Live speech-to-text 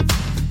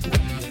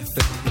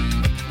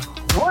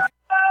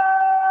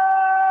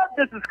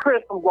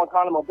Chris from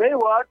Guantanamo Bay.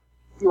 What?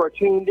 You are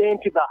tuned in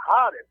to the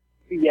hottest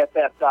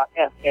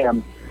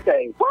BFF.FM.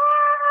 Say what?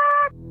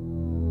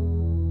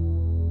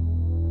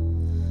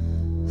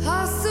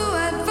 Hast du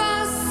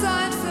etwas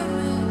Zeit für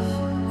mich?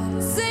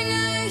 Dann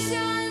singe ich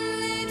ein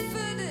Lied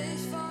für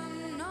dich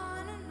von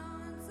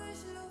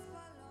 99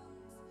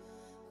 Luftballons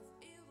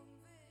auf ihrem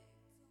Weg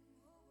zum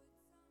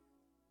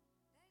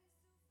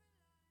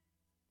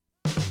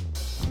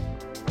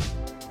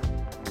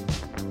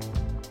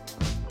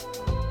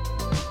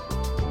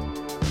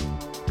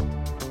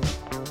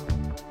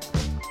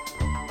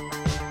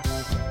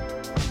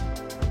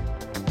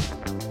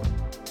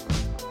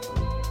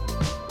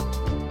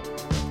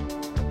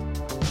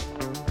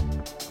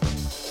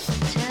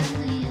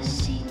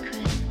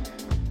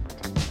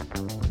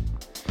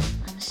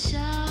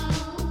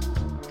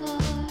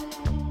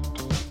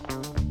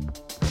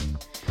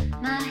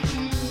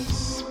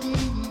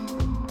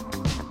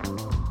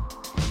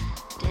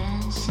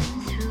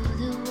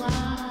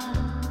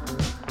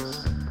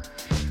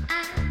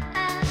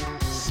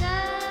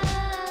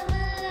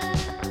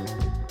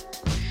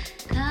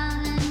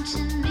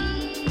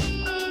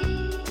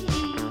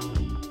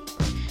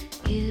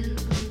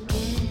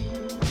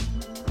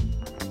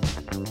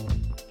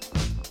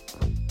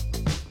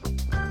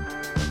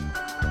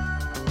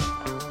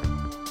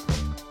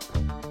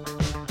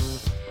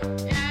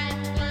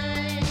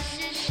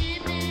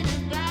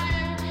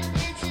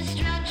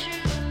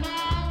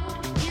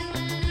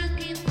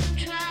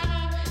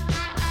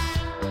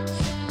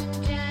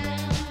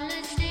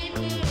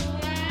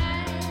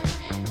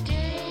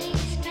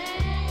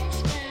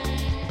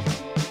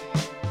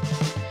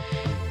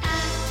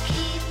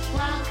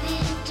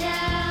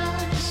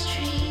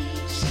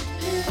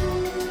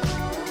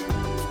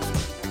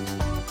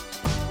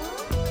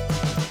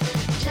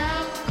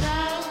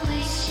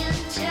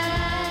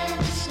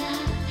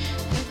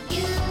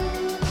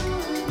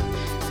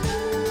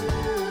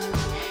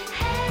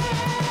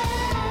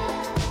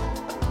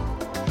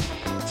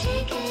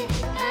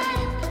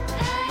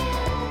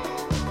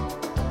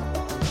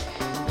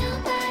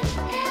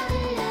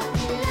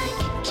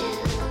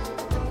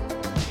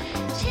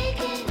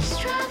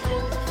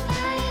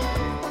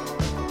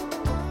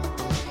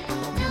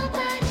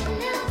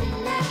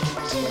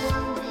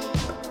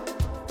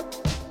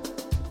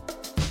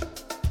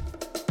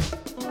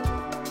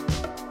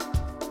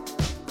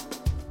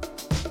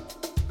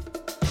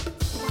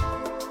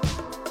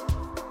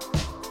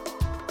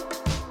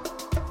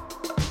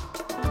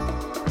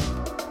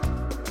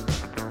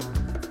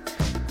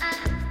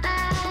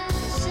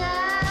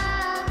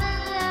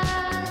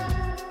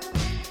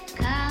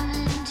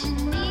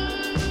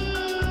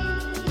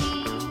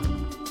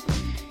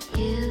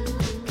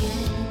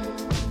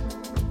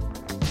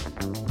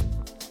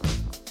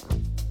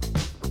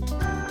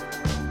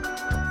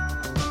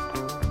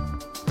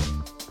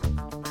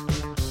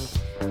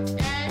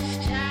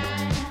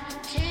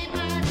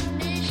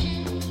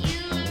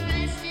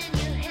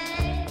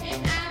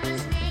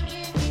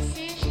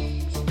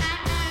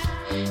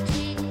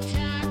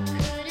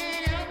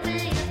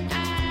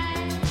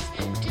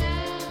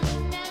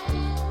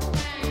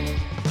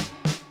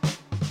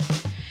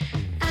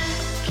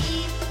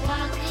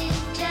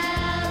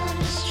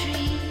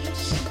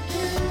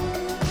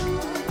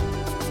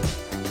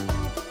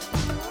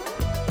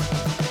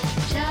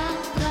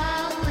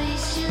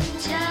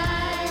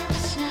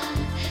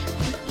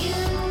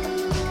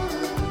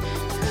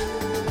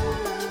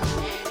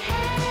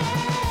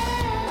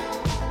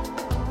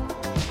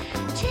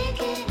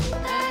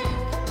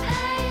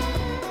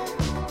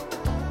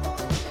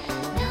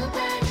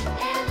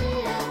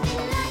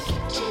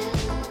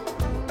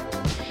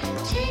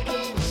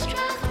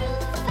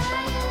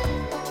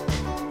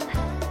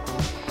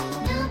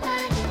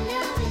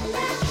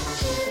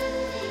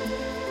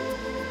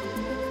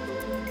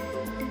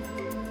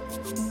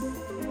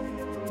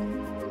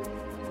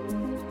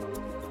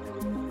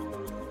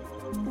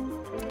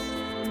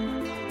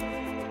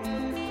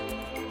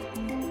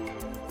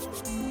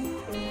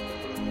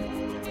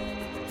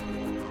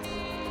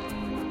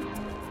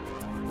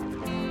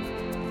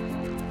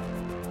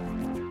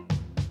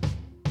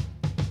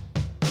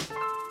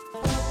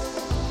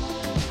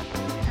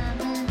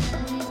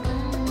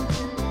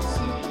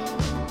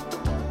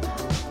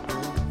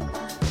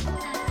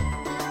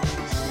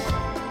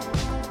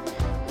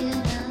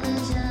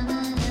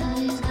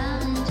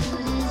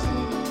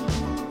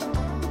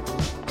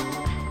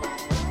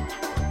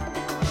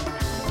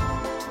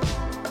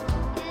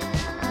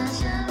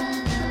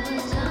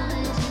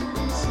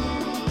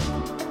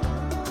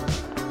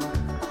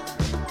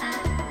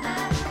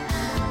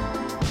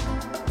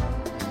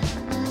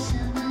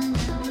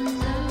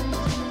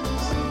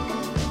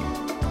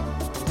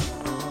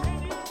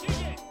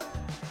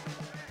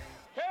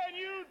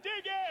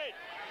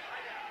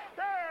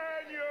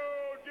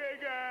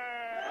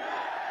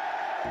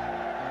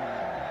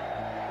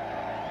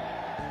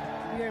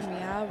You're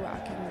Meow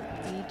rocking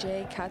with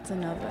DJ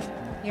Casanova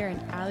here in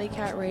Alley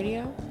Cat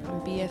Radio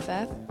on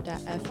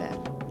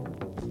BFF.FM.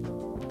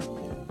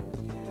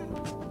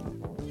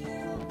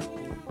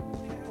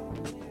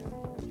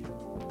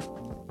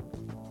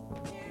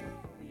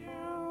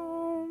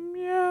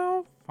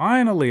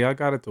 finally I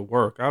got it to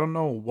work. I don't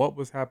know what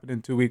was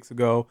happening 2 weeks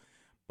ago,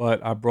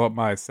 but I brought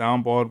my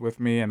soundboard with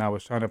me and I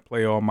was trying to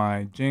play all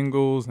my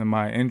jingles and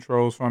my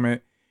intros from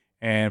it.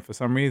 And for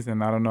some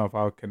reason, I don't know if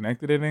I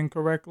connected it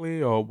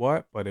incorrectly or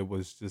what, but it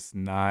was just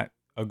not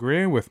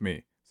agreeing with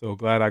me. So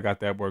glad I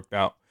got that worked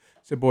out.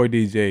 It's your boy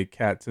DJ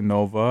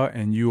Catanova,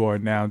 and you are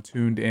now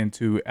tuned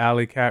into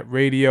Alley Cat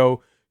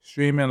Radio,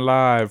 streaming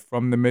live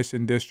from the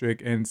Mission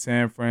District in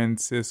San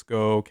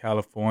Francisco,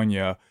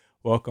 California.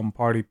 Welcome,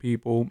 party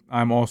people.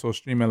 I'm also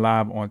streaming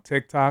live on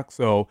TikTok,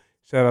 so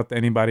shout out to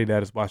anybody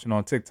that is watching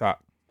on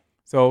TikTok.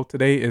 So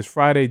today is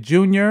Friday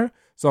Junior,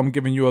 so I'm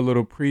giving you a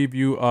little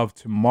preview of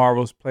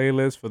tomorrow's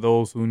playlist. For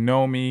those who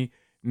know me,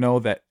 know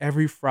that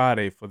every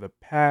Friday for the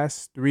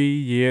past 3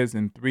 years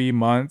and 3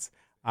 months,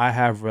 I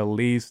have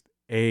released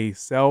a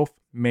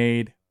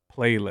self-made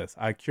playlist.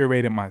 I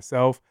curated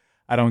myself.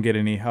 I don't get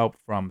any help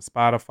from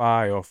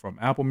Spotify or from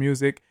Apple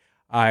Music.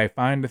 I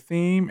find a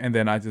theme and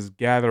then I just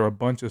gather a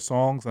bunch of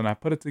songs and I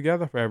put it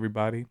together for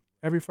everybody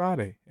every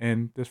Friday.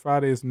 And this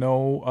Friday is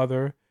no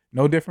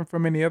different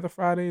from any other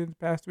Friday in the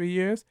past 3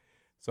 years.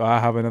 So I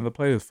have another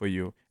playlist for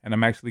you. And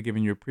I'm actually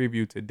giving you a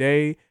preview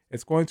today.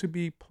 It's going to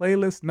be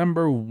playlist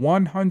number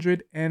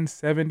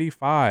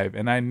 175.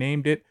 And I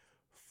named it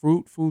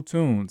Fruitful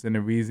Tunes. And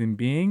the reason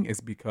being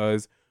is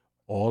because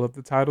all of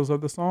the titles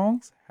of the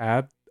songs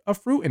have a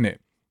fruit in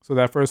it. So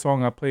that first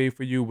song I played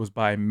for you was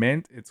by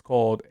Mint. It's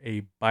called A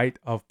Bite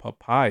of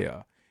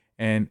Papaya.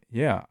 And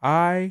yeah,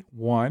 I,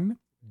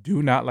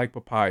 do not like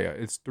papaya.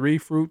 It's 3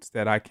 fruits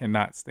that I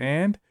cannot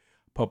stand.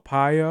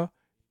 Papaya,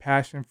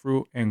 passion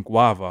fruit, and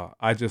guava.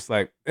 I just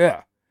like,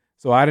 ugh.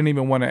 So I didn't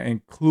even want to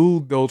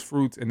include those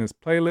fruits in this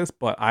playlist,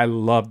 but I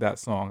love that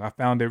song. I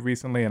found it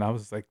recently and I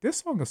was like, this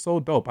song is so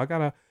dope. I got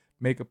to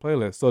make a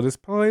playlist. So this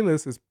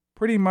playlist is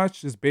pretty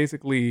much just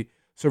basically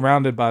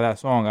surrounded by that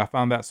song. I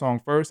found that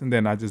song first and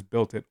then I just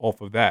built it off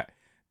of that.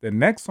 The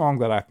next song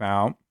that I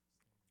found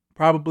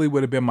probably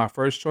would have been my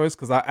first choice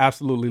because I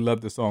absolutely love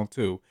the song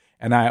too.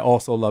 And I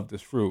also love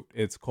this fruit.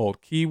 It's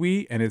called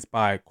Kiwi and it's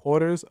by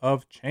Quarters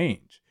of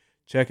Change.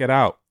 Check it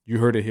out. You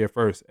heard it here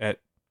first at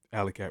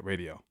Alley Cat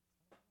Radio.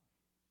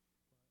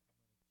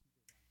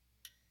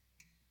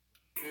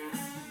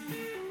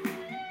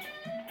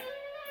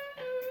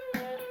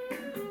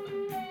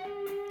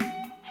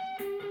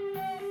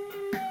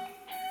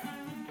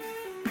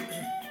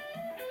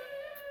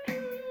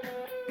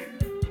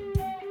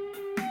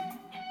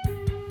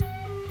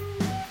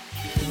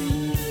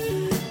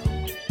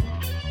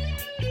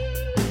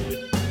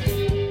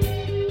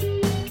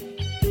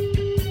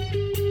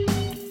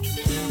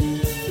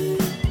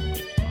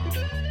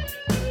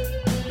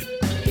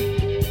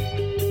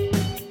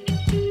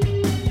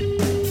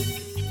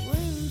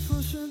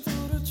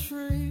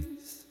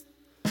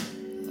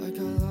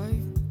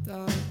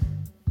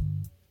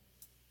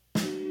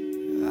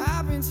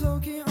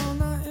 Soaking all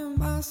night in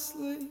my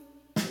sleep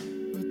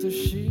with the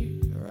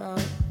sheet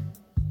right.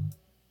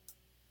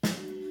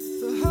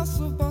 The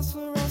hustle,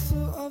 bustle,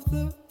 rustle of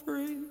the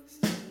breeze,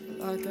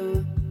 like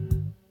I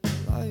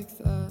like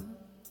that.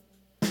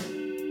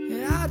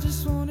 And I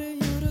just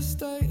wanted you to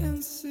stay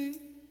and see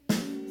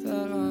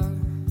that I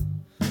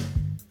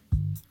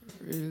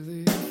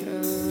really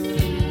care.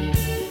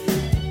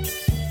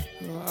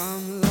 Well,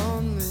 I'm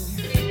lonely.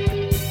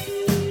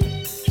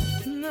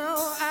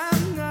 No,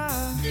 I'm not.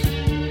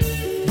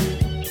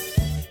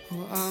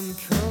 I'm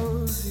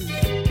cozy.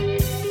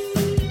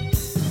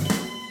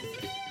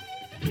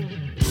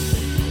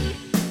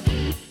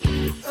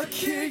 A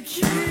kid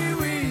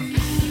kiwi.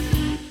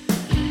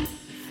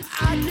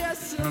 I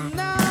guess I'm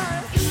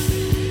not.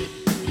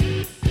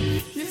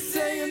 You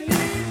say you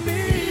need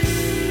me.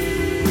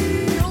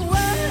 Well,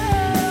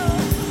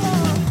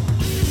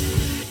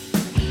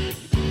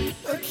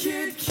 a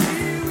kid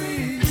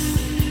kiwi.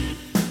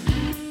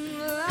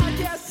 I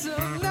guess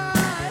I'm not.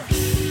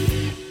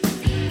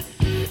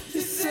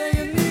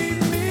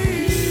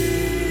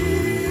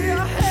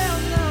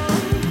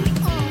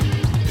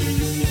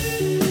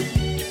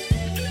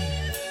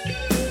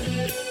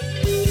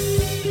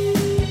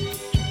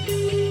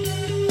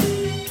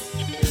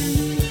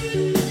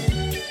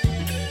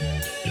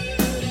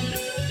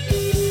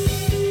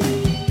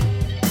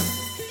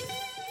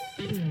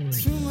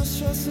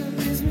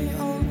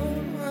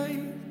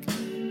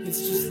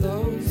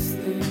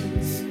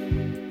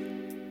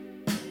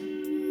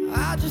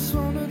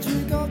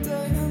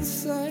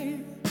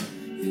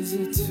 Is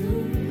it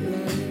too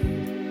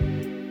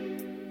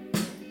late?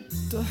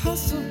 The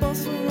hustle,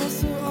 bustle,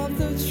 rustle of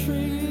the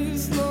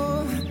trees,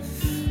 Lord,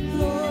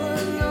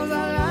 Lord knows I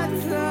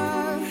like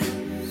that.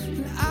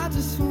 And I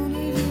just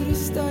wanted you to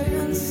stay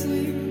and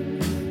see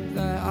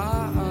that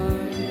I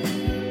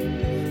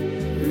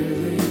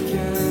really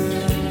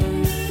care.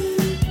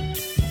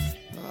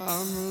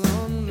 I'm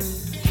lonely.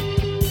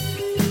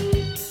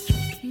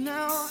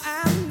 No,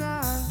 I'm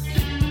not.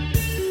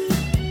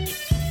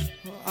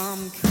 Well,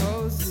 I'm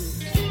cozy.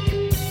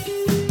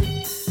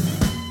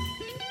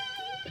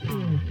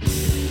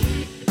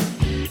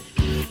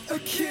 A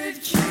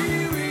kid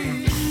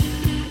kiwi.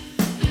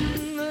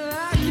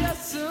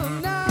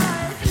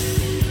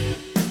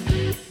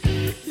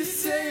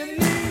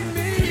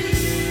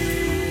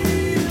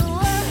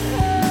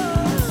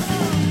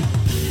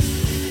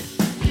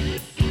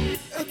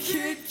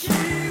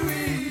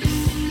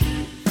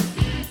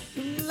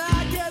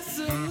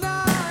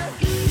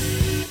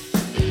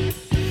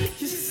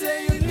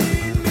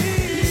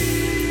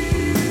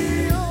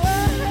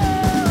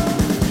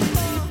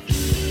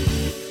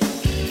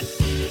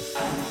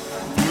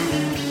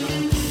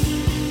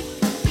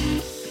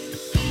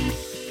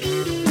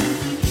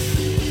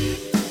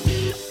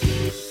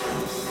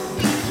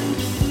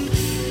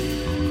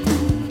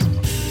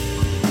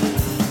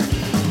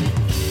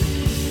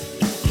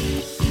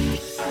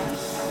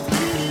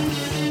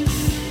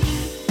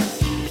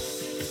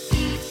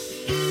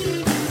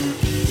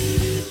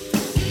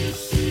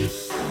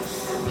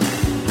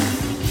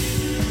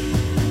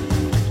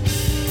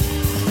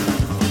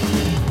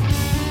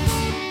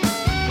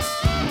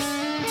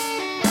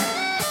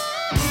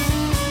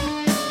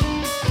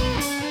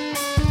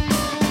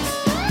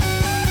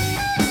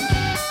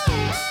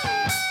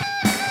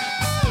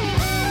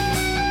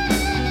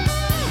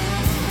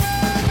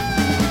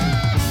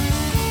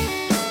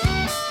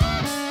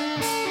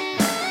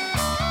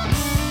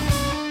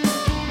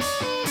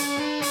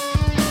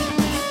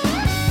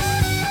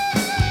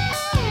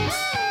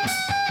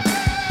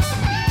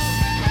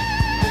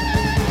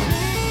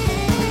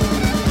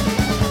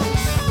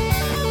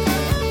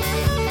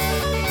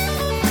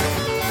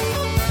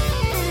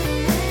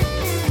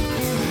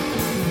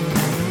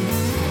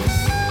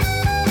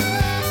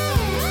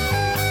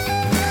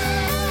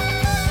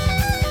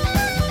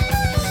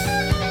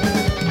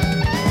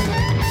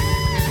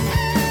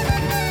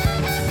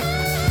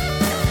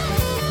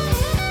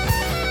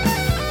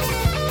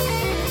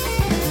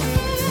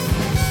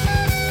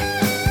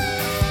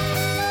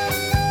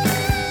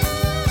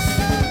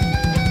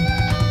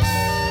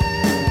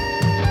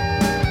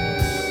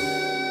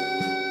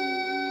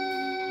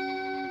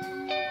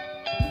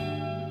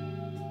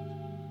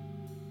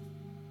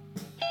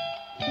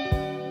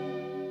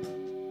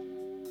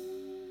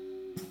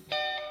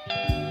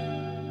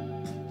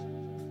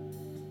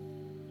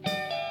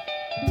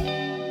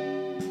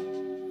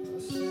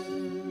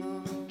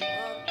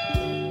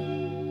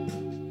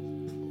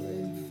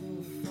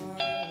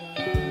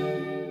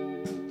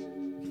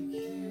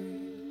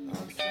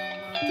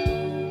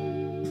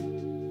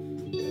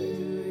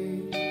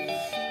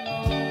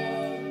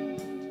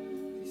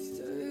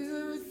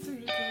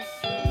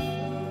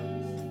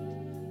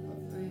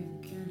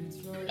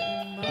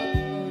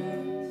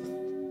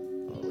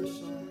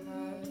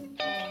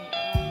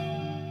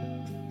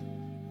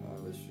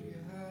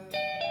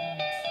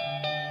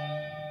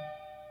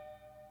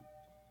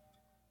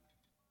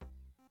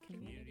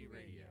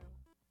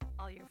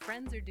 All your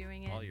friends are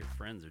doing it. All your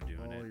friends are doing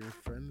All it. your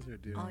friends are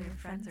doing All it. your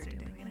friends are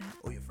doing it.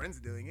 All your friends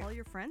are doing it. All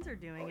your friends are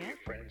doing it.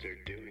 Friends are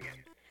doing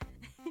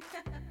it.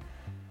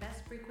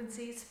 Best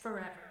frequencies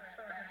forever.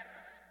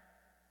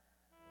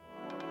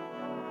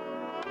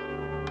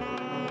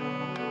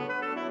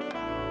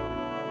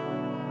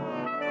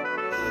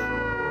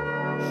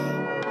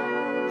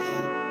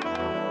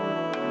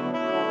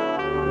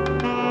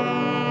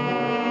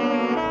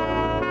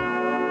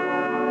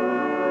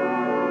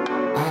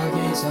 I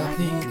guess I'm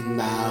thinking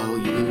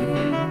about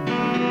you.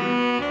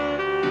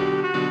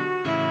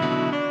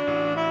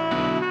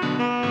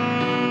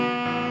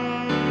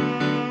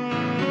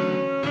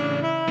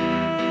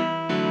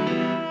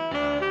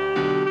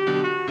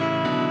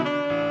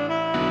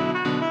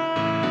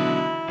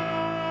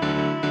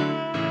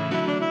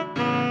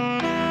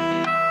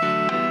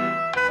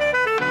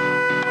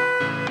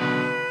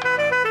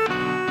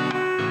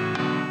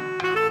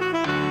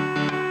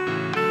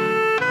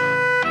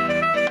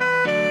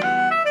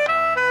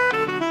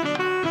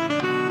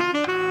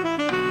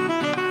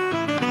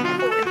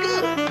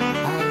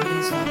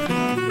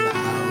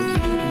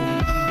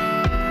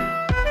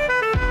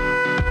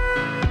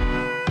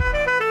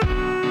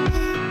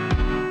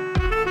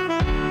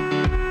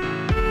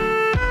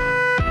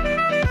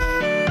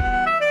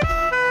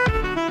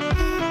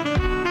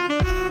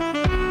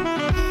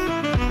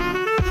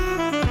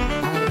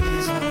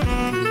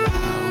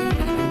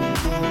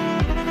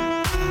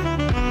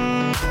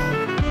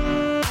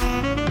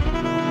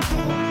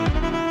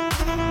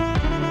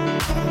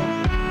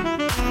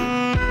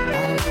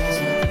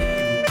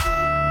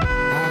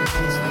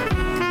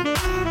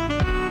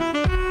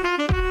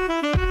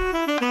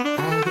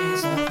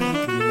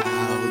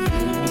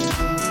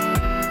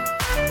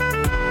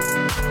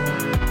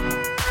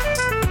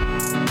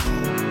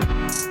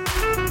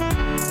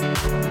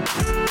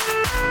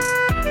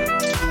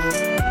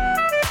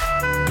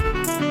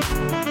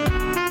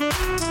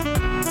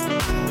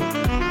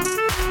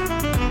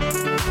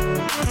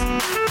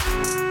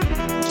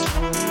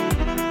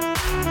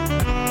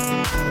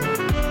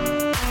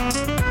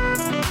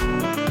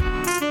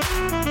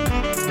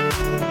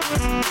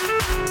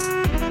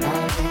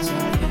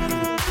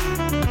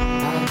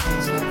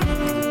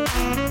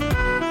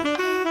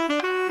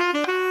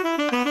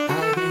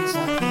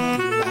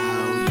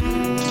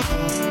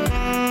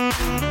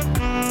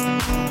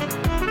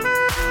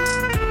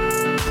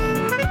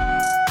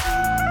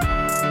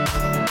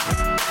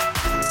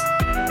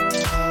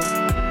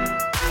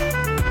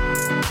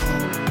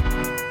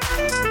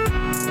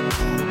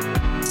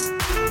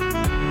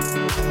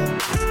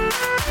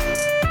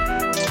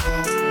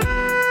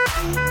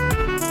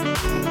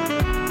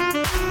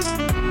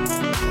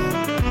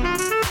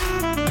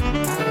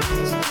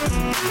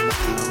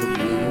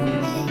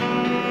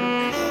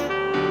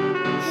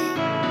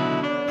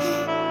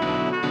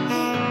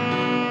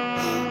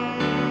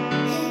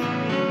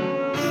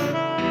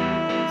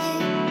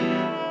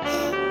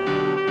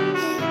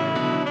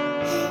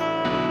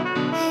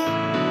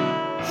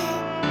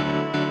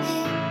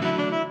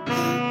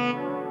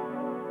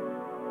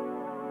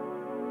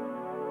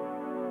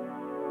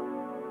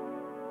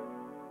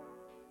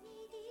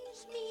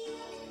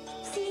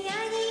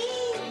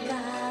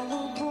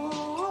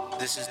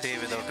 This is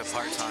David Oka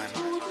part-time,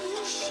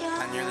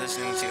 and you're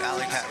listening to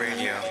Alley Cat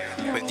Radio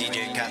with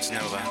DJ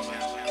Casanova.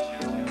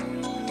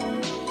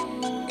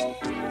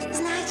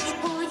 Значит,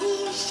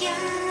 будешь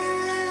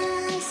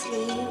счастлив,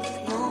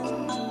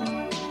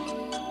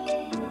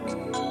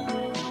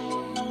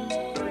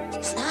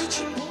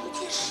 значит,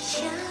 будешь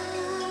счастлив.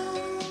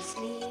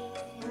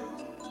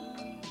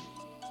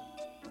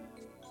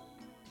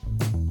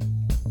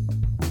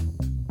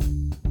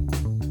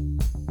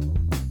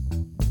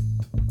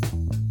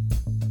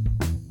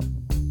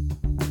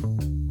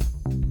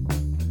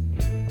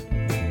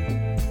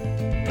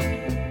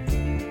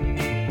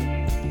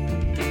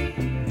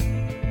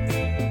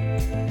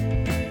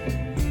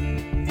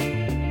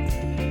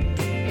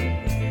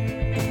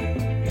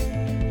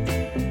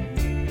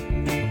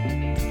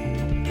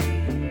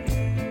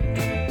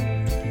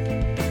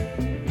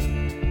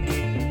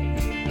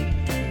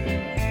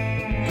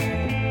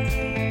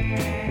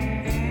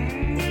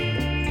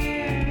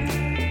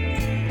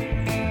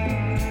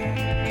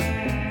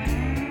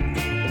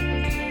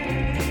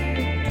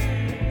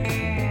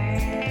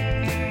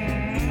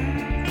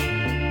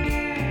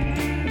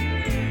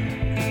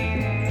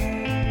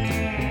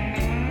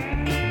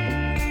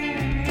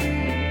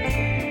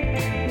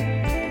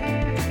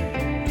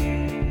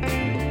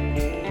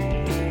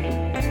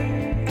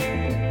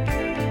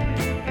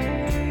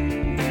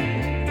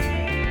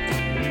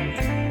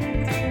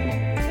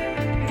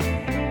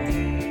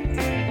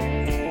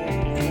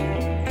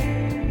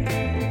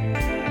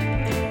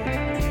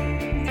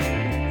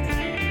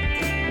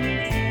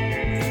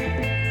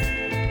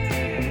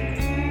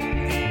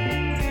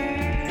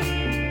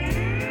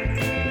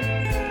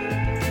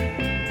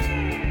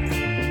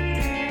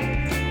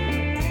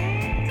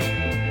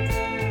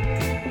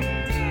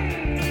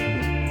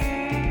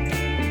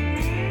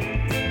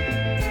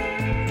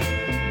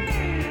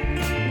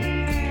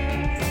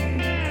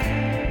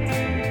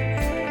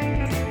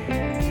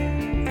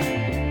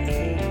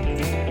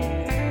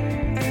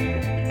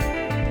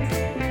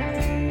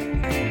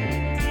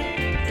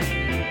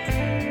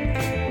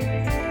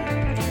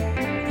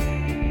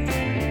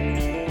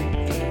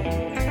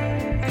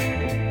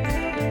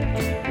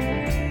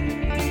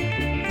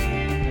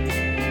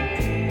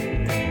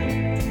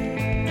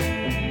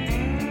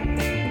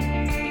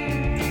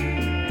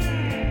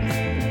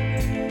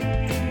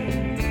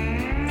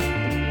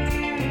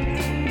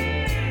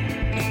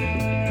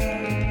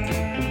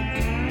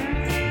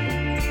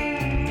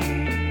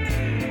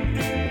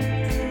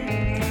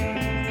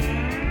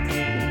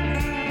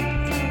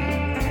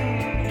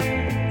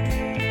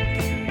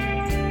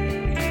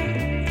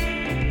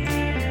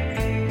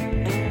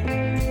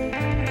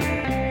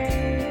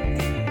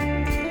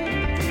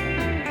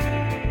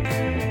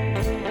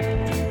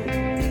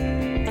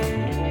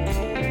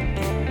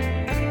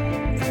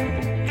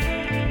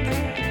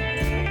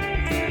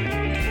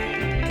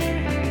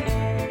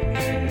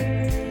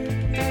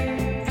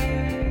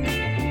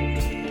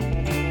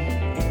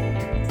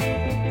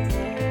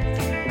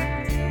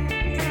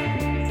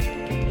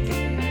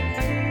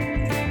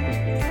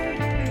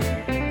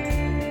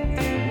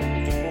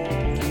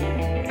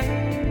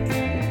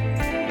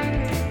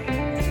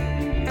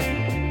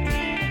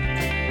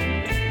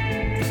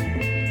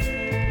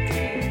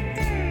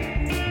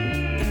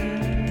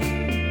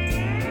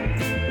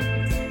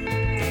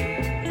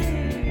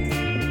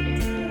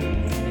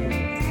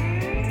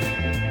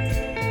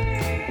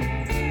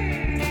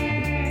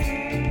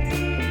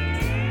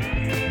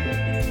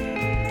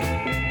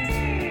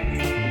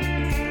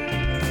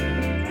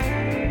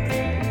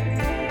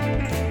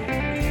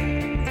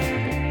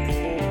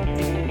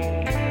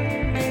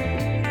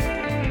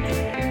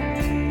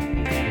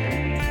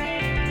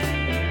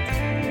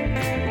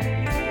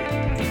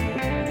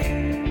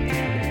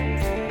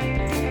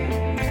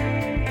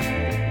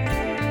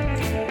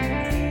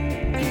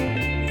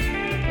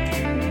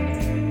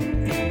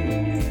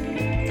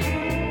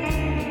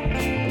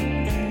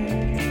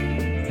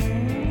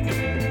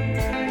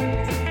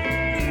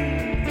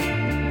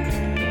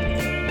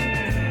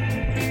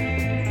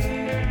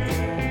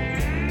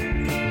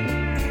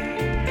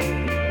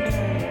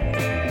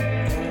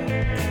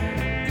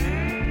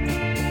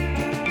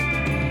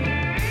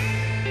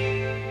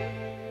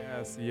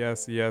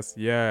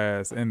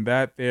 yes. And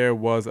that there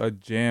was a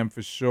jam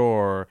for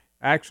sure.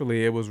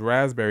 Actually, it was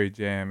Raspberry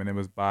Jam, and it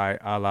was by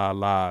Ala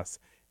Las.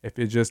 If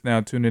you're just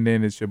now tuning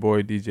in, it's your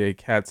boy DJ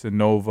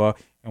Casanova,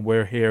 and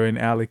we're here in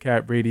Alley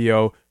Cat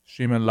Radio,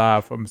 streaming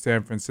live from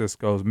San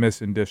Francisco's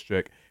Mission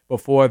District.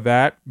 Before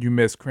that, you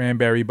missed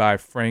Cranberry by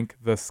Frank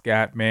the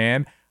Scat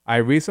Man. I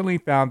recently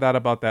found out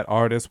about that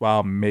artist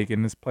while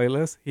making this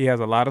playlist. He has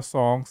a lot of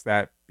songs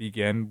that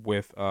begin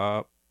with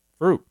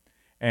fruit,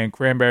 and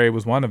Cranberry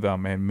was one of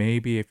them. And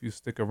maybe if you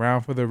stick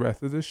around for the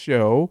rest of the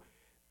show,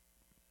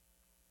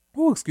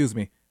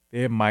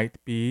 there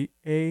might be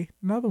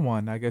another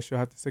one. I guess you'll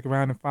have to stick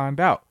around and find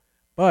out.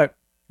 But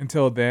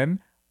until then,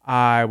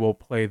 I will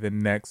play the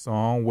next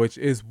song, which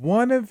is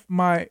one of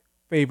my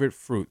favorite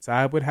fruits.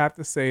 I would have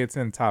to say it's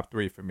in top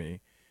 3 for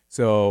me.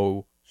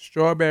 So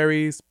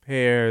strawberries,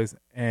 pears,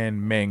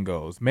 and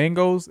mangoes.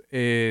 Mangoes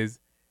is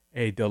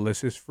a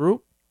delicious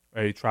fruit,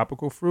 a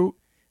tropical fruit.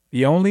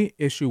 The only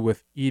issue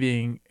with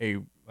eating a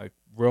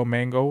real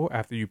mango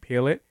after you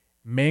peel it,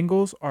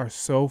 mangoes are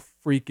so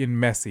freaking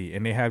messy,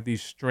 and they have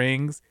these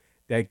strings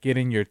that get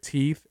in your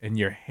teeth, and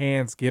your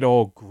hands get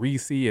all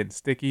greasy and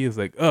sticky. It's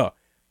like, ugh.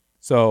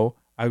 So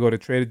I go to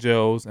Trader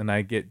Joe's and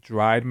I get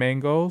dried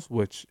mangoes,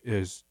 which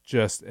is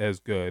just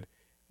as good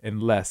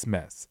and less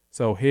mess.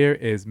 So here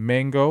is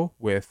Mango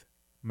with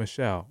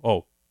Michelle.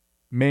 Oh,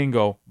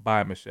 Mango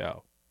by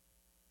Michelle.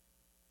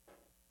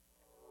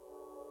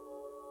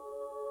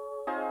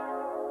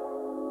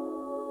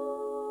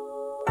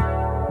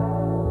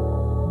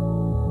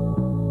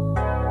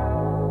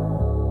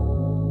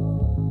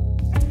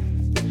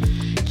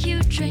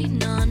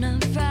 Train on a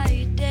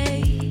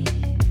Friday,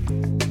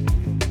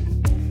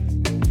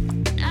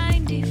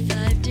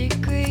 95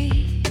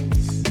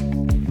 degrees,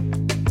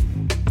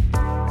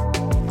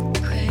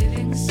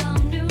 craving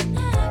some new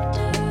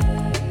nectar,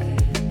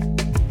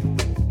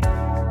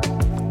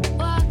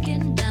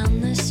 walking down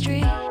the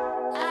street,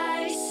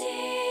 I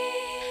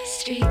see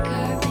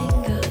streetcar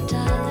bingo,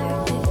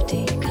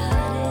 $1.50,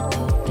 cut it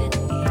open,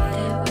 eat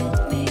it with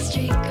me,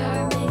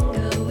 streetcar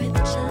bingo with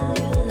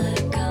Cholula,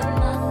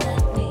 come on,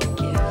 let me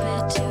give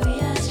it to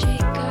ya,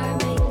 streetcar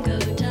bingo,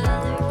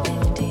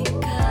 $1.50,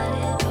 cut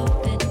it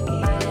open,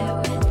 eat it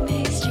with me,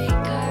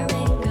 streetcar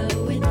bingo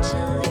with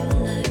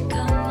Cholula,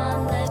 come on,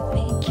 let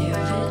me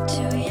give it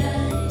to ya.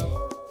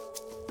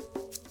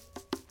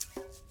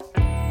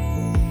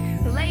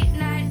 Late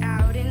night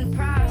out in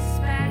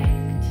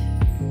Prospect,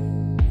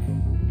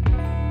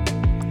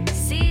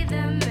 see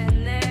them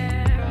in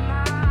their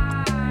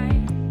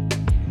mind,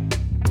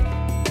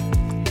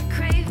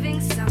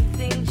 craving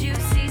something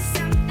juicy,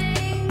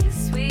 something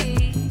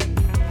sweet,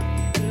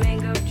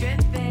 mango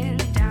dripping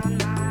down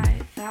my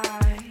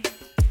thigh.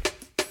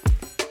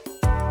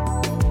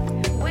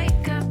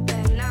 Wake up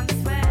and I'm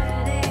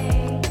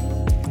sweating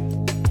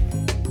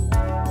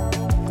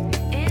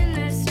in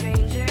a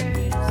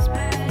stranger's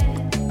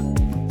bed,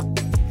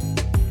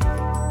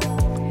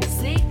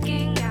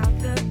 sneaking out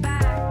the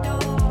back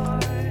door.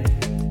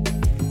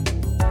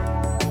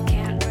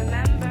 Can't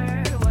remember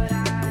what I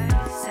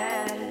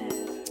said.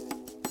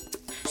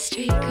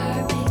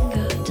 Streetcar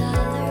bingo,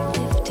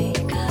 $1.50,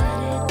 cut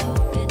it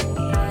open,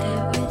 eat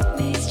it with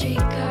me,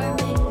 streetcar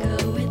bingo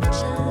with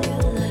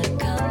Cholula,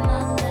 come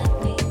on, let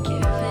me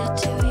give it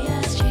to ya,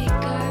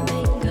 streetcar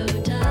bingo,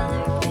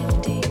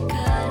 $1.50,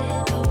 cut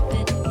it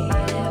open,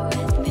 eat it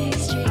with me,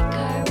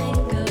 streetcar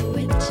bingo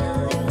with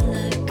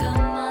Cholula,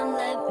 come on,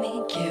 let me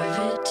give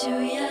it to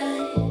ya.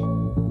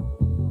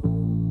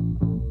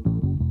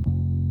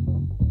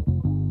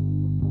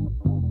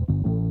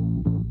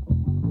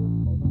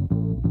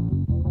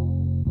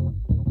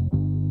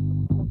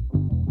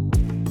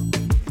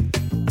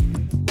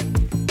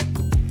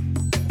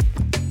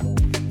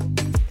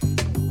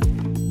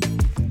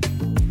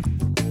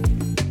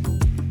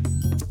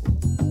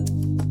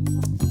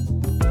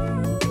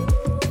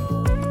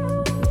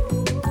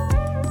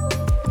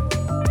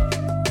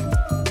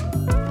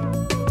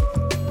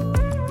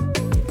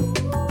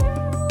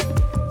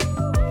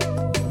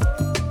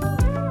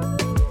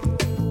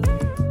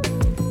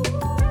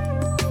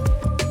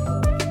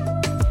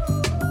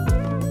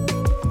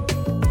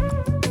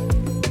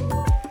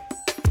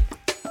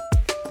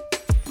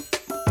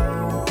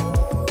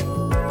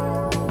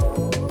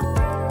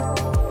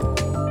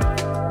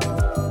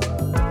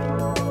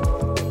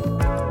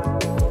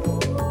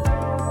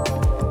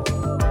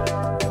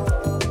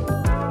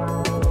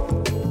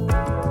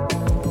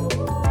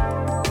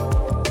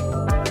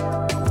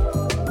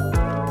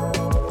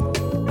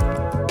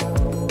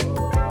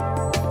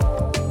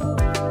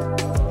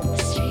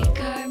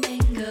 Streetcar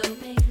bingo,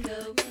 bingo,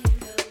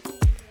 bingo.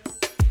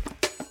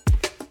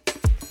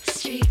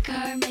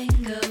 Streetcar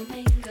bingo,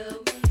 bingo,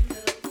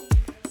 bingo.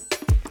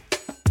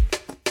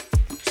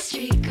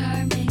 Streetcar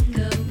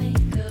bingo,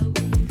 bingo,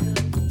 bingo.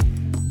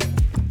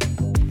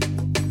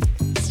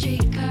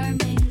 Streetcar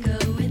bingo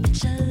with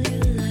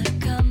Cholula,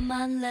 come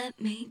on, let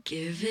me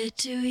give it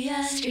to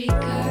ya.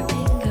 Streetcar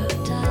bingo,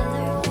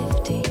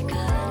 $1.50,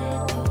 cut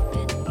it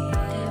open,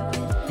 eat it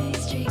with me,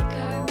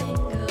 streetcar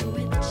bingo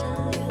with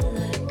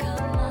Cholula,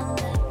 come on,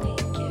 let me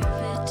give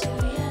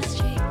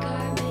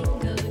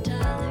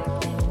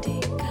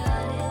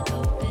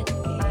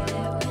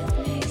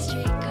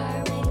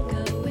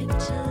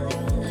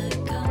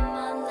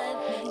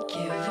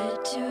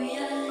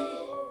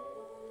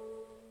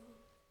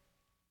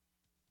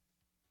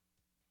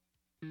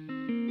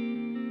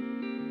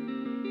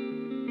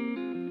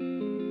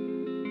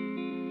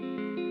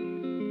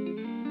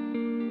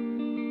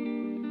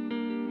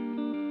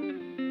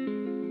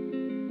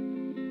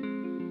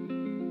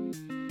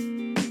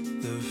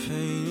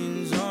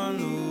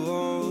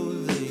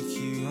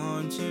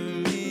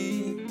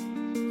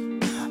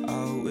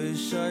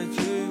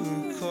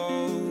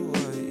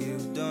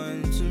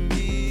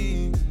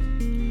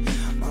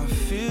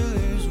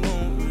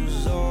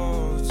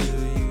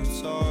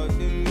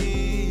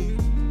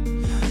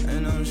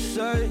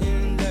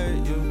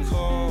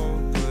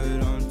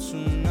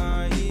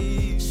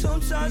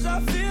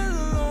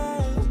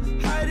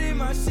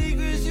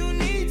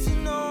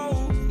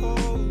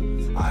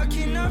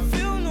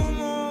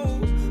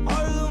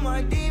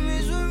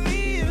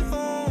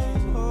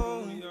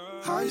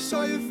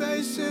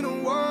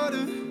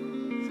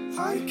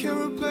I can't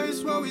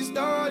replace what we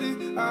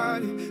started. I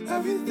did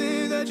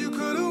everything that you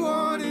could've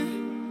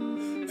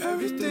wanted.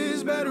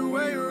 Everything's better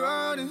when you're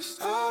honest.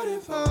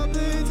 Started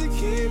public to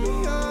keep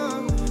me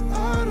up.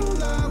 I don't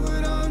like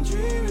what I'm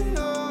dreaming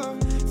of.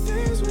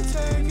 Things we're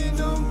taking,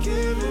 don't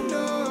give it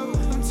up.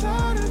 I'm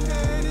tired of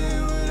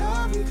hating what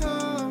I've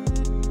become.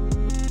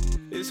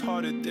 It's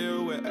hard to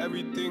deal with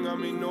everything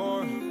I'm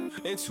ignoring.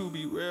 And to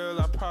be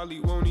real, I probably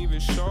won't even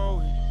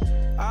show it.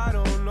 I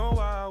don't know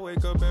why I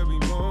wake up every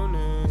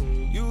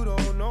morning. You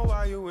don't know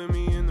why you're with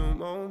me in the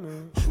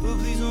moment. But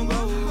please don't go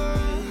away.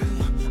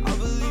 I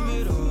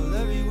believe it all,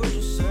 every word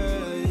you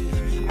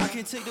say. I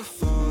can't take the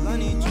fall, I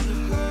need you to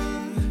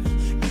play.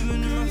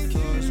 Living in my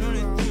thoughts,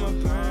 running through my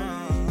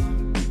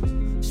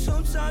brain.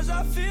 Sometimes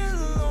I feel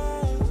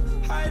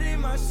alone, hiding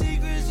my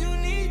secrets you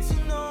need to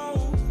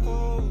know.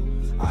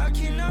 I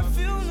cannot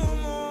feel no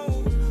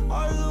more.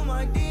 All of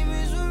my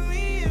demons with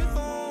me at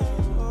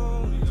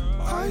home.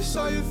 I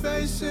saw your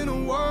face in the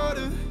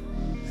water.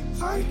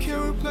 I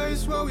can't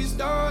replace what we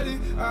started.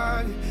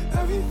 I did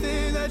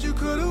everything that you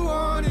could've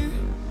wanted.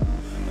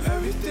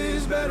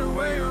 Everything's better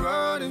when you're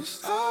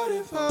honest. Out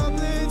in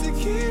public to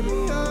keep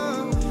me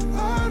up.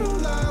 I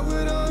don't like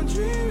what I'm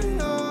dreaming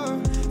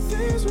of.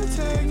 Things we're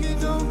taking,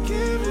 don't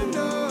give it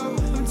up.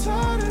 I'm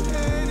tired of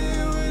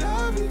hating what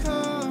I've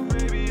become.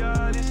 Maybe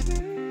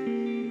honestly,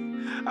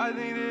 I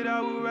think that I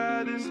would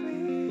rather sleep.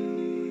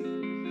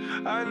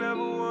 I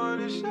never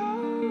wanna show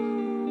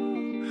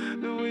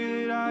the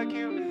way that I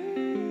can be.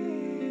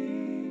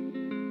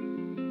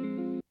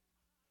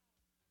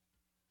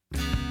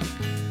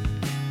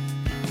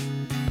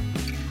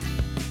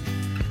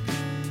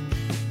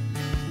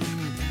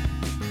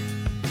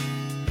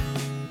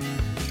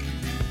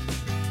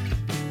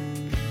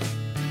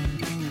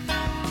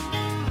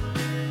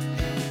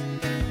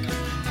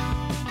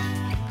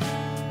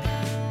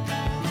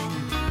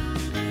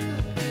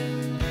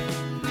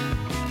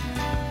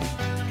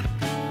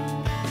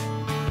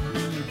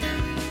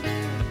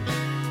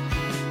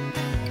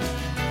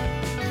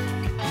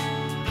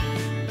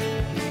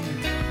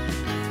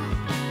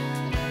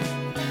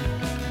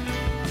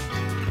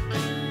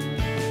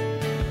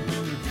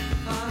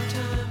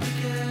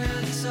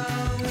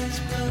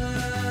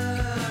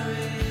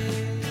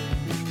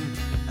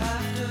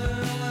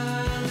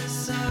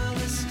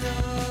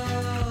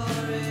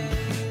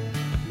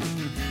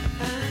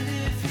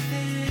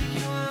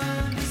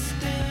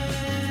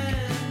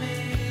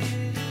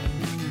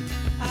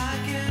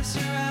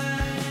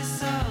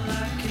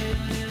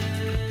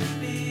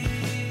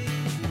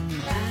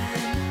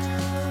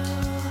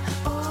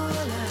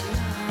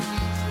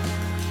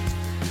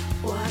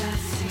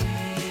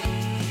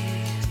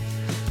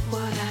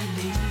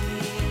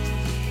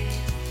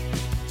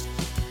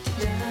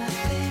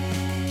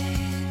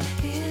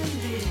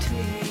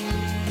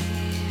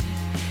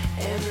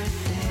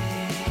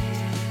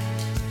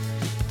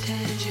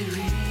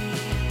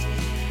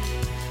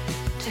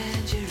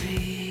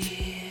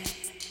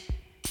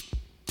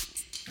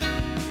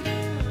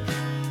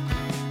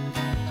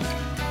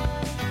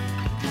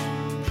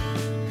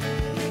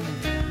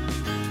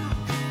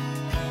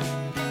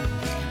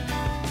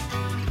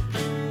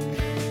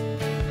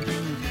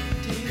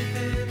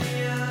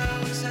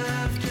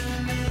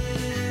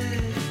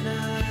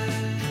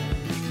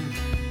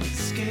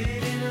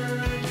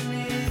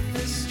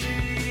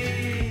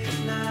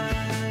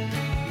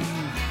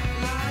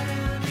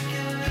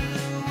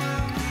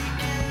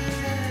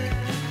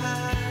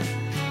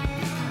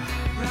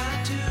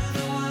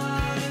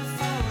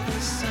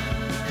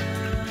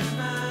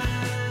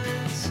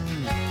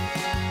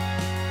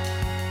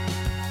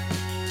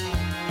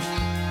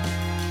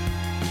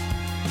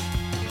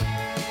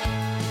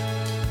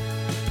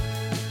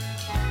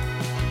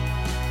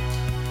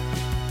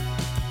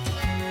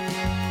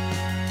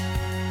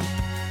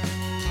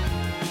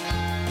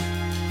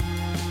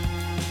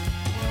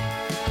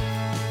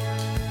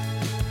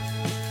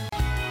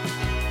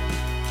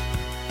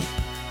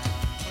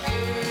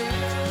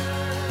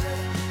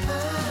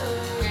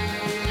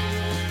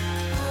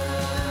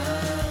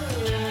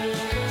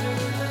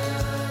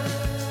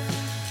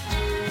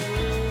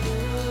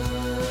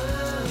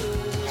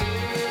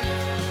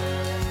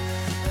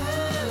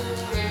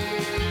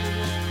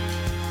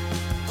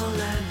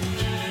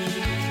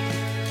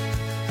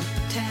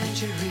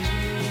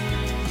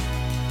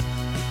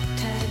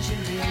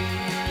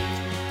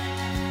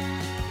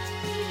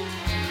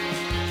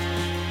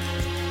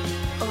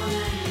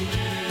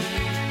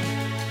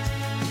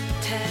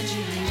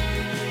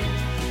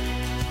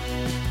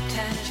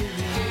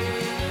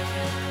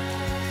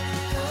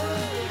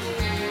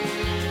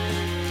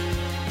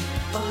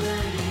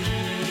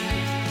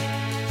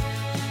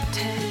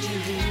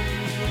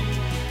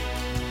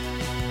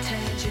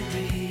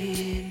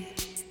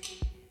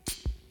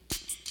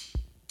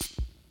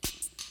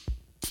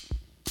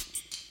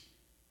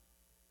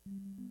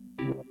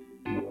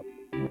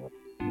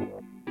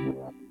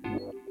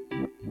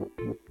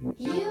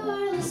 You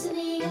are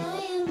listening, I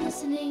am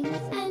listening,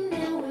 and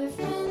now we're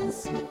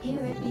friends here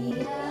at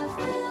BFF.FM.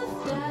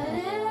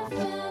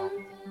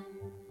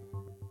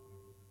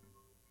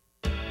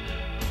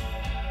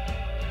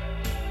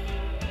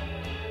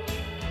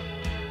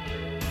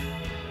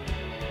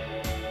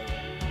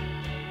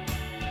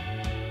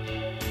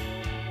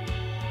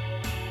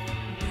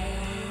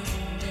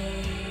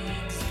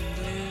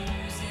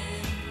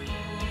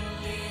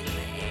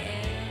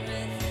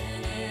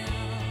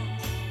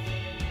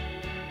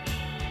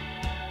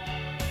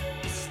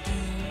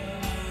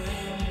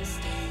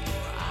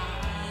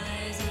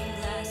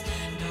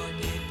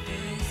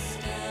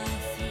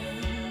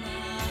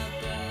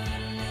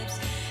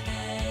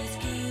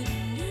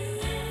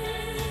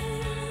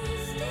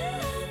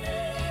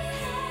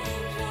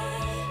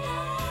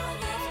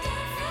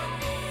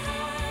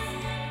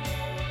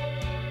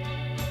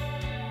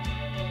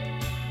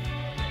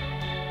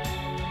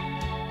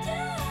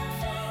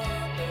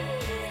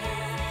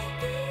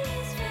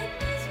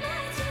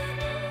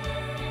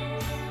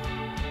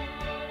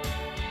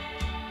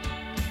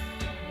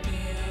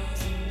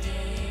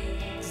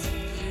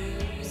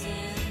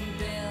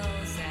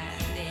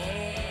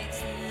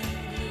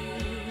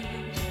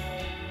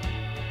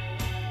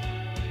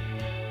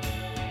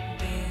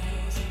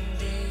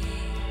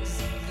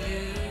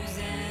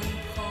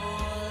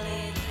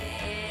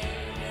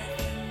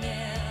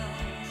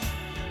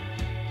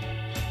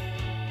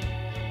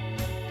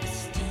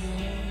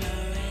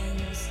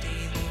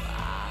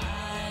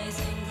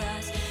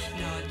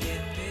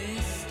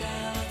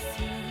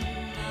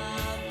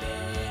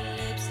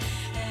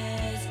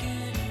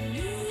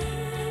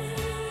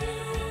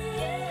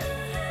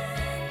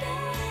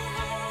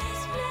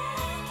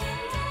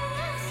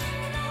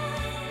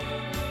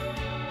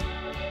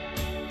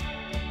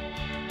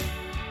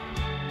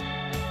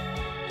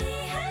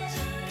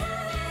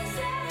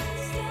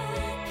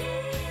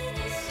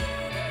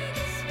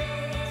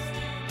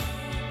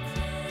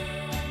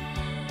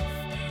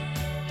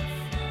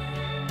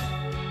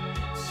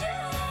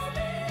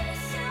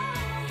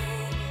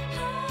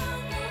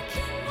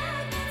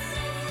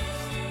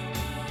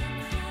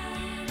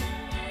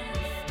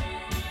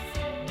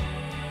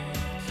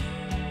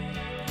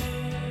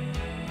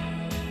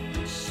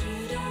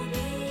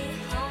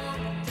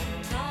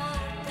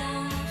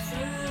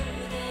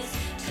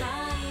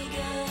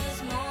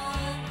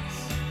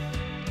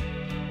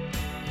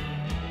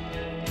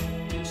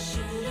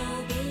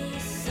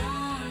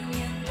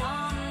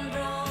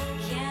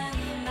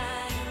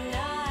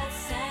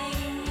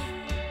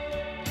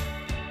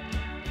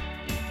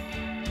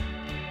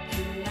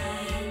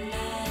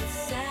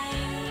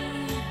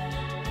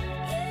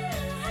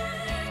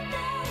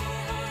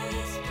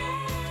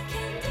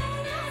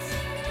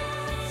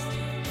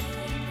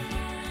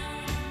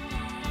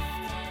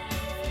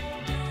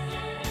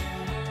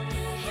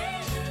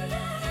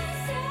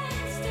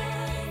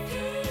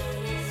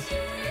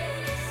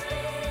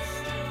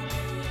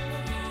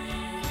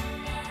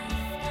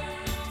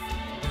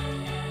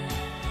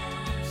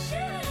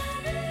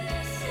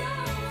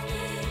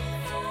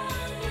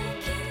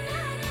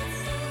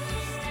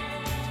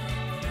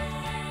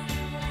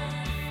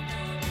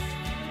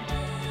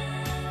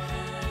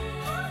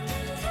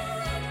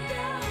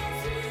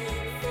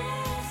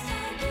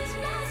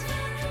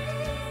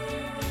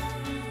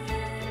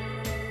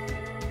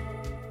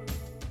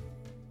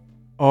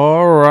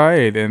 All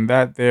right, and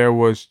that there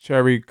was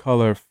Cherry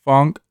Color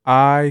Funk.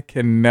 I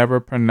can never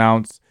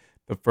pronounce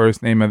the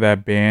first name of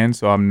that band,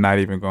 so I'm not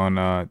even going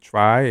to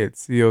try.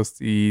 It's COCTEAU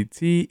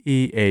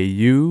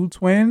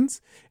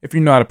Twins. If you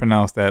know how to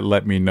pronounce that,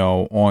 let me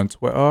know on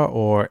Twitter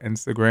or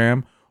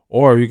Instagram,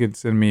 or you can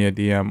send me a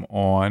DM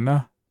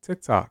on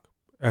TikTok.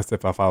 As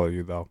if I follow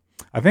you, though.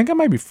 I think it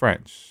might be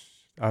French.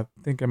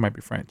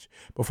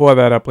 Before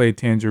that, I played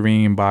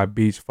Tangerine by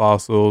Beach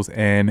Fossils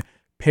and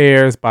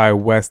Pears by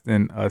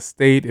Weston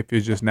Estate. If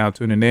you're just now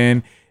tuning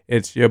in,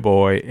 it's your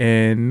boy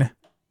in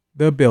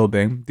the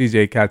building,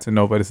 DJ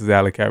Casanova. This is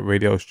Alley Cat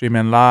Radio,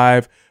 streaming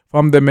live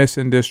from the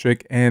Mission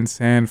District in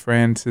San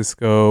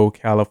Francisco,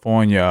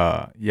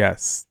 California.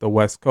 Yes, the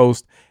West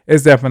Coast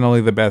is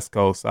definitely the best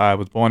coast. I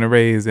was born and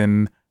raised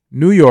in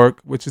New York,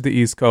 which is the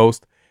East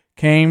Coast.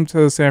 Came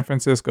to San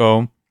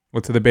Francisco,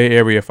 or to the Bay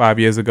Area 5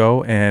 years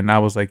ago, and I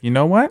was like, you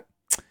know what?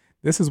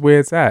 This is where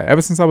it's at.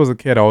 Ever since I was a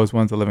kid, I always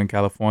wanted to live in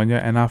California,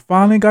 and I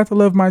finally got to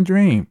live my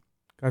dream.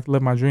 I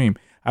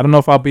don't know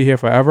if I'll be here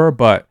forever,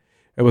 but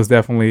it was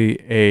definitely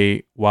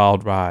a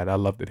wild ride. I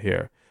loved it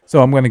here.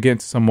 So I'm going to get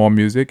into some more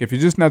music. If you're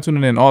just now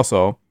tuning in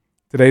also,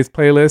 today's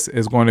playlist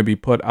is going to be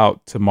put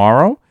out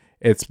tomorrow.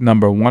 It's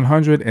number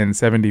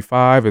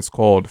 175. It's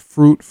called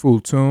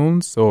Fruitful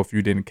Tunes. So if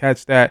you didn't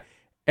catch that,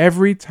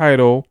 every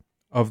title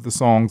of the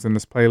songs in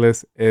this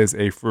playlist is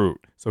a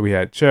fruit. So we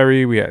had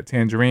cherry, we had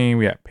tangerine,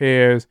 we had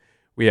pears,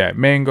 we had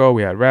mango,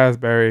 we had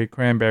raspberry,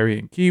 cranberry,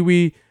 and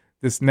kiwi.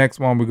 This next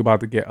one, we're about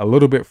to get a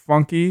little bit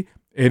funky.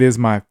 It is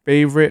my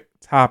favorite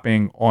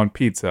topping on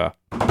pizza.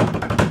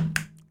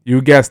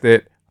 You guessed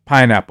it,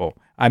 pineapple.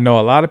 I know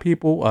a lot of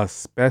people,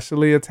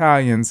 especially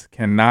Italians,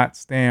 cannot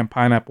stand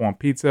pineapple on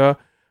pizza,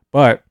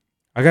 but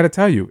I got to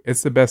tell you,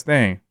 it's the best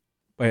thing.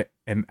 But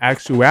in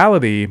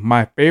actuality,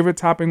 my favorite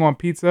topping on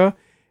pizza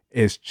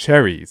is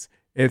cherries.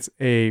 It's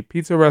a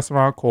pizza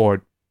restaurant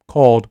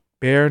called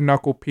Bare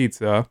Knuckle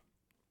Pizza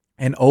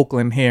in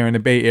Oakland here in the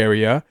Bay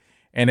Area.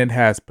 And it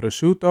has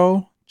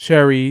prosciutto,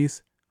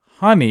 cherries,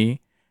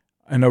 honey,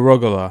 and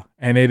arugula.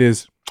 And it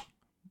is,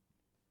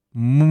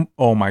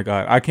 oh my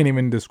God, I can't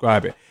even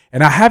describe it.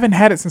 And I haven't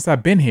had it since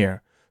I've been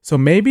here. So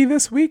maybe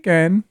this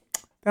weekend,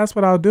 that's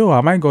what I'll do.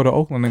 I might go to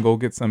Oakland and go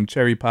get some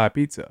cherry pie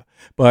pizza.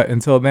 But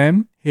until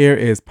then, here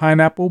is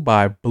Pineapple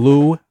by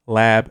Blue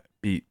Lab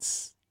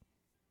Beats.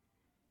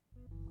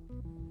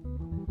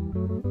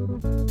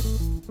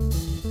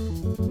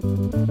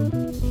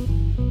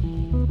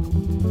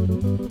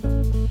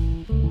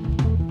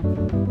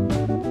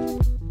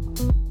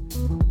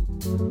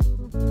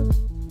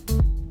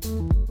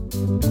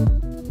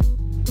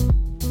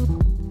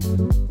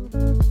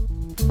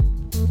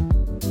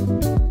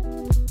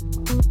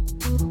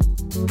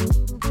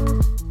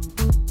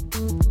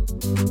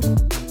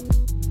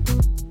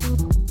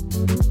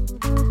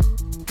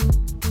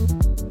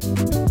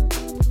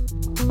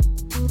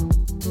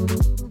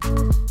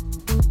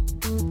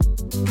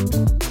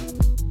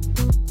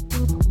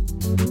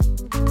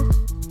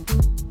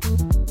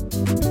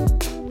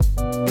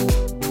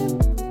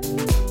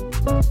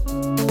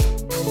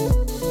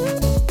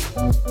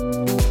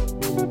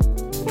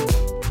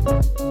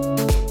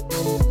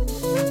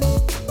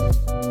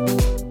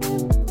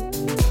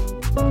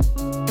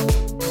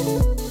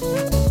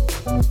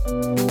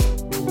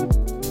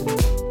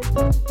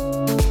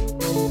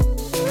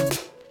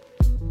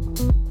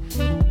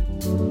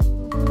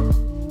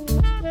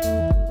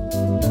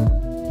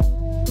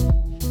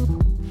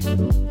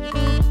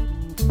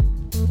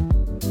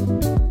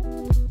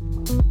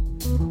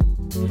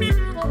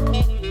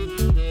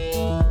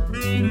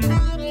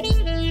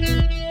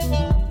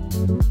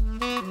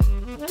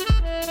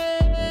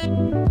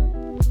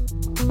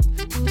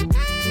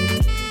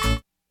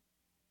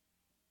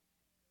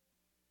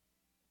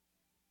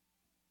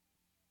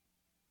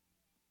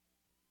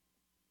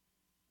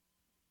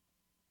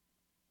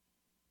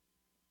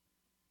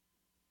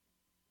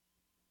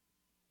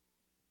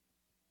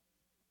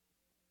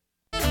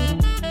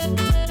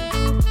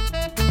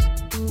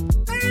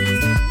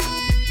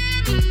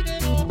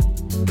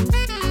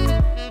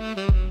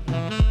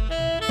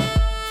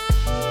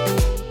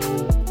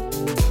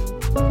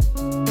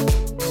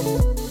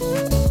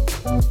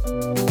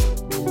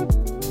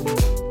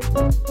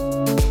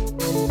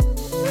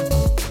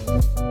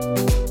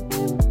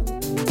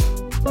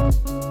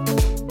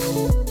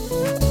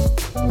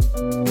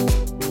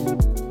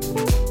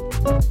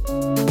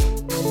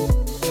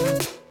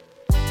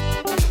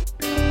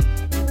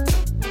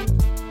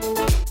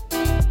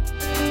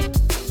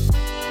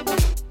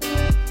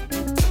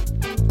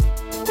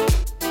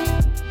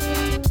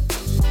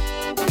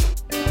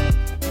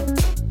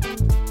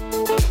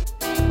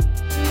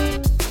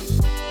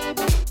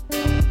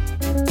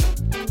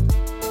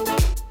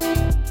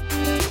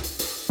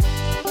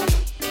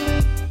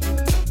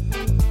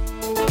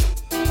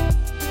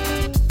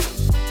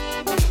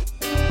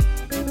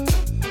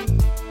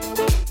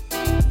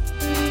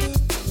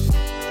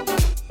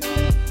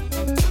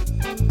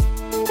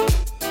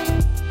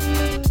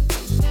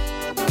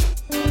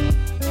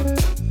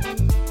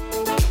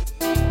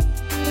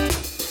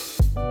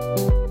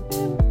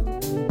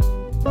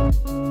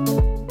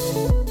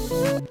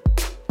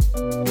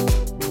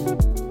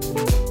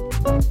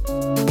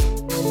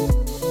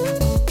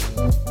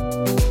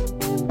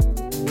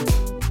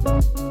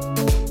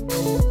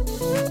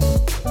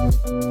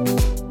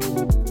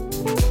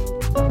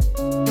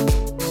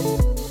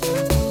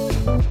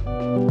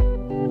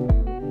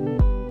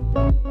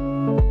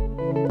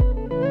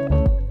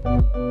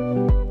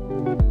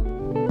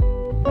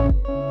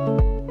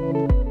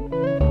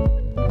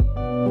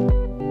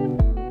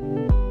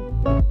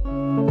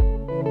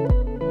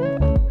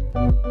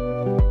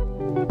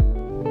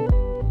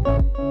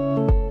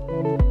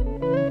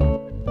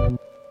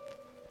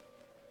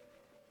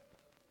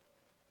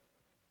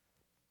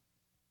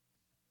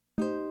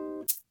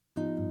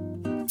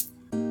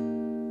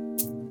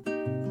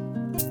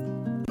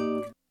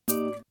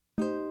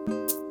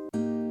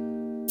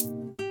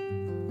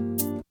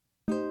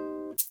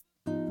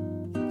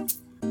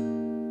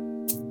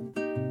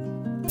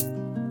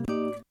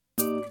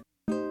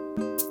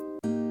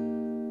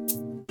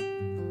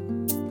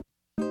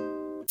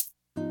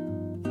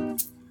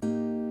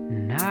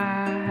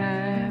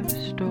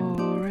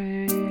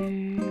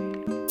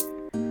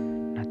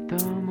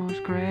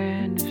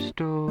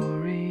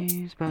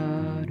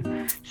 about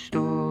a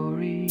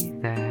story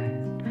that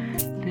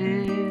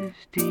lives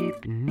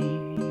deep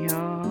beneath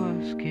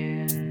your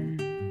skin.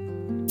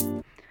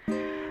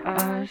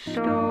 A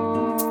story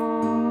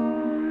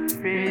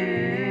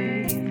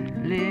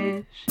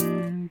lives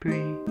and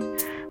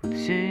breathes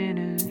within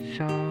us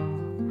all,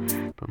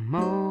 but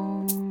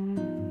most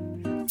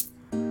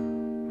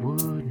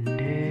wouldn't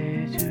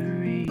dare to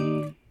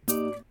read.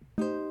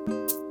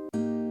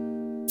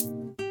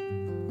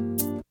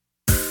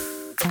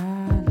 I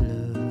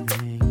love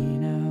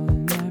hanging out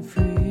with my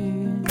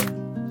friends.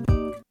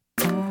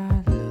 I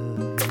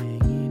love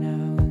hanging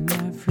out with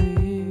my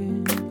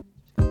friends.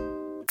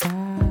 I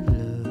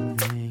love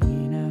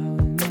hanging out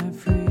with my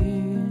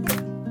friends.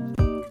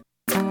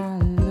 I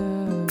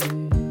love it.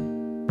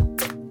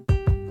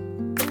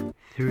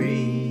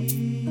 3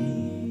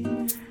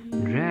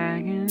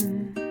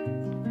 dragons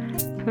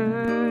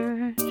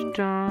perched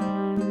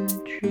on the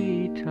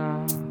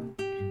treetops,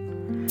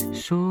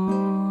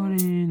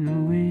 soared in the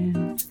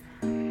wind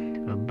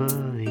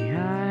above the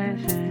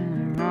ice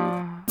and the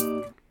rock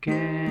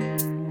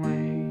and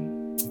wave,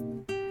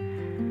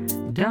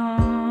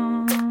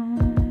 dominating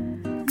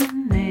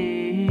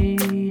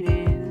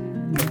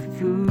the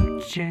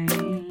food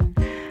chain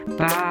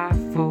by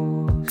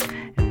force.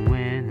 And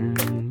when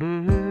the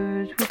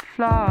birds would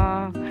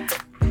flock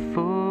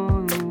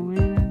before the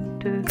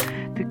winter,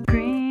 the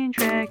green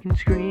dragon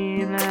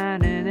screamed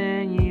louder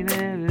than you've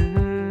ever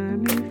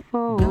heard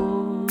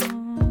before,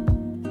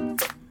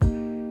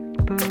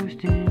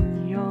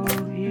 bursting your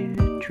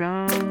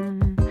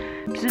eardrums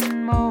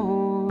and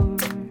more,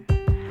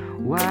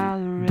 while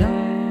the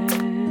red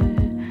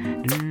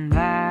and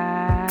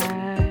black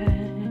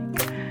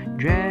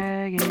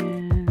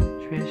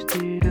dragons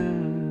rested up.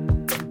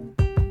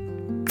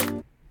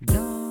 I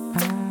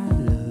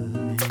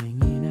love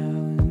hanging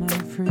out with my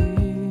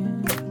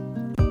friends.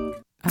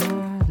 I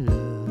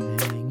love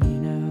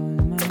hanging out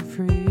with my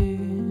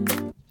friends.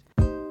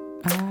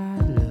 I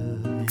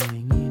love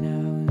hanging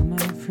out with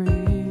my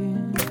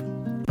friends.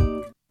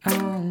 I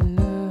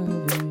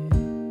love it.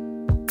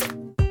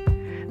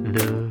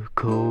 The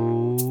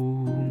coldest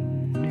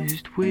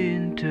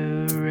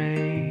winter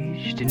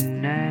raged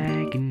in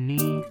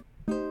agony,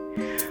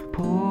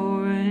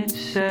 pouring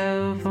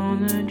itself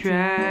on the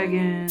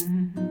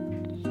dragons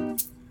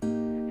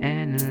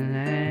and the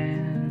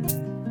land.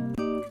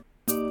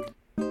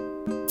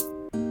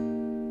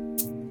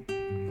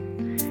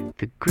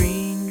 The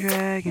green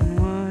dragon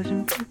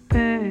wasn't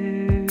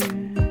prepared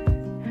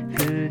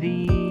for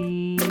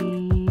these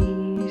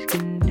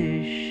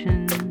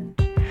conditions,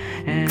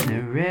 and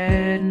the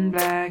red and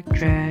black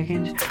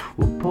dragons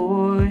were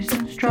poised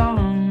and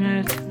strong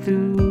as they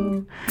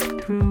flew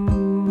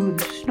through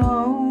the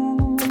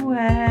snow.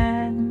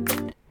 And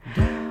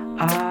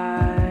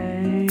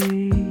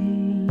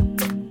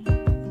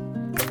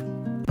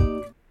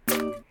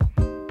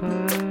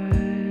but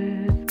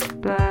the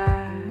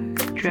black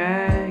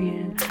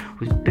dragon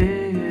was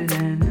bigger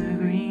than the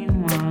green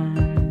one,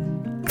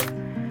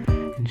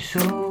 and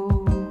so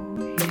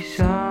he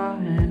saw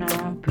an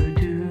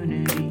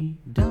opportunity.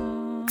 I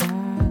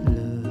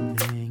love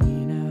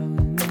hanging out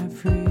with my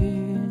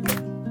friends.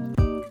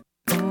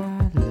 I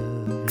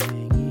love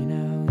hanging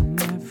out with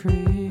my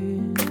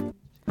friends.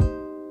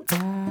 I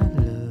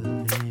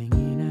love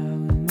hanging out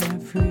with my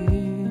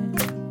friends.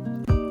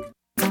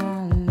 I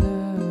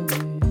love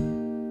it.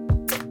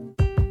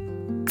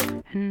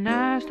 And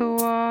as the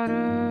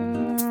water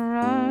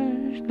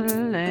rushed the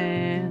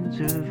lands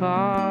of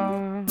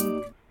Ar,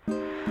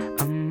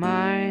 a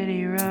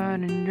mighty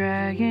running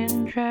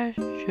dragon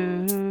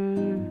treasure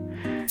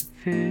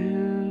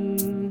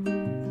filled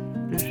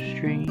the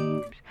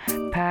streams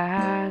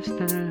past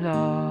the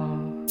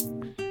logs.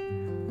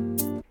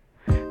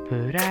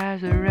 But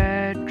as the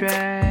red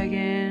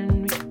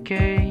dragon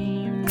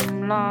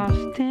became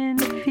lost in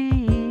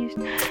feast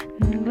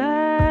and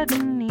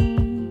gluttony,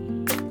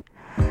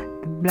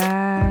 the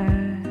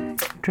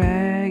black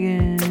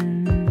dragon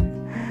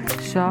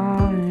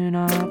saw an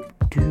opportunity.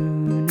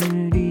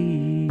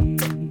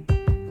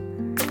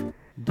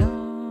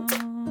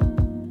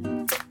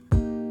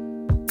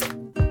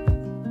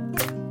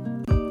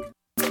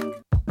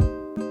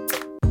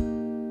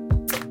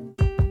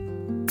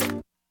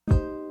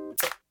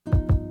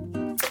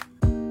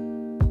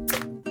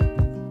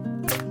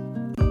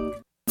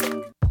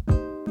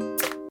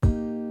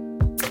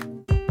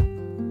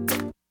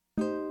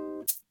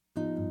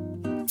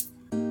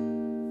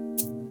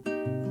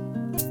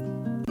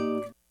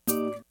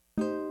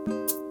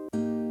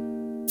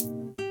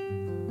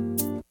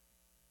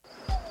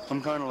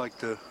 I'm kind of like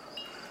the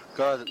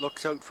guy that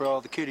looks out for all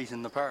the kiddies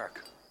in the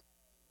park.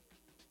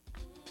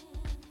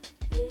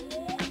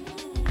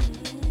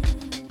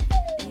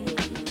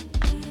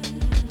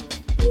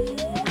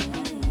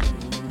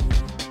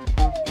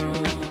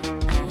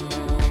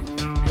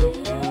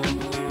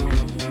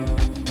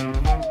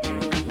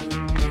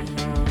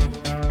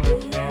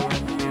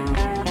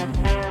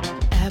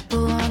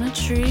 Apple on a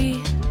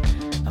tree,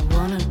 I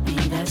wanna be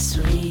that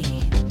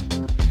sweet.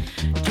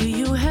 Do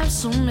you have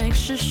some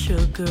extra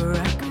sugar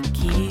I could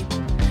keep?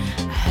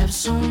 I have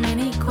so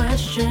many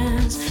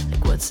questions,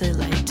 like what's it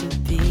like to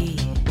be?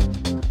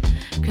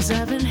 'Cause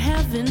I've been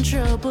having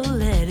trouble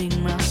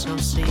letting myself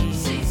see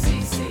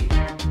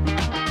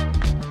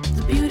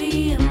the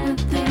beauty in the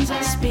things I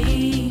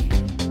speak,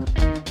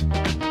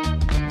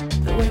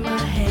 the way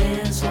my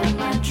hands hold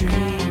my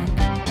dream,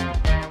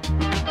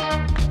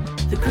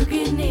 the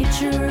crooked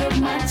nature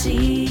of my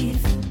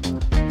teeth.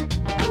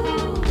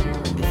 Ooh,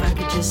 if I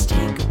could just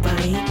take a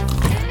bite.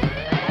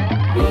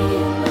 Me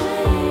and my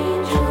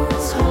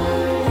angels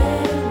hard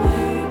at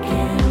work,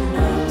 and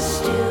I'm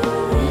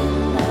still in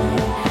my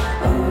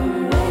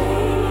own way.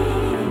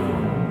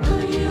 Who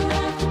you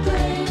have to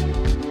blame?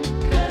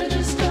 Gotta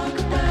just talk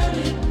about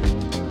it.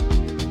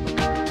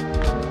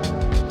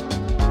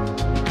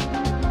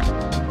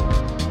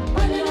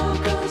 When it all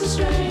goes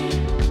astray,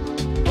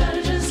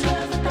 gotta just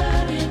laugh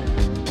about it.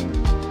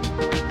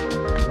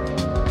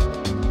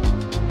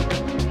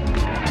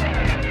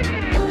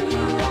 Who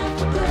you have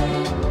to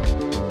blame?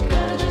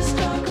 Gotta just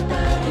talk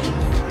about it.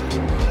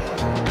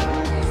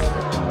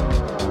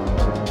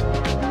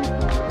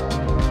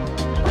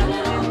 When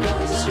it all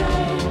goes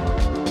astray,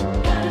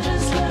 gotta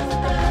just laugh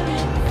about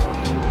it.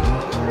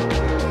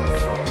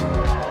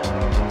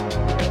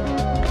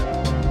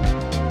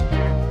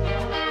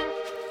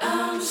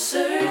 I'm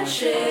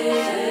searching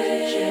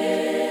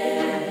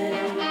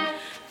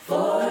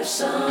for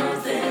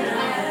something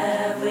I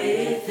have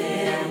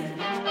within.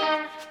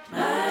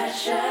 My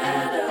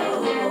shadow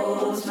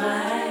holds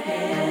my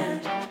hand.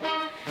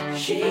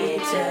 She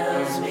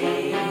tells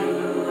me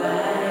who I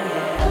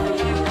am.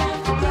 You have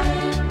to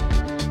blame.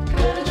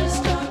 Gotta just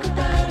talk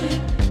about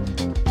it.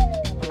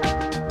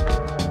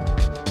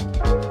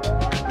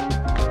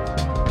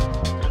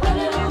 When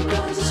it all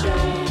goes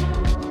astray,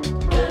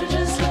 gotta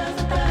just laugh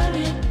about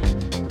it.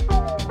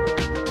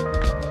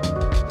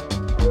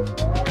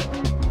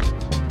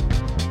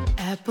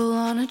 Apple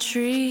on a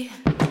tree,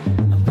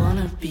 I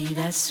wanna be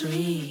that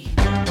sweet.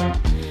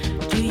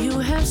 Do you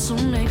have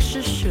some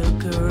extra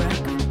sugar I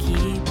could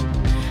keep?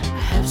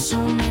 I have so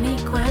many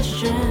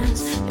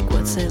questions, like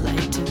what's it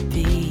like to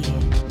be?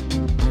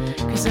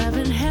 'Cause I've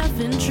been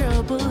having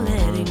trouble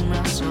letting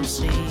myself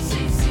see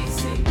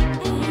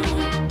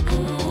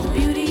the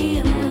beauty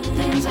in the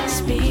things I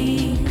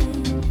speak,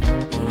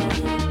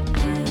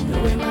 the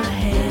way my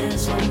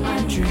hands hold my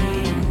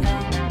dream,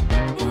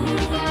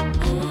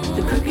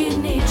 the crooked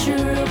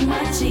nature of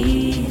my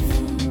teeth.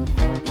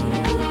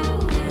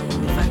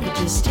 If I could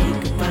just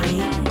take a bite.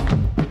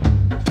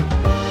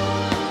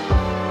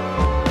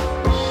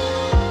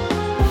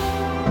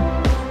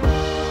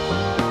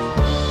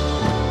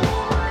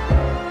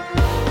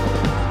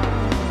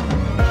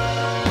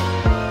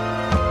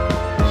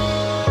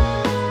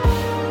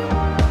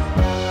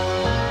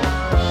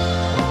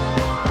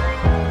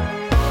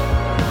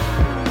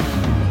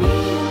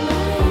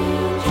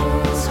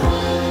 Angels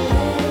hard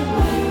at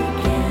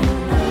work,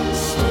 and I'm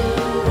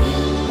still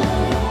in my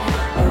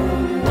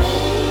own way.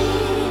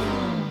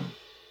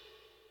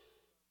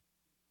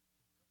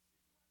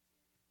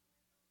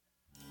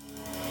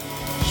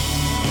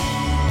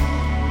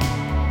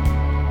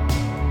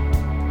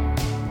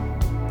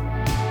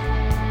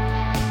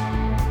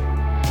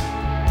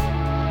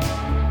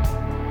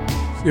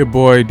 It's your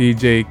boy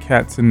DJ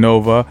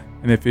Katsanova,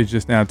 and if you're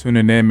just now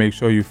tuning in, make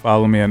sure you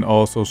follow me on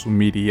all social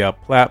media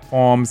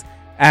platforms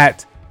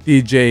at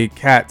DJ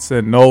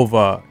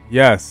Katsanova.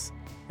 Yes,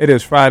 it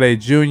is Friday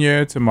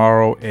Junior.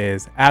 Tomorrow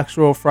is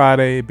actual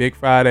Friday, Big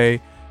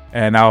Friday,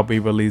 and I'll be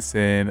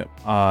releasing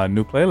a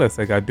new playlist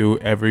like I do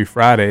every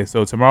Friday.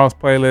 So tomorrow's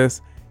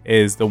playlist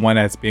is the one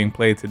that's being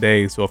played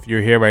today. So if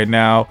you're here right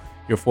now,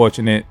 you're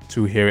fortunate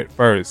to hear it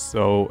first.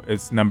 So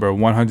it's number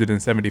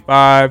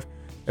 175.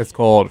 It's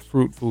called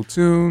Fruitful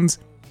Tunes,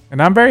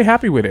 and I'm very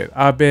happy with it.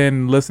 I've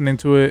been listening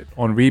to it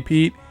on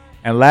repeat,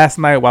 and last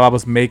night while I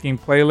was making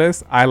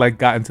playlists, I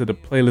got into the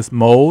playlist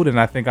mode, and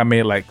I think I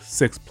made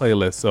 6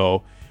 playlists,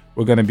 so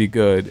we're gonna be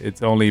good.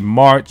 It's only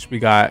March. We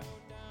got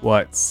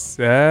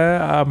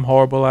I'm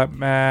horrible at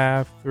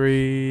math.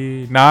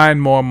 9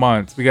 more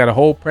months. We got a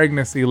whole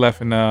pregnancy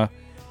left in the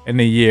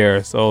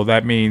year, so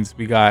that means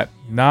we got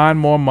 9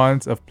 more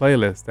months of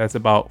playlists. That's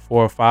about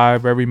 4 or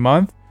 5 every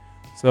month.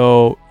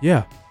 So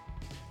yeah.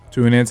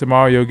 Tune in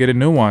tomorrow, you'll get a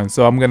new one.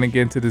 So I'm going to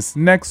get into this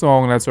next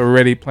song that's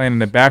already playing in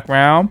the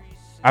background.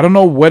 I don't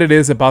know what it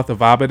is about the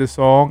vibe of the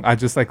song. I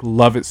just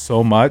love it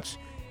so much.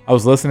 I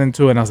was listening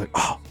to it and I was like,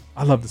 oh,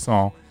 I love the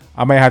song.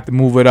 I might have to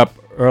move it up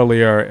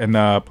earlier in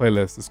the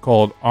playlist. It's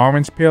called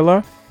Orange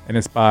Peeler, and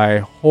it's by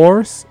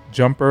Horse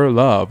Jumper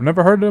Love.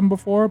 Never heard of them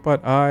before,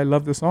 but I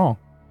love the song.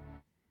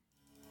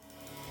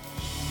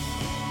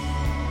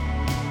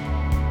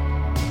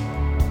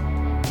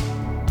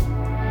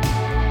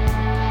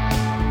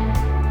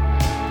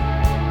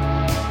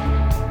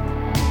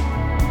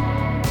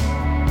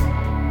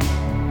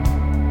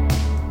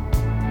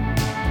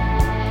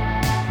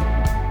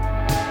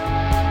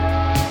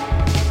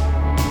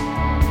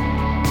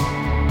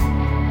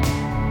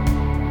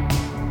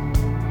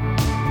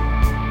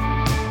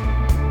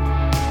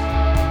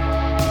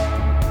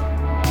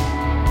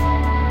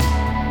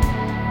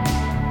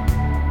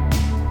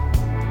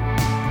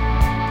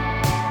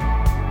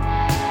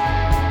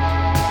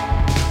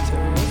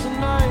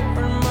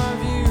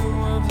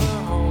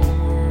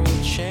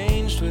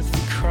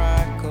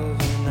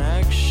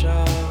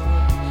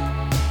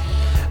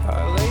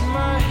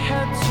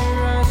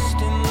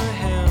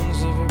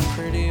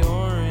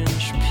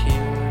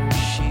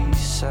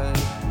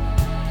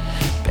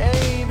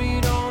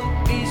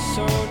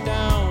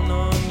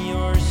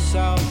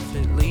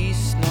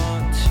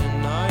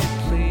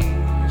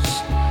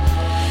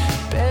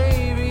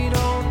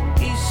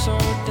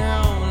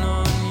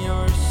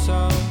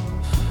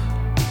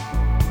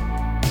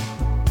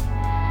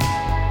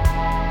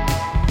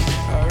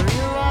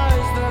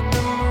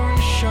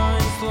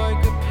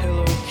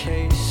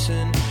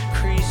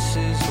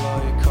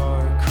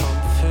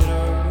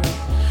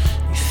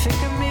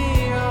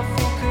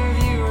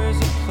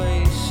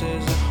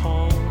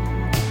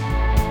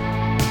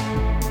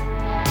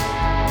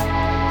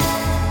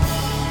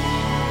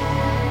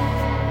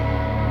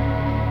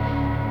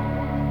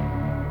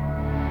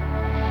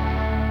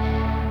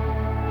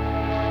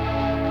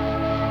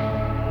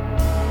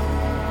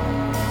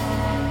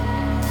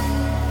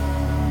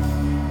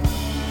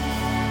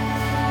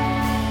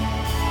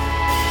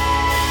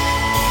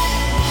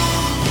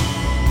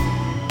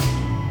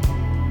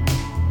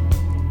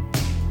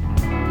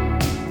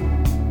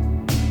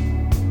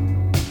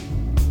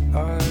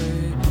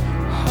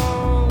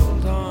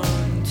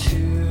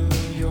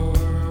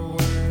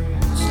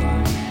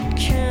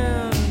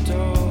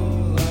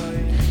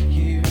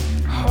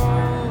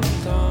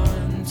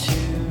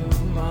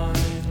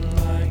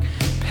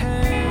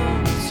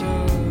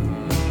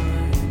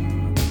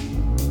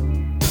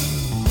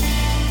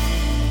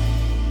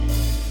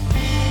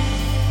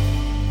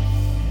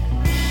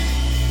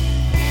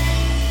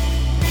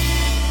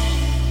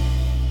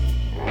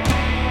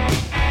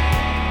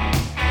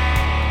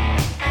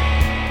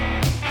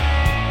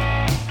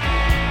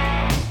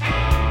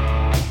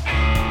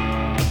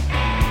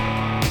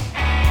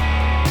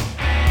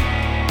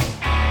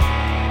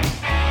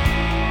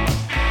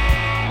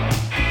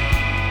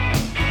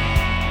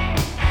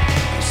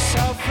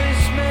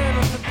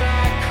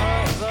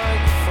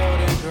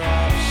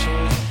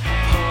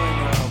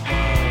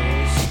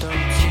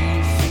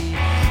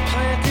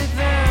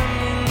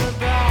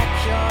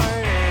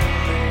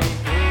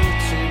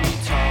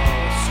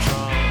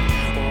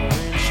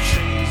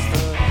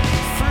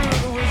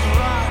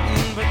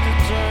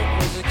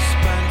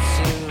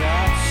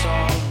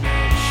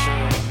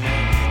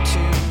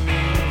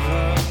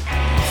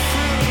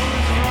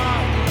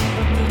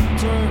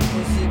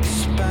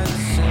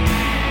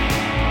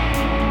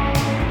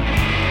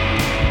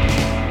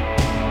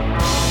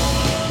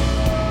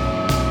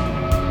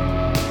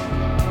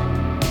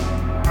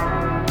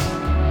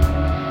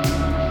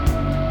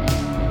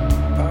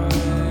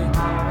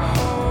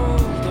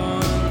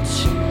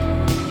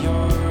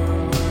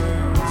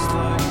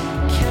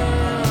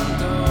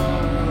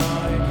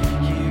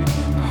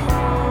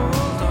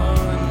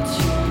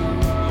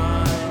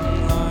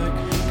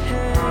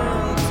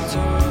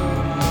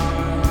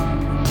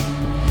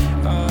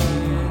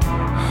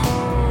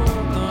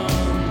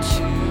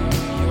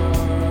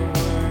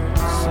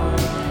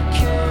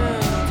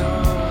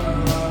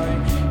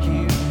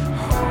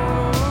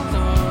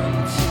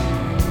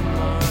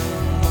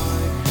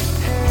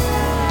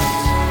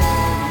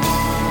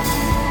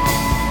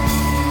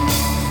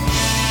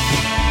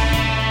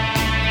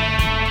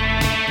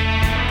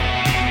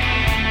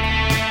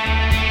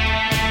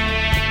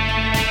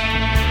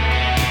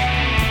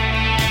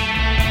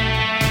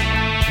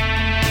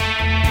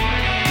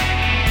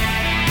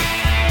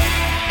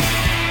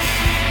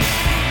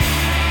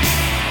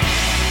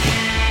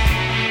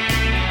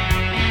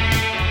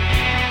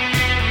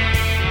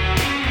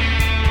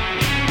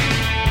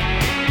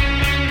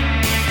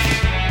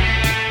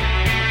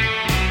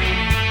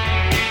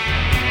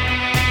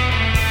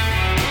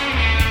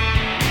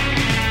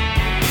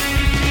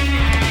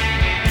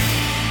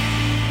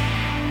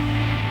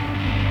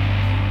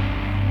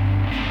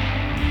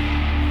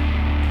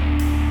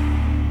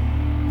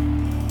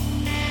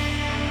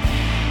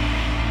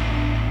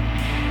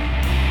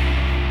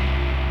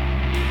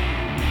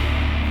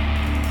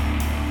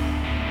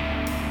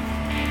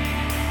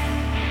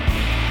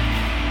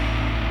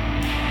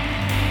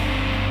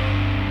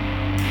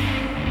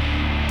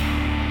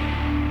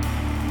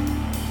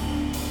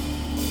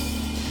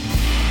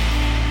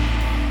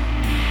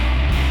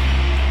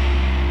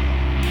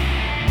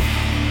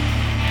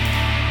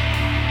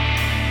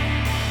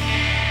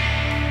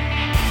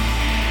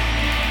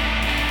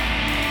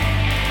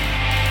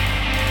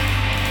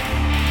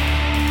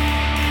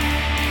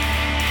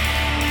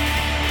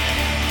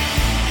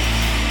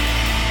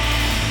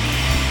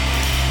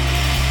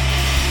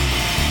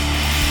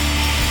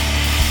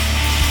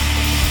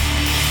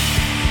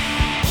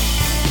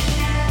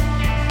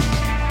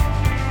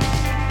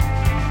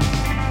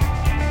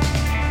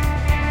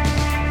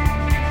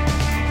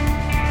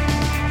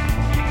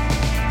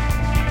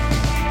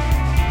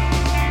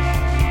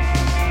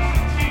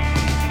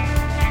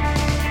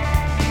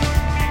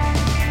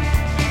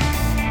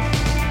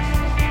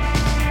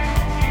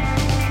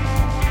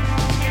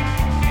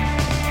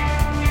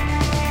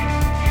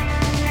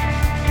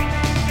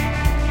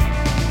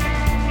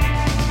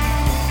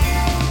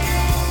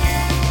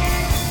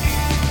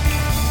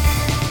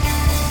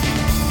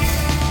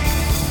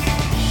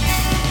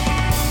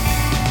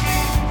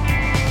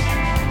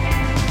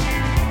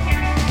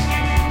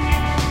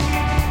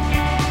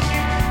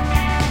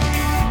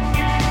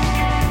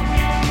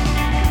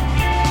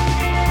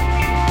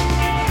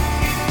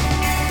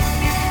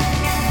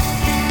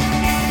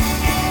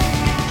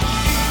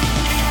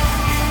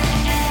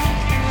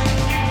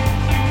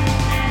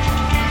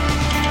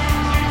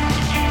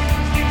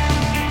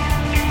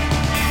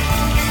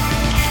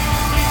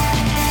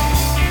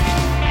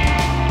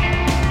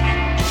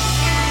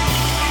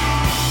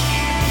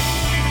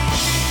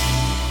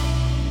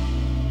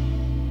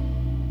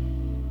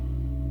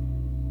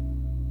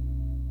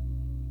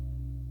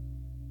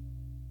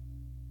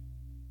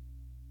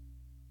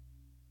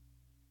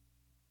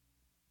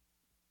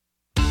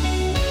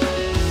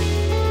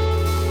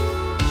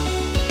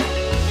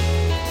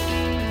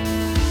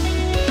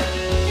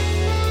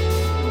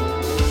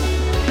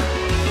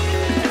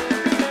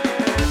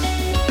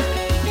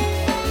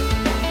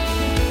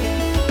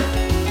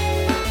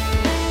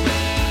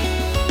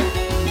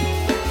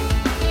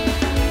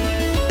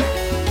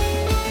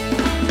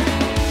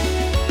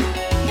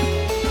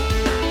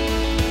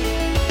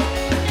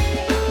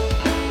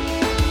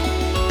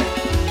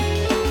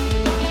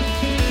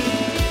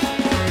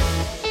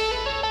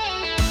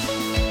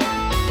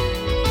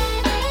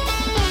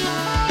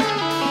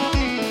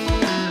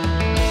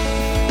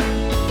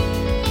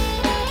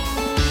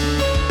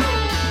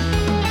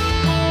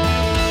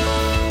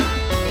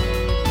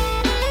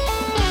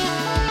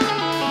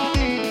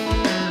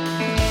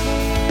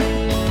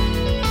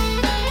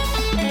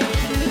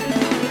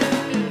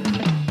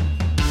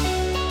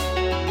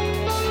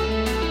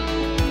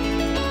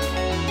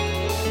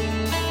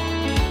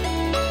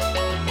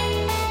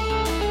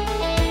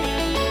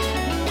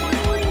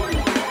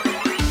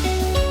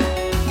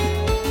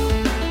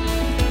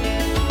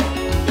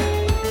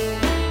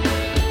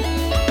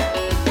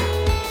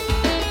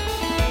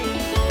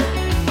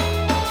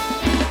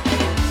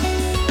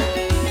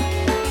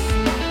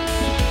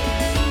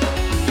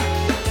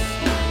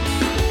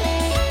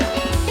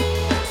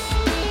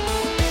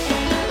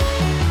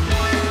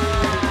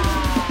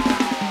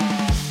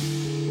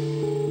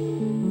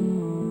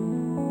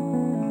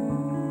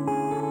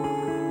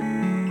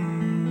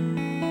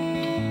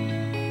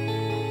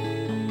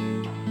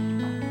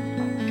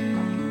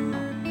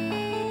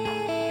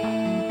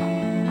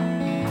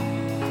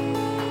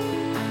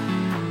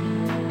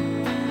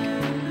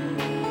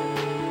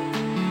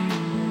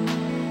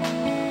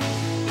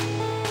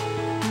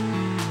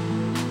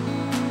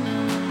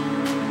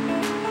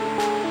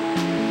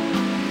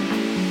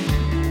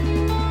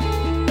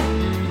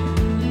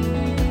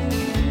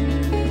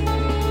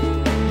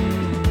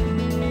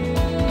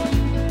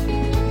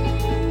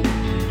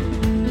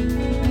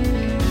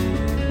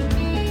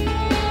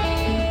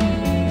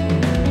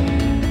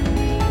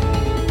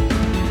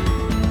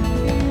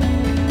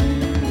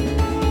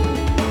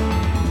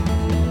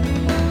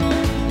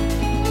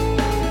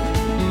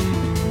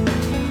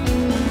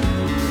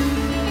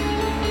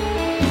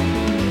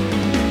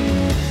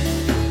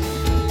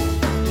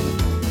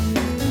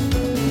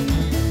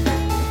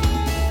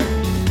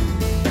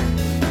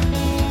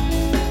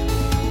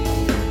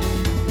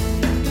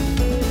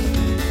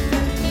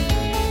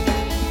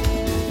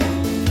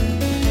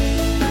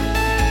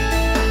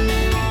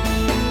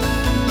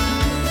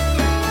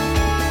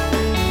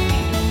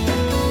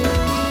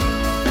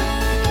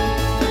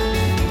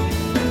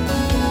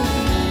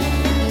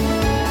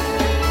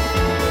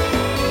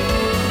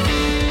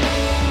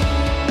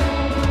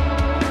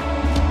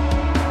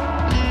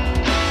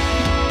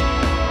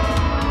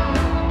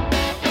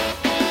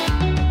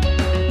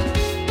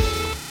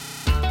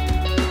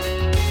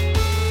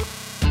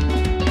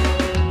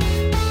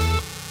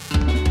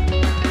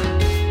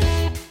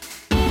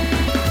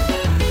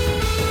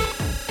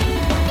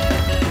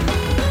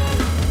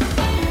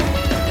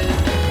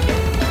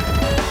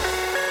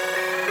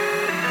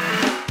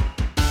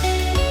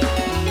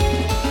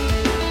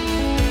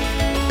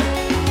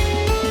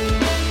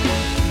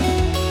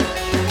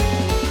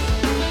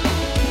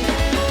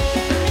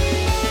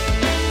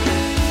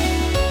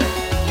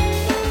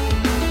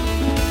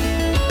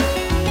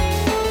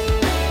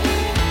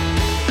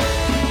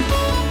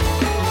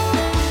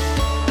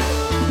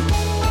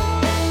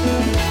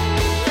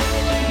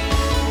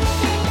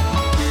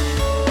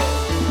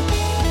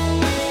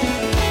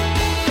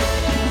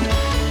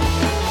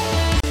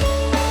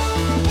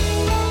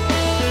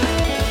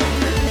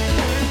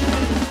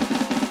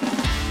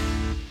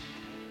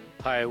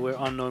 Hi, we're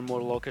Unknown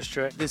Mortal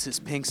Orchestra. This is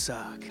Pink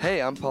Sock.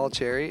 Hey, I'm Paul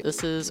Cherry.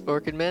 This is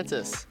Orchid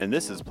Mantis. And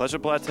this is Pleasure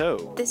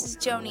Plateau. This is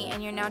Joni,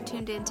 and you're now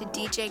tuned in to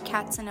DJ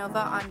Katsanova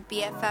on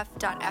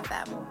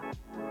BFF.fm.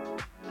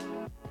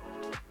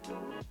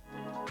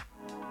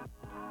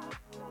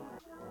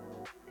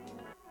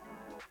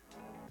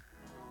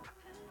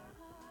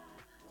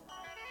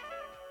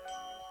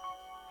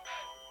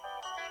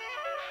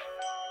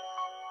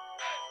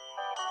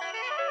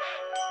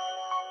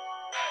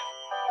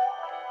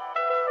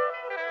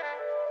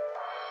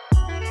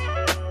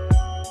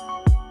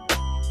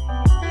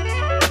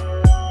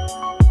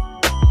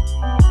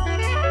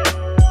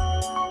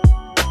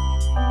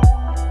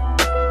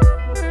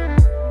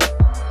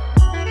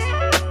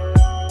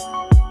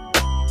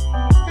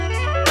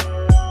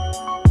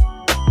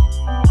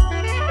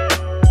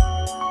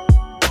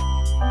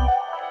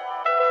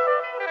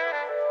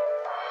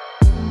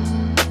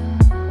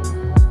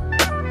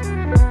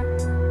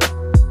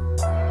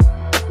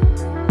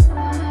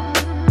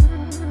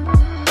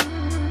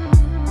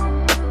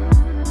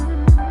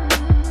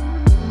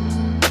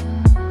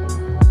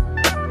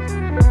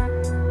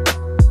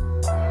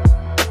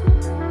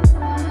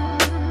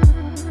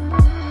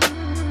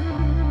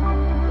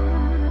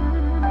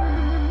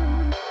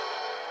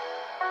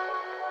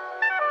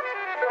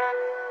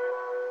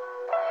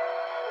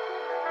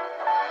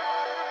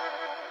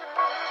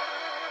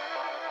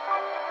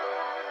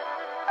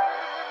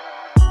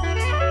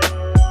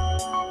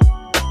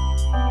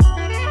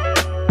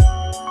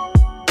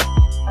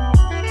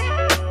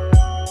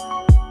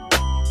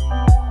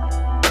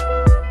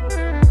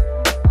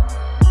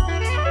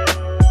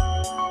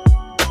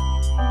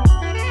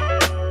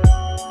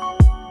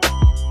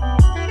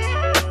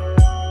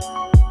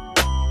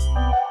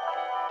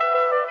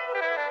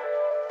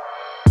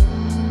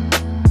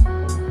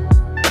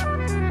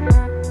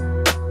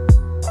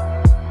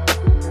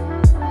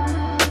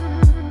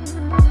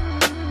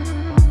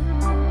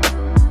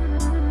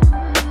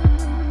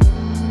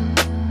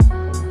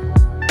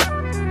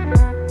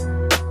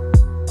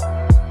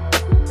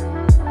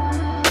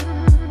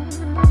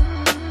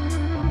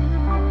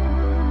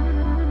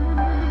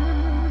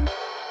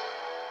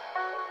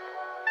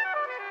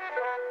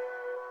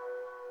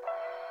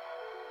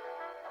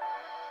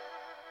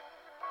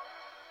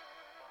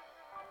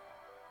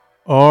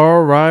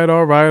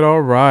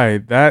 All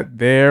right. That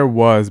there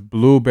was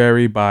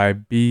Blueberry by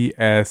BS.U.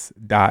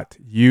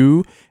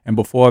 And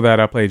before that,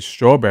 I played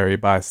Strawberry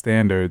by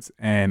Standards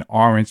and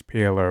Orange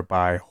Peeler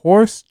by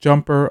Horse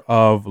Jumper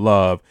of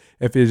Love.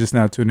 If you're just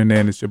now tuning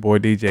in, it's your boy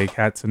DJ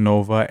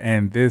Katsanova,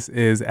 and this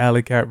is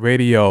Alley Cat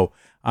Radio.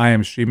 I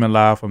am streaming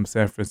live from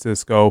San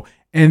Francisco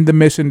in the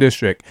Mission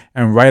District.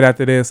 And right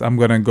after this, I'm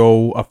going to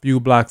go a few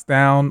blocks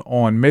down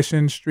on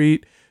Mission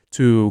Street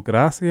to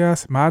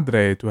Gracias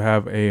Madre to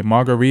have a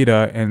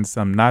margarita and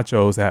some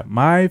nachos at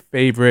my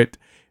favorite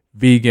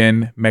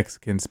vegan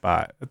Mexican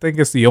spot. I think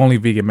it's the only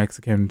vegan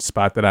Mexican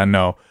spot that I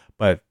know,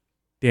 but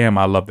damn,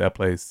 I love that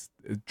place.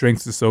 The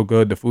drinks are so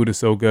good. The food is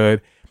so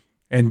good.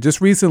 And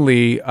just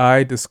recently,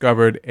 I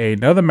discovered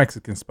another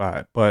Mexican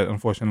spot, but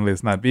unfortunately,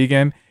 it's not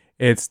vegan.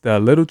 It's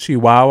the Little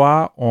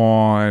Chihuahua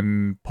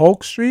on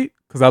Polk Street,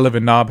 because I live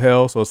in Nob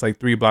Hill, so it's like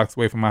 3 blocks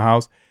away from my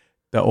house.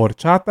 The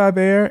horchata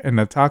there and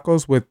the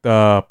tacos with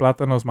the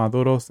plátanos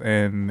maduros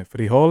and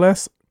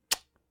frijoles,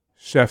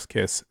 chef's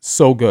kiss,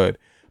 so good.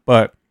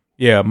 But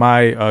yeah,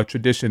 my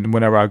tradition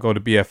whenever I go to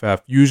BFF,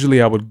 usually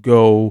I would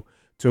go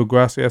to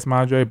Gracias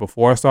Madre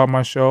before I start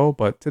my show,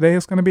 but today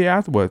it's going to be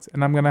afterwards,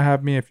 and I'm going to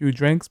have me a few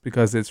drinks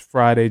because it's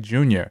Friday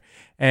Junior.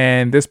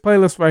 And this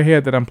playlist right here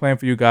that I'm playing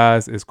for you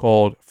guys is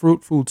called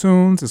Fruitful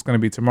Tunes. It's going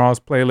to be tomorrow's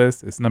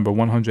playlist. It's number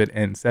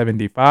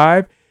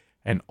 175.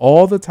 And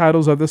all the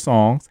titles of the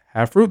songs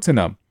have fruits in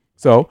them.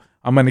 So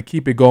I'm going to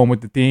keep it going with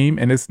the theme.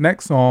 And this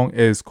next song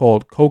is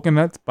called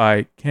Coconuts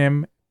by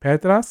Kim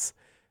Petras.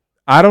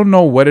 I don't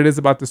know what it is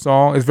about the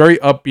song. It's very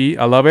upbeat.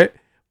 I love it.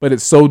 But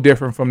it's so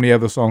different from the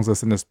other songs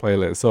that's in this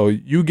playlist. So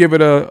you give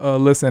it a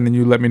listen and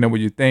you let me know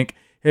what you think.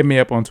 Hit me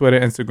up on Twitter,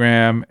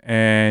 Instagram,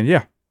 and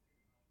yeah.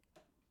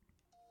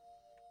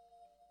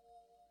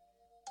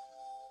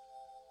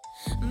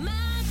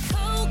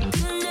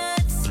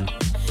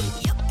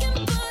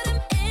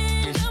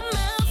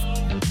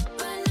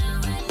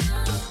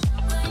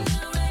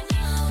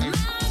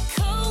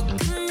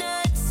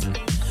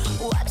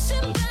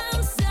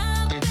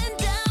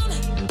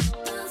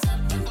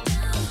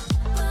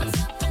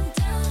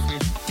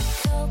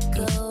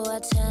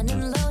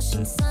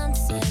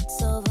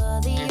 Sunsets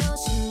over the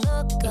ocean,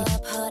 look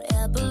up, hot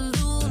air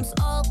balloons,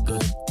 all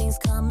good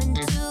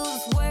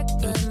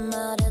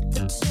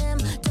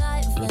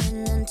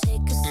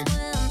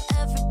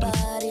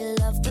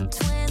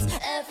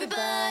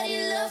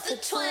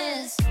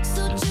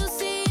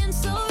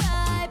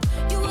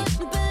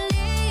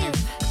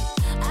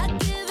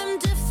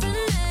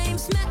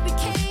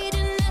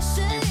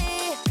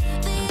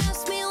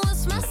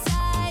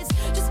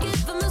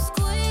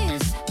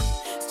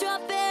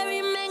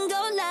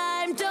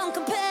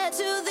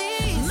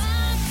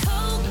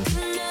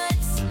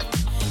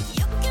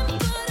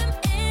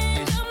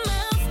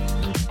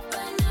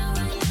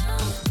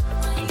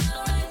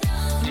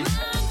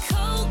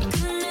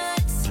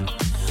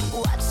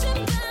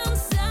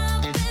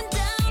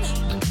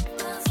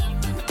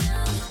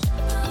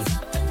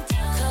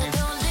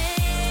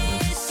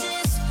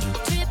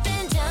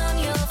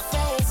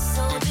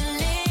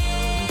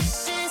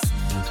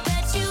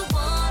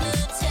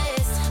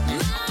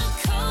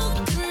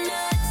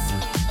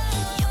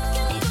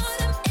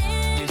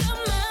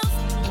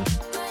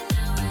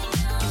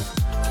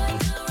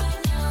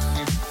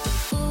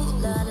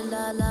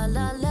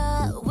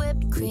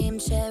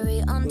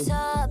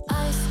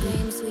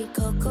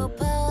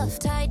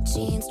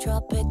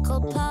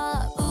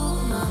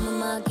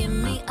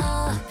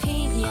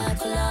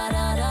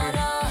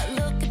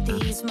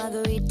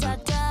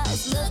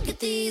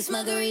these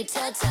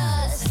margarita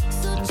tots.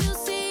 So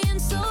juicy and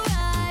so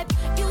ripe,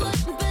 you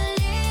wouldn't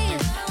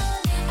believe.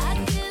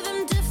 I'd give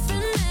them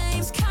different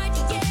names,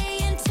 Cartier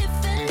and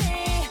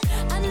Tiffany.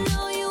 I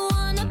know you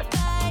wanna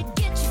bite,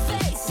 get your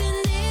face in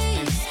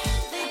these.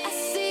 I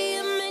see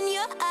them in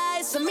your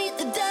eyes, so meet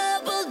the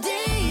double D.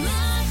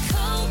 My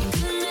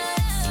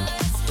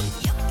coconuts,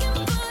 you can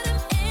put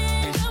them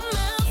in your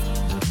mouth.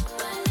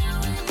 Right now,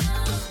 right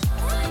now,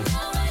 right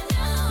now, right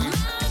now.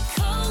 My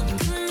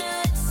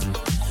coconuts,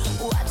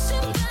 watch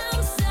it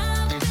bounce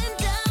up and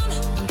down,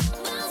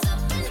 bounce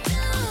up and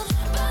down,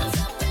 bounce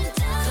up and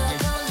down.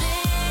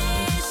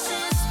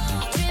 Delicious,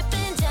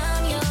 dripping down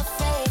your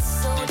face,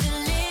 so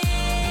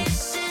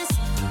delicious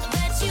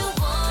that you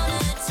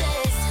wanna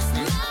taste.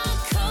 My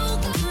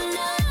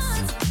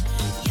coconuts,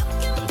 you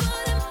can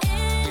put them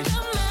in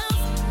your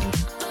mouth.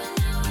 Right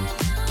now, right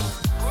now,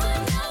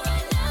 right now,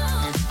 right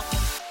now.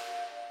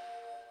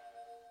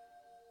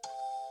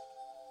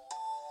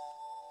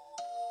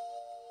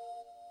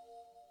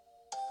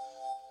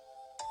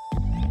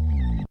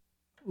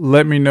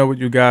 Let me know what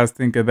you guys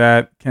think of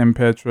that. Ken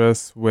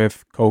Petras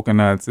with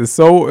Coconuts. It's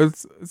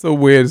a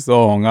weird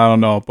song. I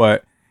don't know,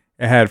 but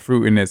it had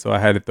fruit in it, so I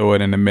had to throw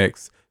it in the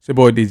mix. It's your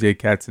boy DJ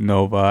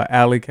Casanova,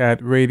 Alley Cat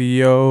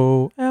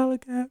Radio, Alley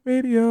Cat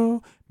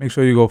Radio. Make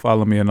sure you go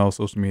follow me on all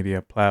social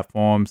media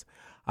platforms.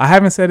 I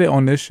haven't said it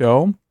on this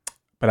show,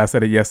 but I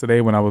said it yesterday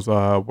when I was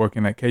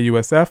working at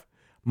KUSF.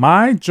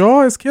 My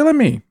jaw is killing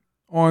me.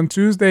 On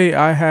Tuesday,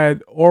 I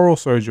had oral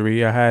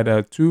surgery. I had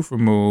a tooth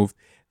removed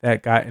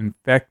that got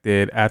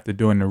infected after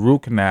doing the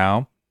root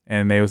canal.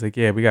 And they was like,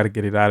 yeah, we got to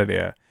get it out of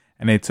there.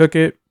 And they took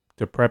it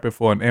to prep it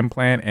for an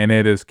implant, and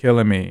it is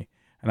killing me.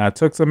 And I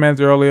took some meds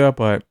earlier,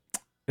 but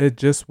it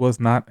just was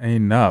not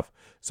enough.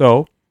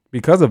 So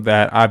because of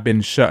that, I've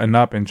been shutting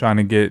up and trying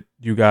to get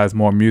you guys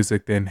more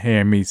music than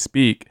hearing me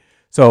speak.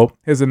 So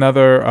here's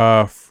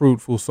another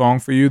fruitful song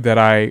for you that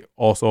I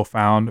also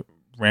found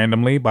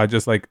randomly by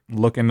just like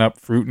looking up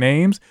fruit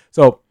names.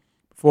 So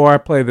before I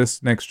play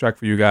this next track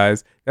for you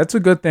guys, that's a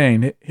good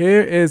thing.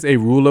 Here is a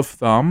rule of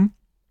thumb.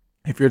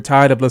 If you're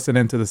tired of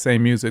listening to the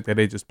same music that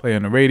they just play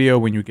on the radio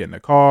when you get in the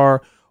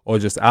car, or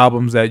just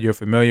albums that you're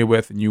familiar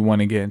with and you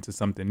want to get into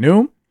something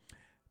new,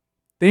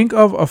 think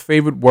of a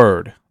favorite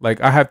word. Like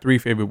I have 3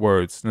 favorite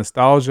words: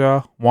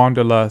 nostalgia,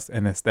 wanderlust,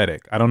 and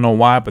aesthetic. I don't know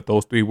why, but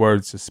those 3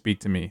 words just speak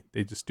to me.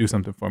 They just do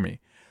something for me.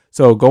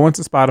 So go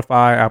into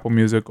Spotify, Apple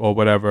Music, or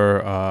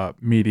whatever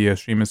media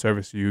streaming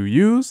service you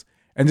use,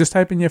 and just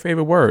type in your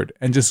favorite word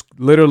and just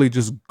literally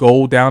just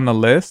go down the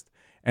list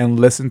and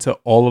listen to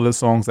all of the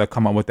songs that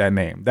come up with that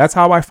name. That's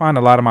how I find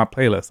a lot of my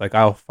playlists. Like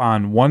I'll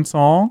find one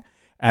song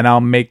and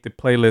I'll make the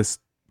playlist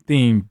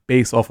theme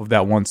based off of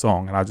that one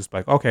song. And I'll just be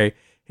like, okay,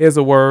 here's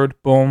a word,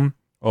 boom,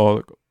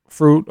 or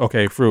fruit,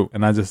 okay, fruit.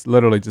 And I just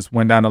literally just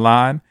went down the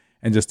line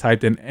and just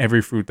typed in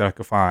every fruit that I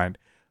could find.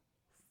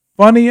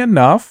 Funny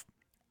enough,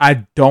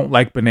 I don't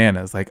like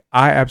bananas. Like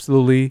I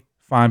absolutely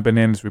find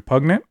bananas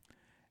repugnant.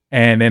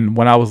 And then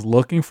when I was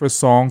looking for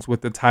songs with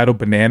the title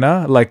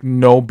banana, like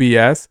no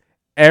BS,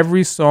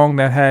 every song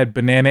that had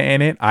banana in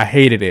it, I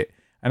hated it.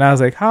 And I was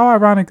like, how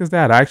ironic is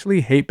that? I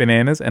actually hate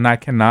bananas and I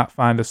cannot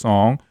find a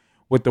song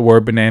with the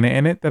word banana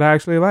in it that I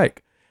actually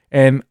like.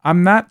 And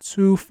I'm not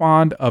too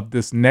fond of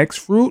this next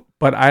fruit,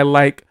 but I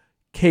like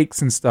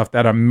cakes and stuff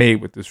that are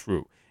made with this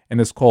fruit.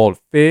 And it's called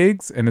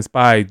Figs and it's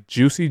by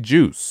Juicy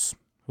Juice.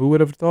 Who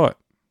would have thought?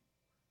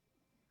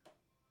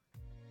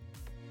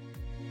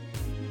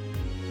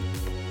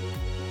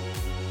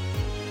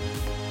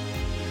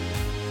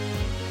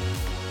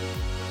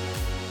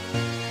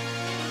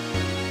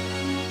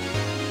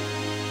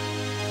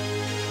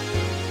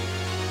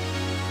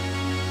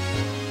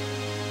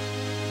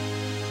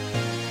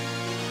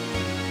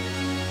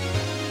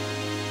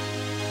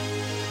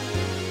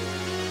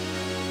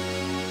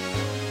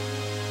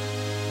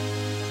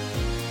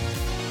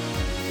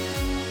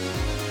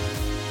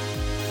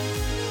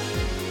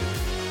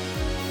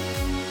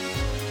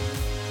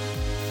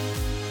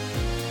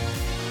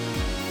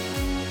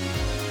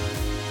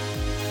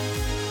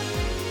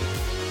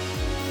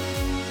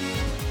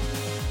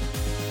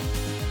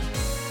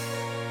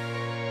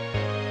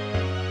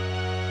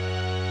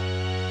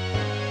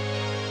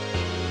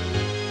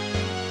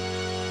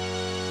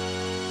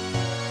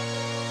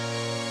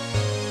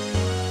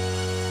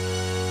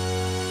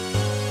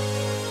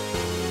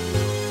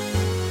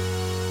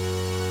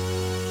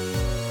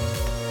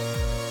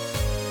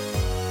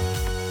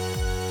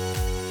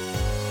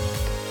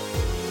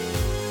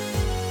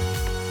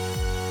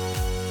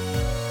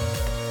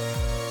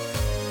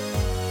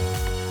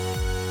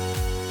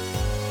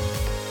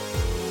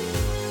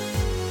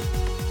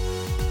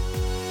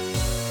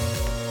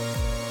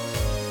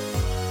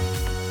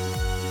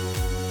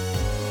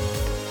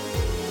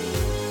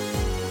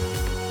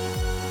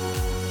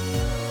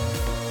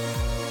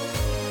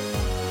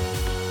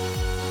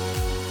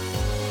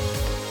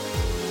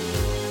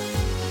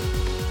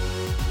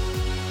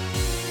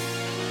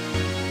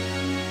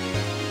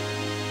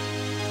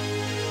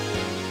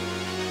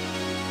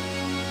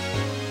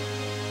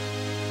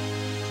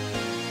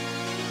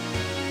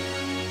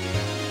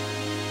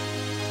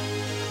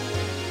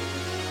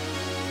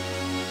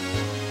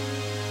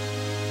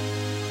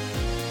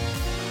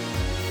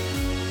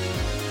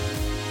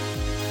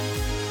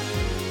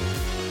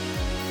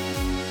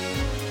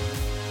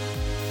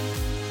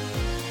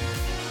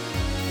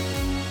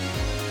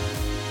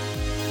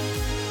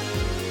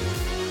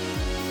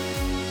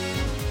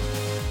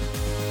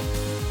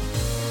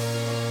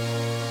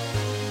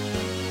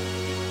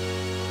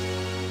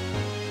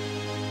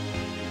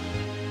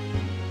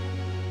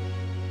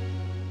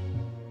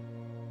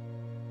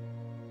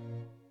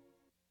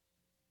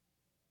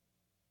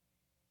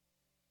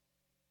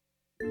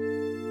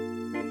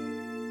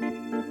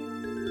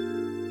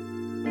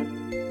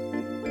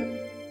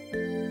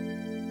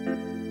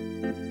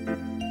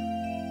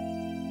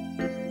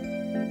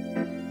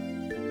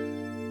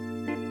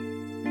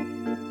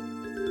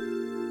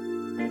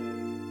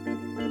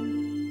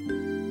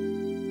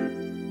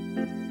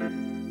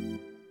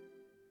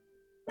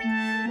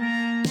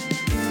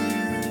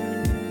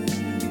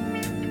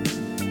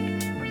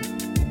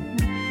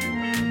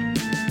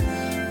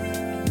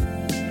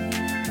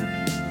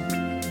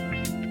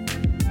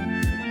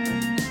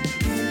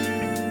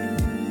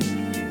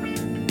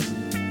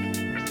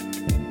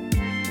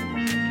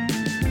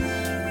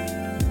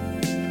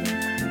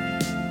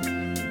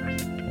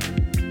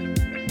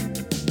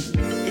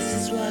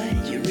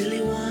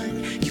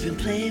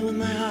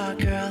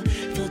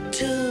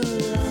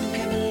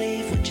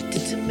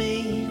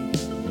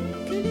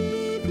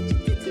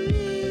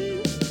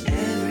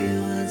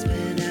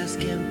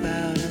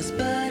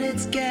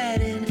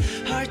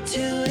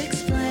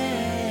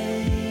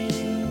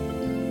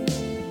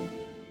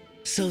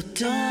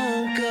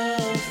 don't go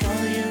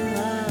falling in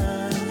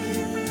love.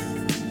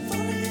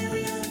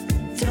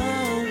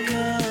 Don't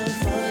go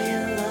falling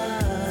in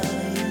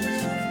love.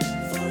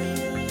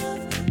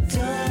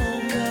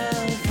 Don't go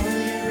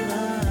falling in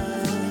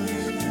love.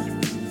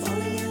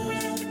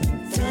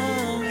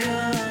 Don't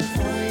go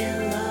falling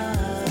in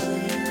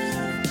love.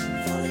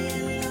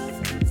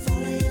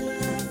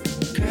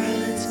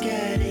 Girl, it's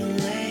getting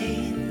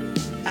late.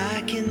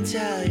 I can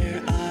tell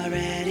you're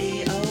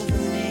already over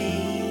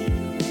me.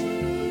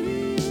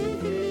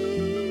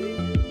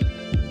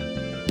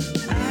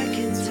 I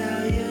can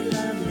tell you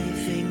lovely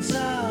things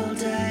all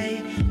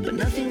day, but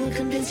nothing will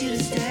convince you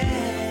to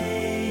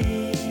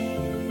stay.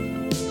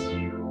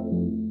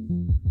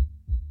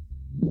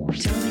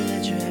 Tell me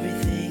that you're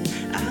everything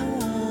I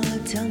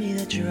want. Tell me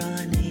that you're all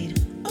I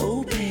need.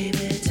 Oh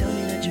baby, tell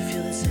me that you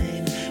feel the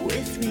same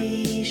with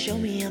me. Show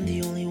me I'm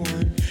the only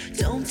one.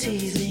 Don't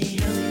tease me.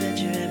 Tell me that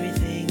you're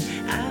everything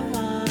I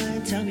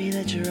want. Tell me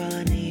that you're all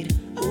I need.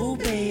 Oh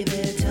baby,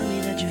 tell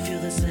me that you feel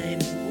the same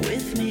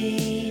with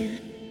me.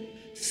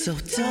 So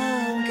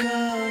don't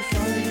go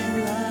falling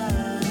in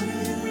love.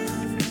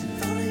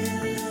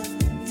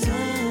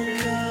 Don't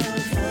go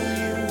falling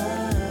in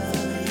love.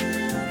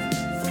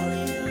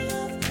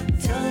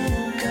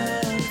 Don't go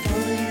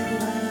falling in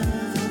love.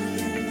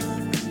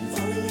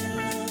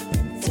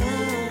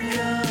 Don't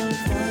go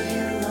falling in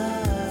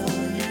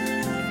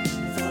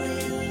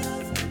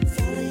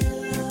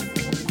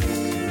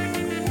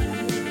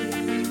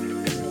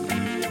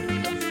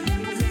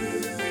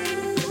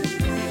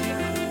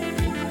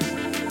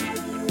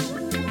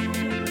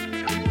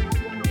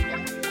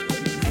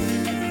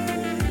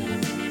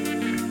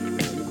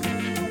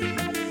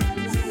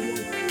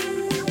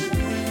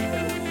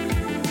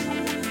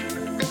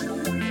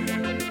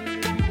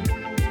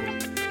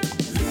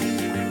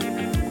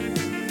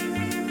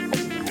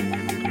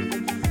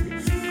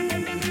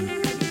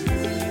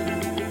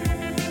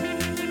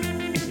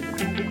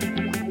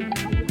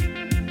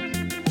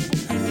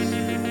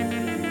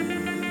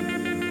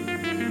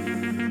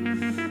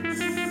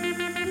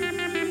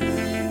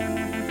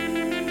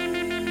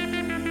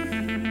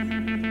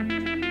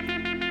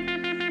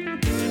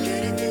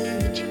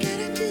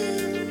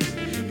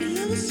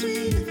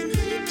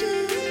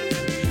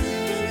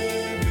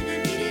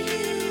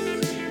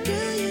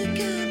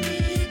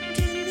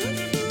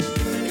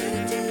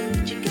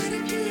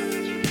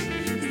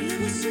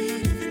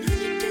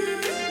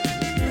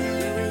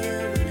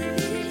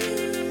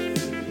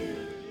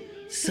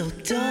So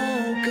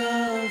don't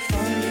go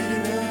falling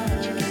in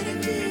love.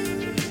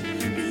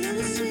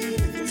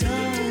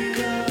 Don't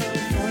go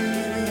falling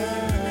in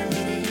love.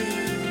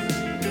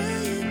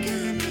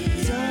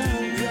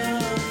 Don't go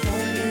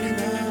falling in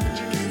love.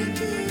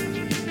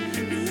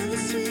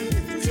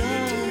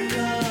 Don't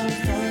go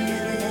falling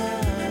in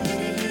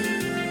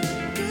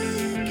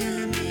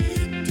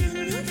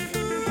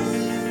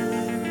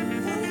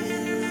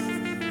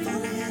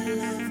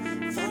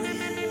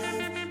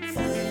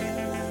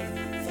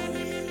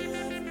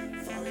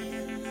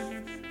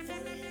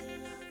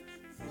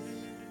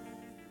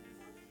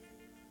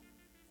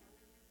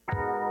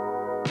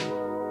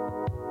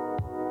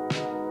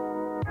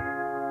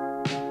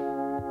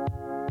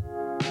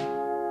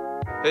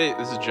Hey,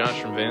 this is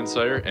Josh from Van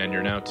Sire, and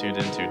you're now tuned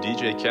into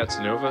DJ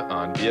Katsanova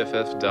on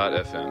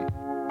BFF.FM.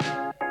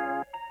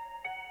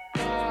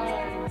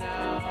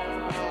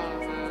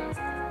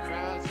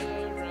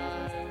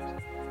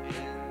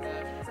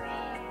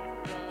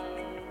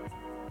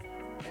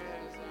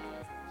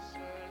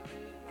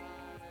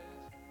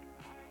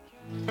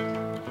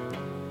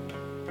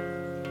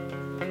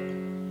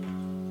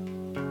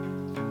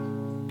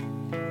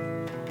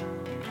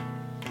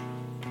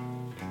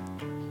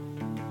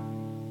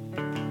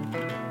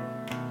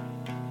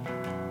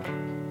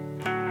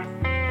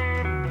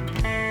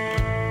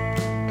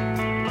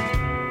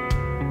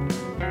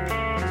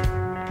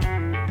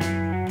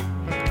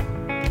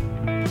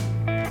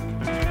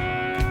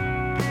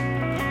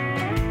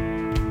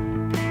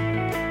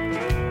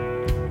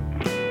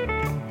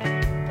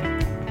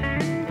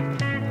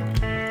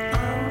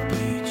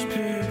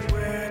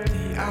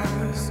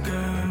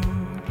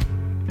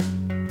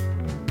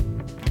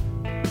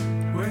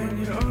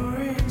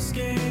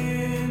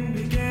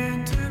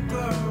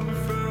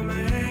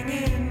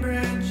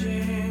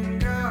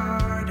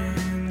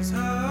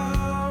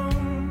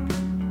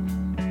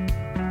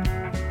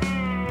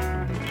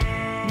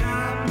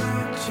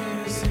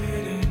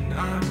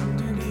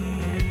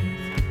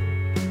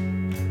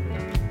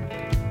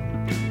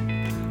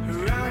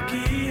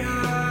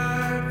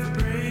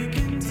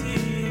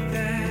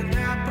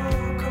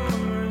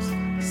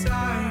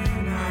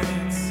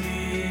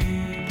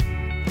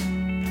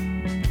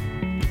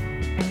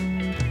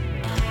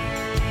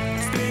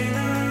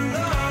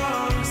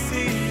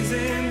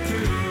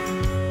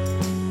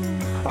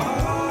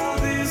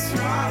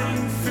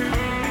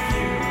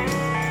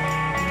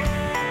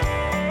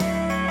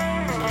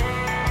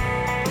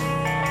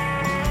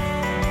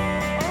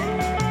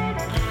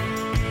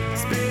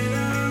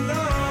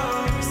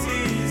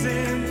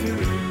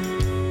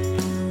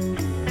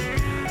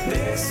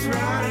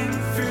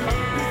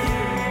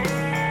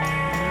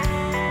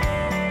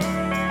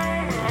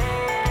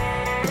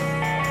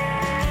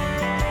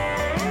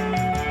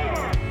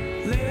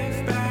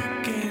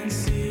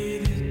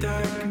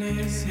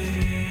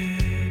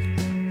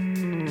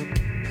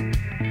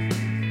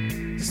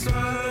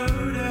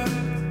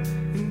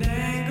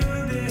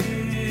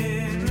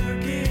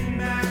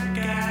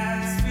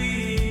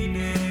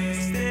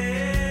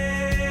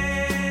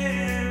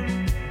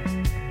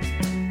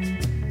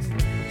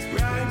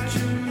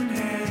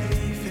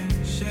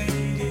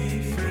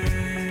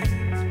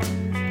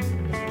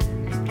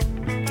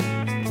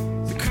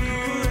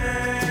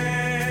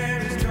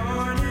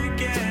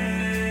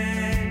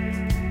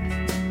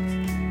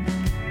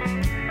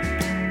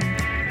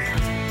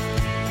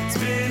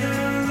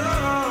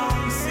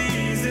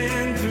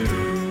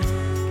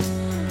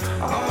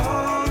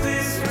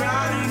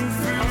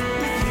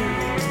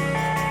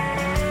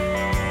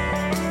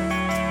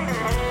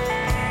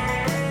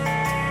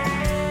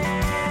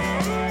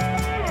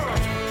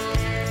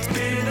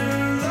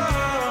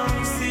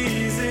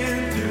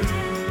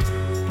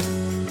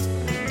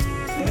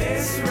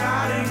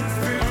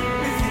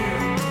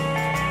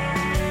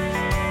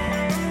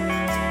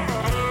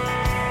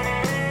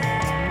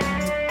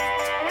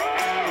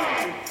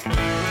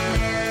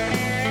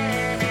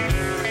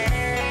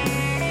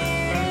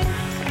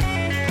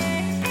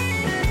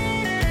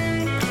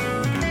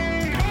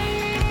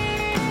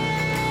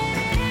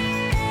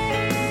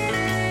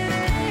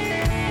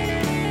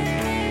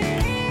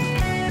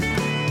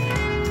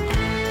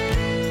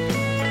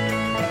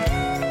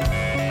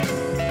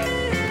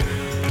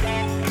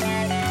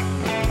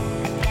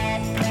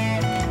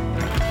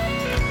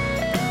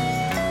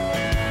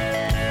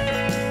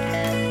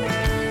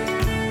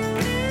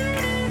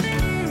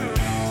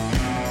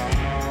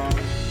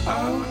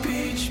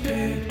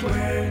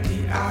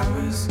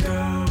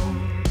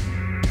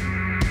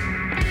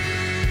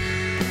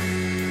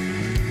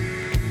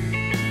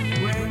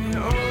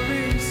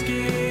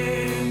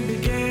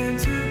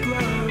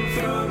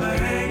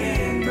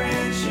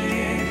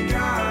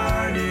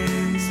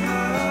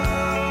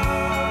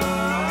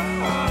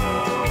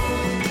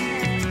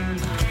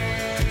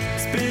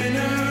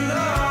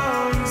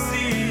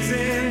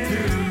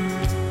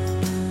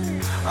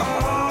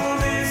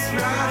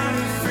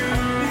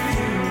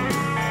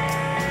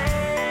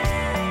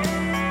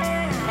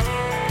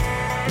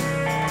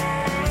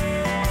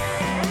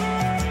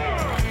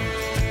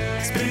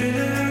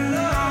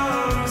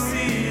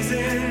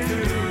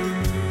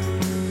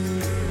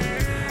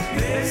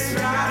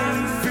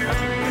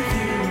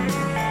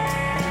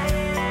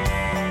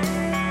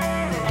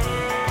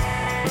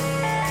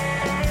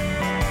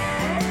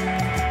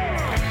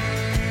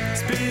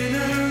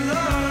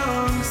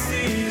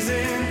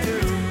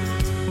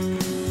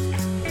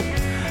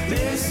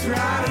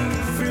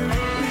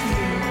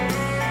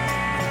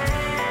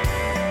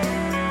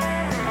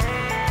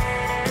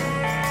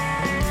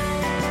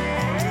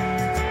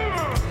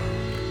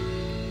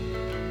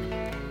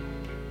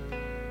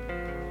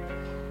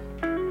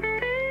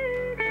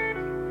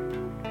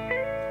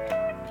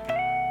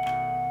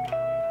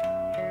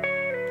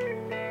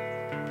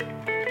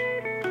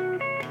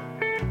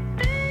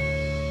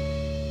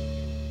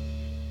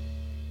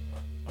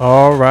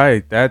 All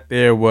right, that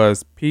there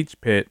was Peach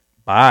Pit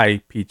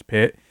by Peach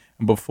Pit.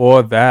 And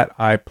before that,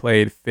 I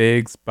played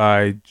Figs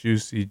by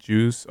Juicy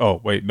Juice. Oh,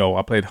 wait, no,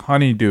 I played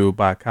Honeydew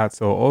by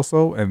Katso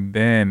also, and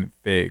then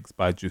Figs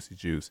by Juicy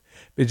Juice.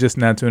 If you're just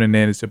now tuning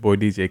in, it's your boy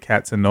DJ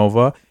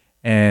Katsanova,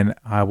 and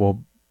I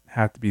will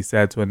have to be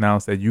sad to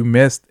announce that you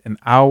missed an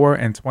hour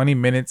and 20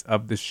 minutes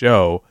of the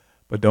show.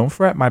 But don't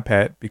fret, my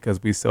pet,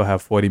 because we still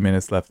have 40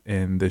 minutes left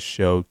in the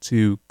show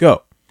to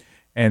go.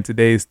 And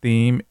today's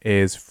theme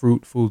is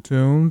Fruitful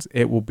Tunes.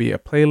 It will be a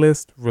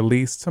playlist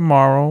released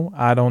tomorrow.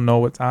 I don't know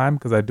what time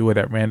because I do it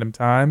at random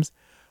times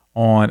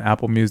on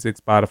Apple Music,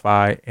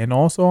 Spotify, and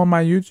also on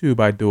my YouTube.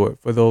 I do it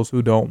for those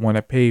who don't want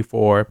to pay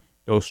for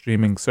those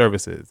streaming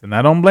services. And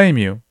I don't blame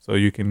you. So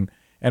you can,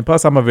 and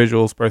plus I'm a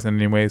visuals person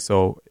anyway.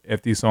 So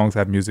if these songs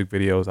have music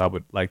videos, I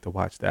would like to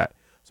watch that.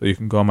 So you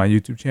can go on my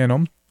YouTube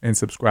channel and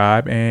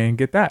subscribe and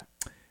get that.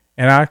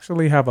 And I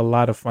actually have a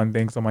lot of fun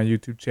things on my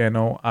YouTube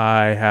channel.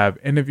 I have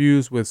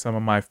interviews with some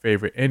of my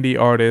favorite indie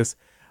artists.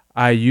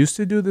 I used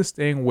to do this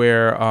thing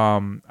where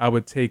I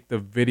would take the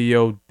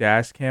video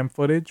dash cam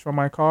footage from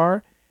my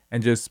car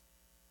and just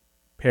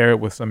pair it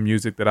with some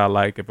music that I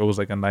like. If it was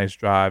like a nice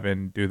drive,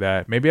 and do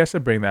that. Maybe I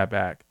should bring that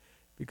back,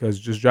 because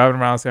just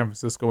driving around San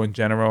Francisco in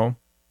general,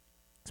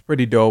 it's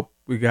pretty dope.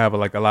 We have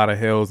like a lot of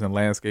hills and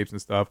landscapes and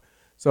stuff.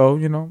 So,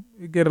 you know,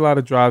 you get a lot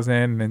of drives in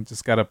and then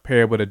just got to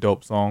pair it with a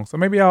dope song. So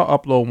maybe I'll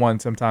upload one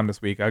sometime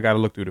this week. I got to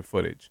look through the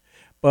footage.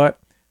 But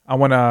I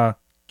want to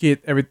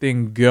get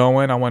everything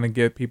going. I want to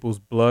get people's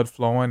blood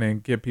flowing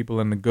and get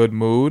people in a good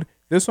mood.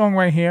 This song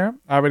right here,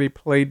 I already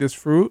played this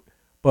Fruit,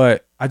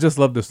 but I just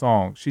love the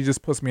song. She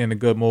just puts me in a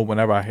good mood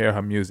whenever I hear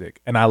her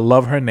music. And I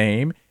love her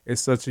name.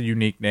 It's such a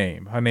unique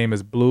name. Her name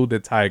is Blue the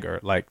Tiger.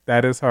 Like,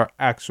 that is her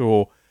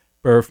actual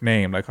birth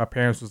name. Like, her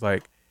parents was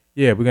like,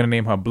 yeah, we're going to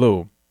name her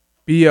Blue.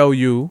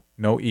 B-L-U,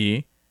 no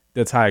E,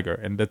 the Tiger.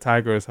 And the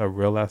Tiger is her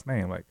real last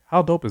name. Like,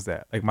 how dope is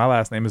that? Like, my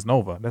last name is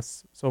Nova.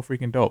 That's so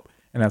freaking dope.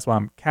 And that's why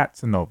I'm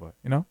Katsanova,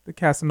 you know, the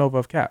Casanova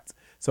of cats.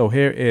 So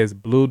here is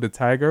Blue the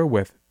Tiger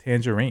with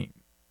Tangerine.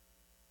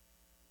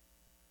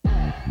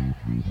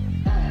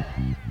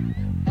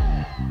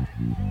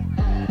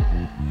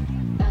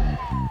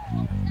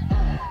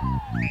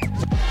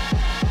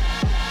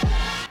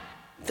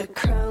 The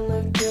crown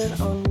look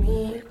good on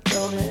me,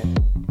 don't it?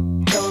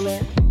 Don't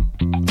it?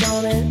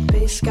 Don't it?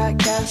 Base got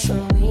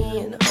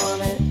gasoline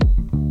on it,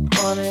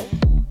 on it,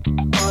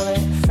 on it.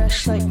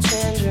 Fresh like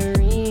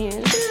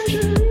tangerine.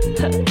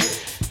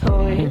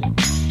 Oh wait,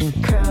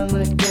 crown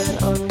look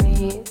good on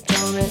me,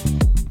 don't it?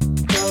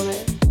 Don't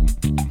it?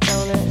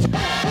 Don't it?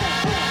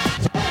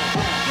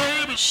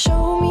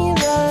 Show me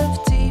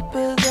love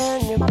deeper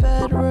than your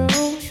bedroom.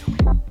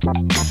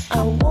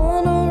 I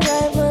wanna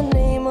write my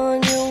name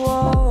on your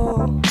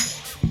wall.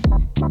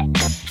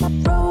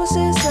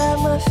 Roses at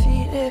my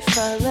feet if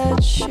I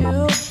let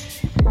you.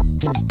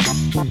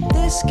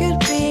 This could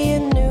be a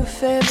new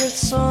favorite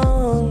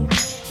song.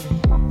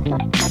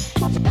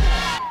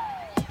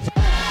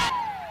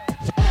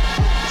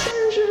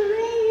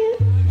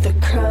 The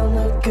crown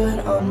look good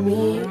on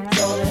me,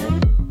 don't it?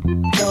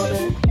 Don't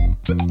it?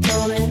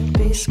 Don't it?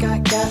 Bass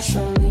got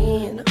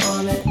gasoline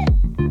on it,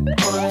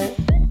 on it,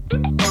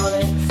 on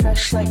it.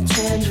 Fresh like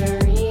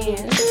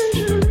tangerine.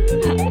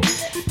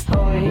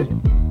 Oh wait,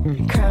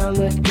 crown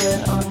look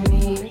good on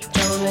me,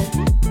 don't it?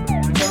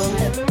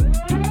 Don't it?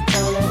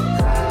 Don't it?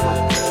 Crown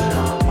look good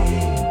on me.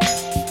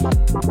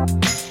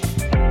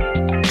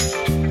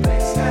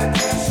 Bass got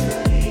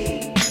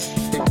gasoline.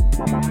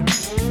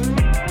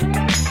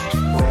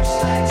 Fresh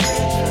like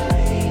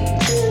tangerine.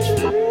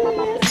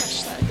 Fresh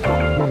like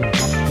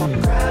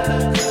crown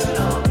look good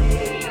on me.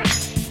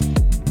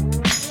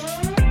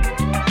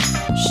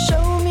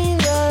 Show me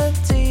love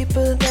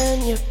deeper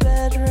than your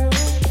bedroom.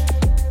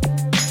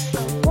 I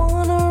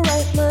wanna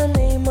write my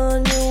name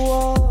on your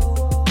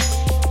wall.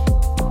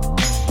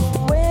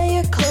 Wear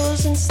your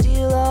clothes and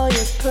steal all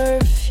your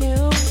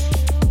perfume.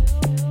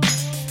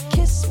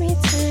 Kiss me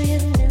to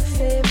your new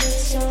favorite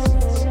song.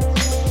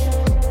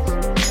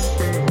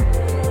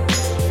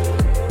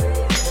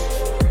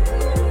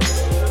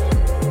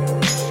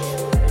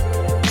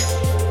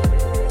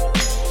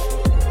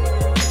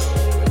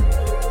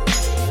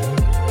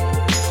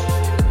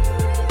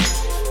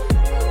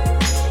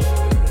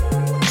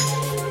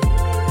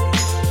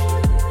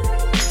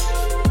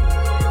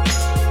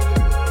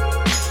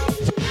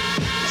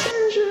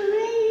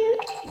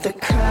 The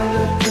crown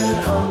look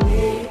good on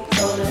me,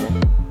 don't it?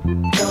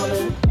 Don't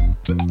it?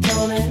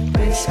 Don't it?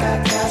 Bass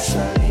got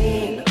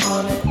gasoline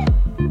on it,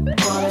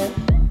 on it,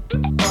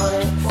 on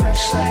it.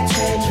 Fresh like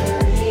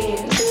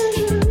tangerine.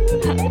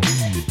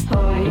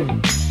 Oh wait,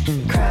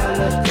 crown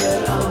look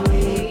good on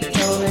me,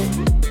 don't it?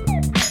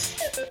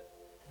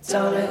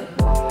 Don't it?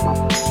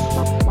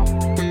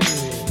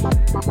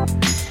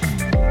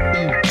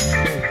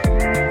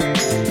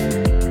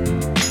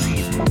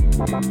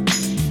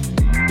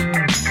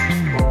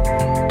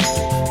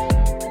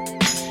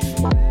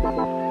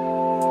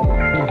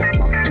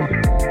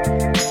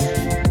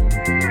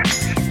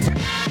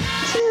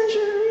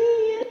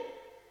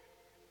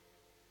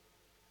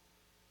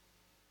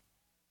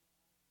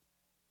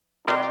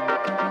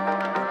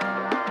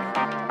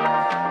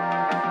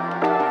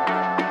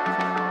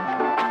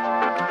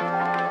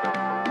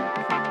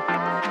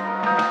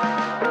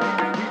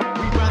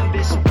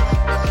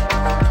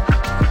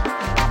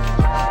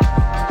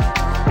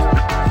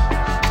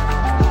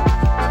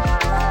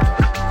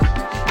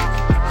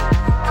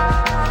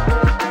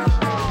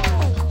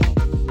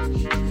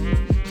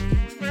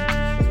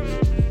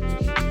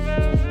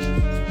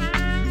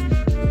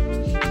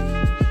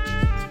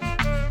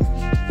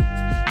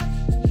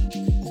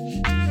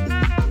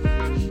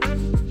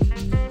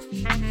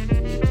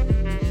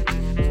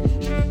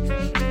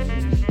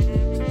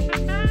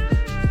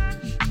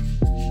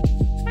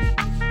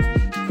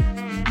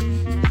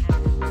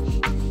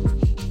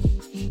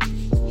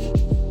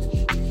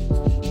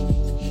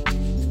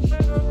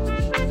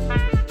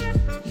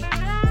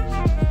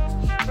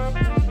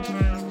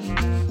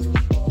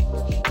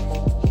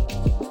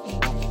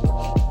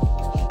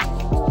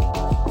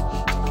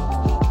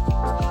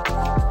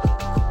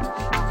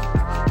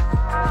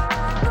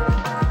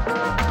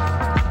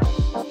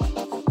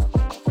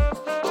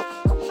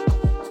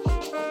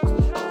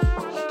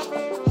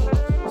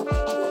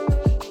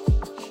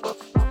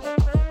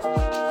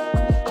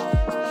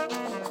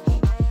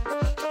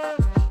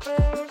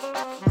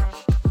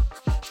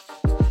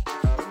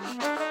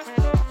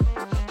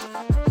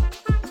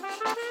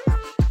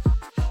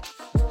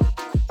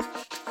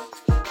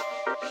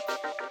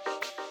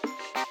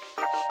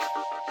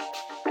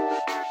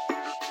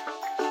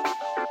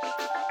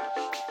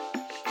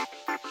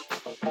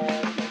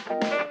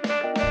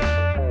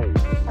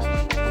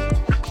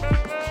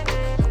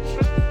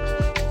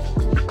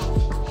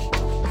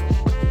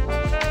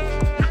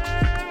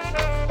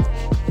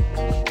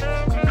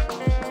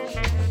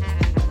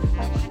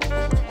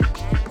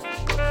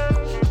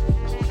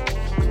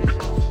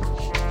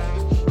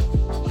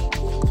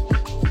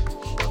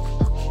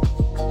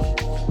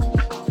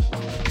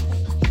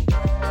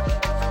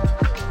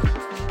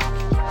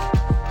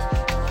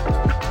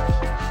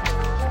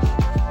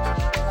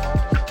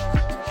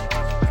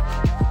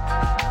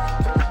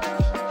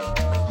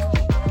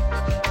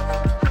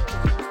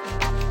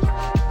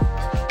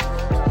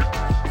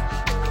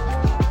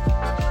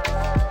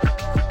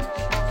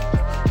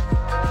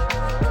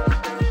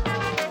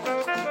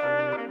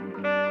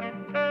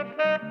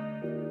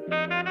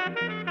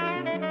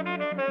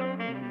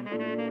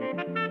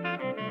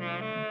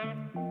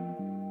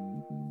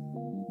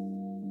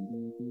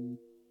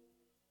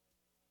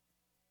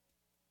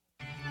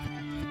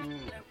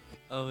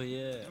 Oh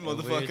yeah. And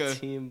Motherfucker. we're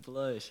Team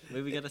Blush.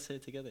 Maybe we gotta say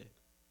it together.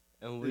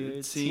 And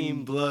we're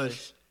Team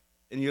Blush.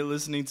 And you're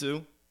listening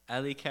to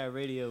Alley Cat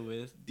Radio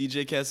with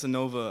DJ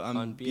Casanova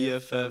on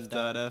BFF.FM.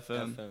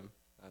 FM,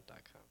 not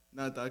 .com.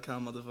 Not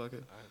 .com,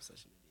 motherfucker. I'm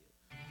such an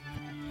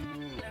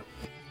idiot.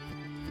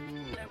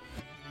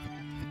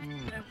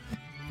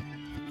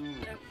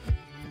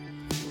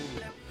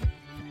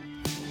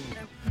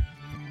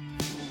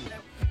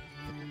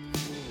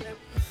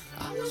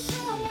 I'm not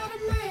sure what a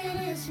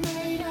man is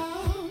made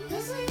of.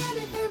 Does he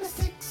anything but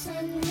sticks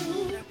and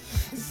glue?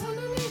 It's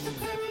underneath the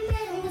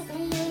pyramid with a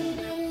little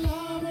bit of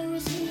love, or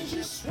is he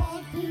just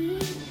what we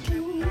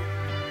do?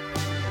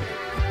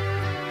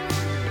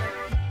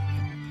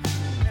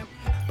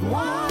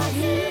 What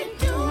he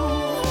do?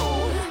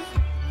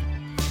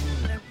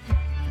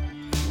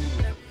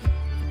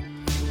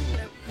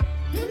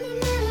 In the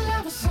middle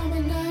of a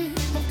summer night,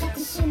 I've got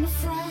the summer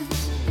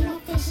friends, and my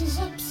face is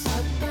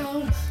upside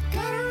down.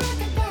 Got a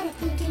record that I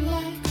think you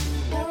like,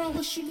 or I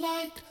wish you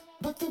liked,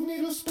 but the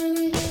needle's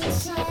spinning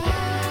inside out.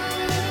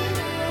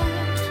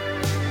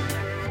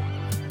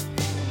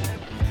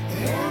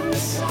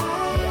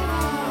 Inside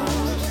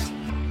out.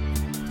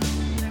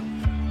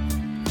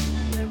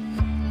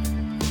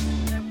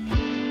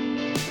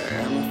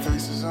 And my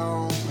face is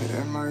on,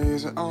 and my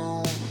ears are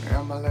on,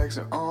 and my legs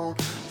are on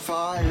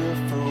fire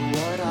for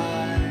what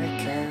I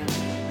can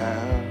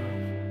have.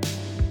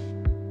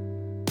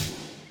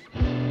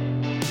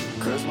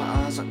 'Cause my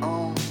eyes are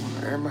on,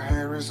 and my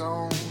hair is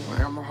on,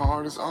 and my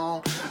heart is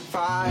on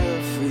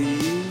fire for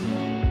you.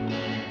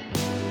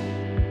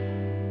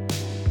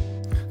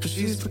 'Cause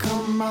she's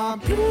become my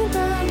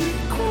blueberry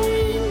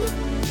queen.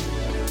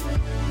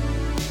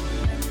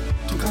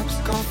 2 cups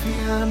of coffee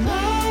and a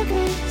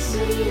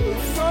magazine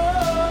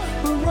for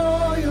a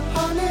Royal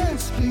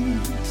Highness,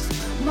 please.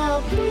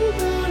 My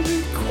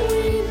blueberry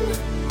queen.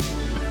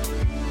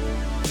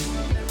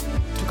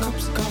 2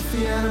 cups of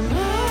coffee and a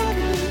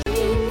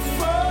magazine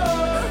for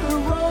a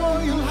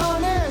Royal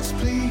Highness,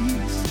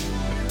 please.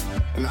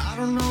 And I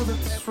don't know that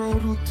this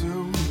road will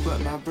do, but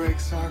my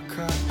brakes are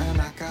cut and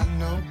I got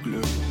no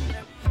glue.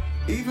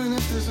 Even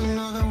if there's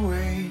another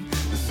way,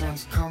 the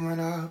sun's coming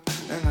up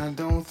and I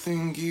don't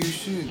think you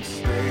should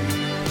stay.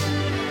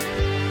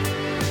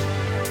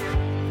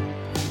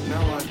 No,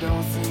 I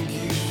don't think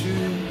you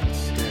should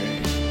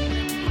stay.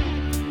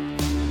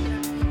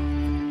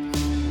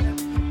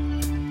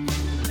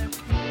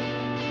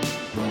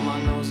 But my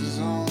nose is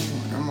on,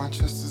 and my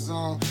chest is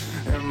on,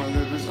 and my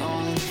lip is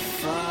on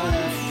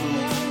fire for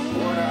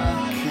what I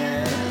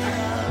can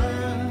have.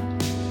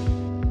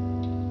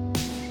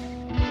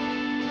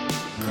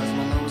 'Cause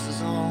my nose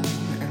is on,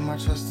 and my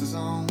chest is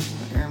on,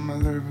 and my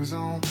lip is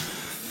on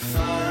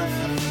fire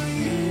for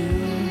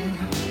you.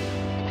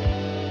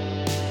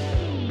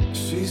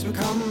 She's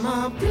become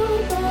my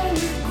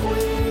blueberry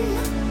queen.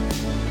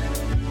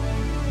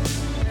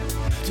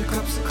 2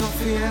 cups of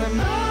coffee and a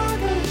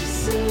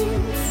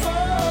magazine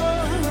for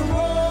the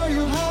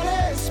Royal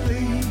Highness,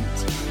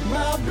 please.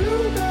 My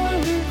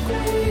blueberry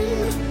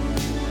queen.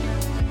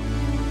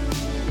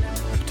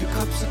 2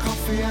 cups of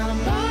coffee and a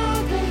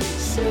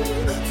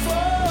magazine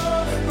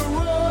for the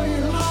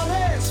Royal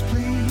Highness,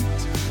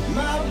 please.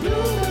 My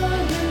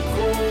blueberry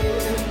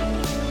queen.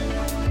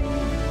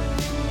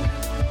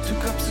 2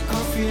 cups of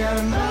coffee and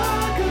a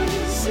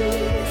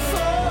magazine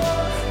for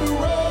the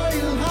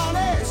Royal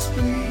Highness,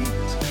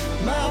 please.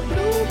 My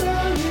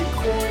blueberry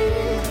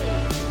queen.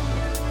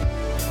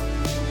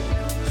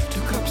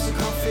 2 cups of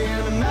coffee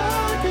and a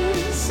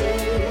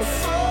magazine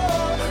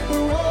for the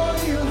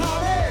Royal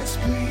Highness,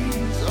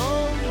 please. Oh.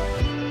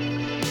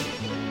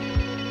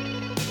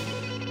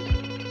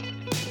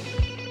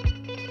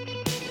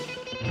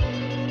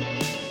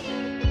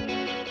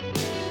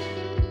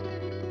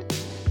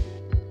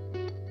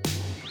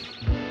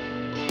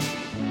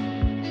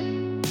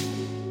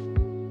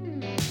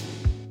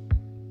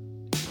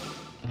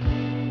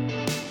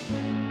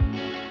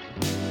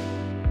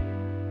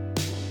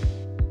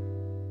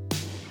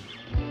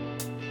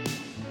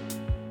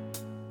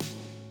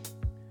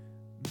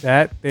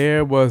 That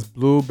there was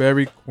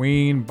Blueberry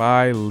Queen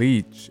by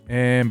Leech.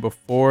 And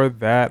before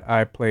that,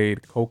 I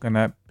played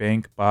Coconut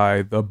Bank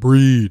by The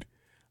Breed.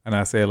 And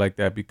I say it like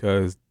that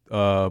because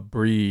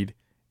Breed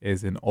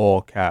is in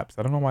all caps.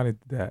 I don't know why they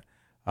did that.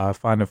 I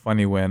find it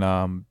funny when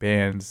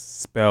bands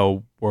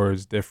spell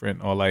words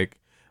different or like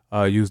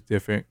use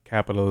different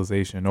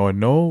capitalization or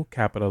no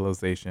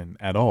capitalization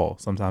at all.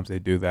 Sometimes they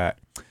do that.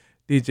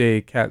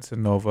 DJ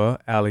Casanova,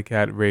 Alley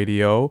Cat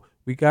Radio.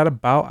 We got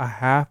about a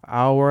half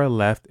hour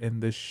left in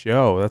the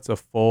show. That's a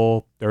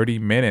full 30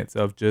 minutes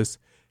of just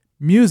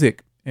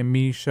music and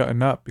me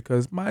shutting up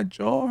because my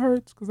jaw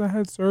hurts because I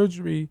had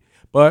surgery.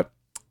 But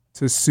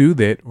to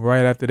soothe it,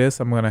 right after this,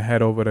 I'm going to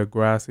head over to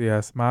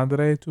Gracias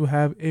Madre to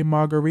have a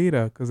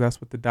margarita because that's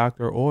what the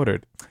doctor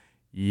ordered.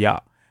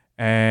 Yeah.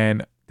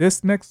 And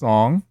this next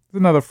song is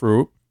another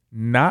fruit.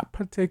 Not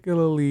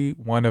particularly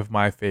one of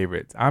my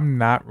favorites. I'm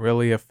not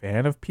really a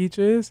fan of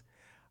peaches.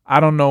 I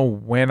don't know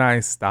when I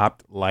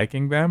stopped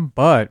liking them,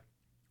 but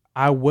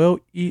I will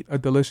eat a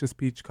delicious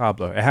peach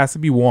cobbler. It has to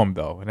be warm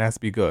though, and it has to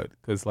be good.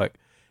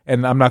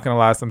 And I'm not gonna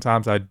lie,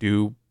 sometimes I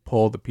do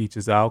pull the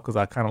peaches out because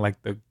I kind of like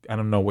I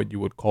don't know what you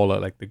would call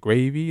it, like the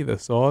gravy, the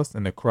sauce,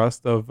 and the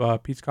crust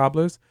of peach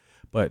cobblers,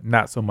 but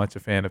not so much a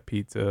fan of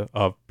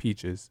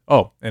peaches.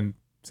 Oh, and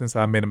since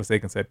I made a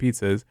mistake and said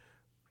pizzas,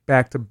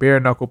 back to Bare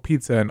Knuckle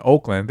Pizza in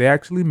Oakland. They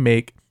actually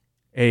make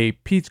a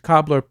peach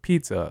cobbler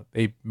pizza.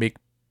 They make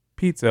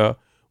pizza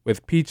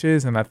with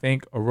peaches and I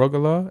think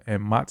arugula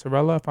and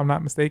mozzarella, if I'm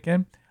not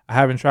mistaken. I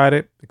haven't tried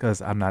it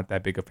because I'm not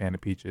that big a fan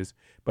of peaches.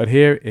 But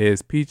here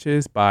is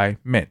Peaches by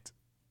Mint.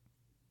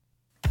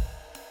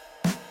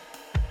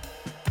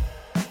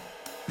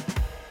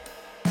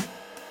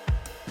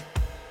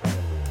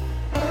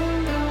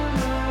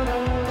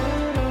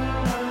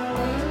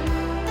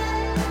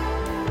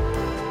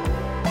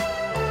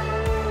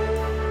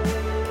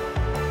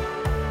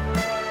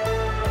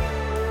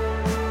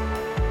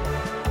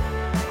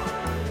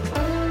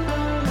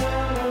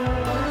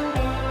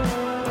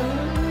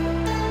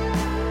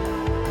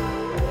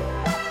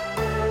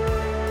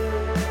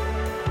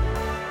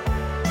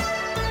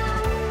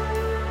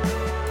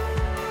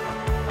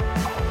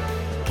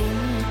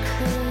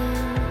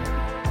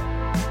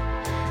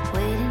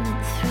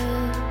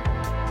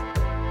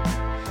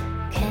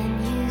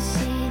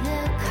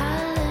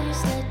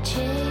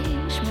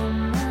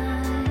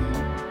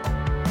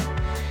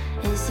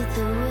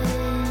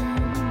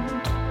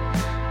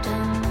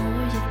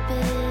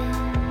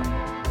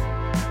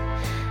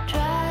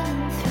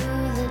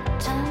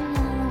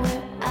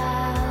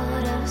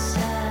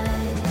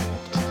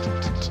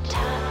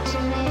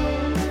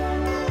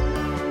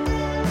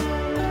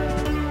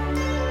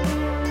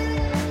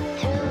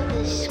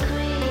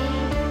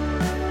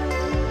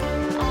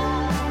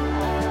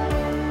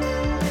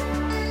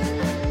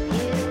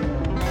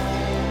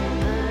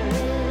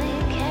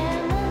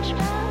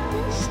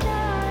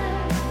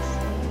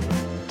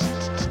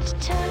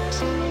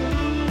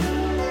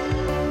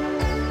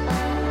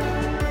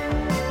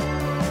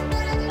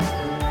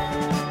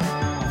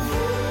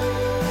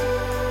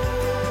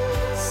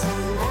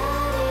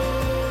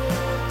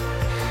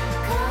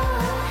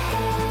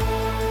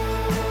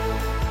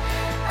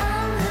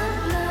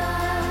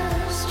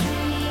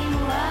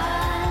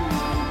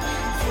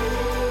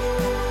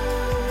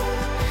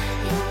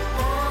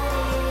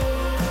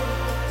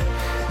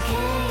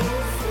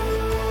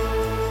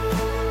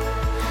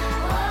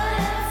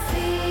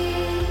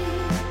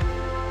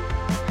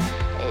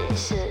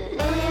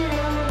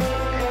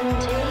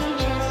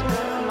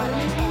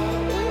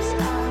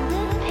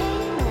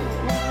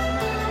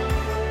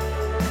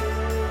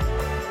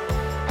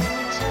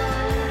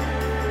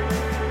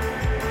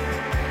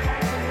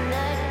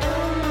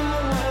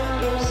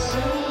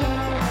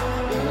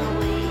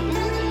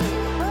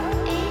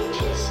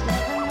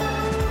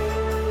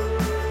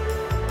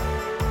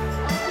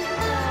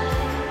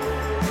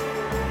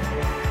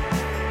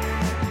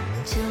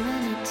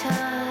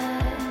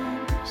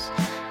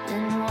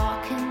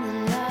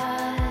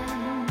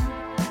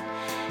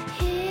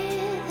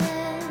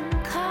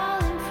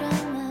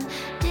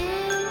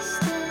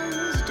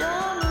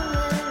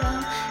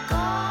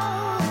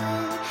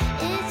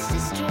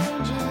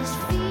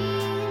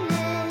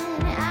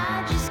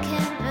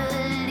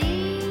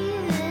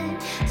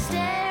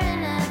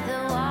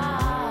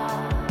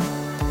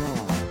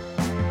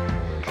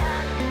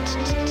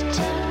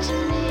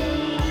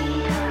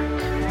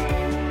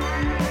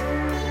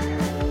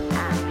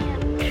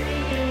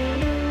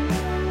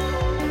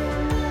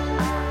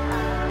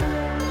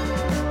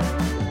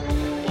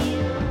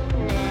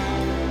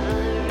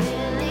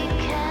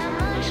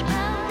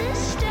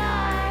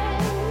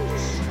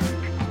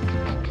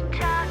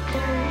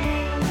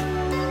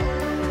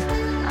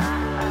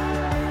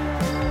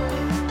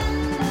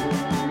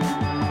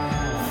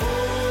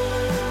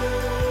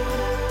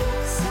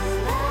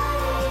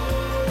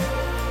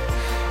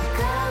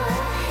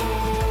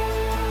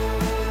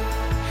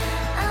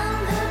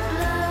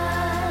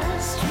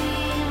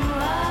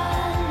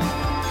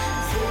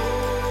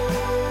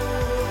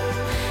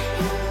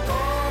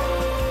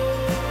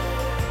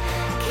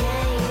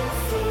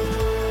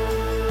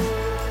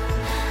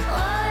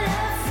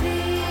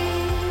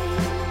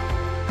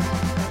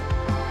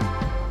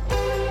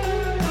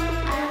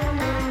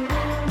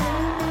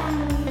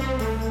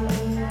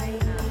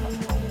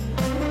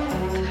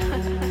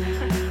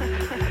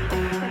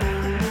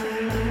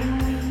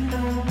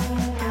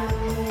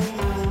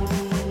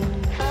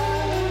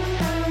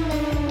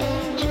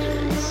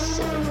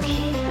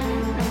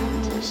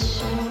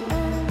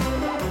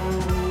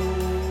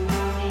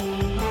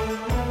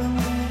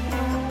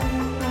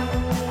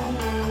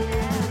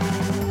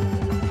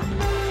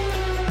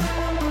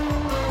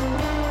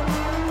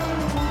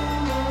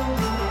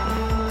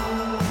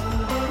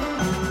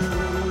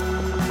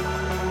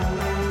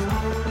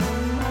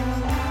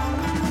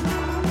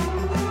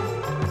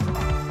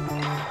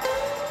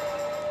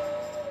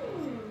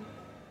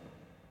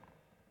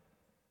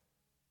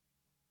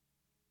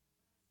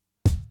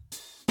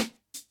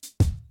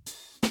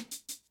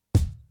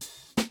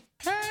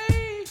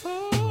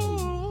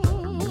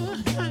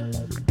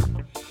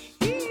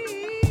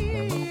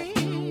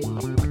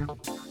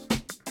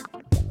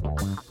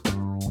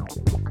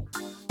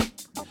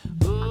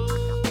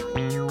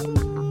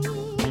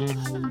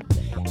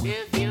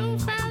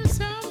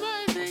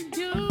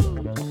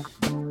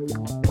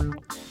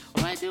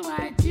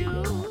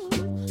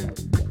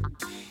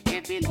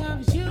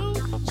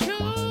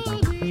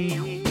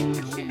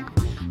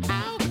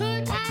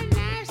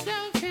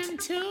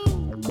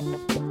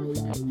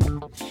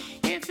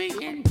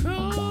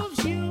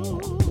 proves you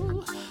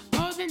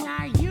more than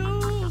I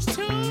used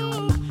to.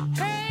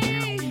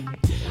 Hey,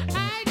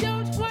 I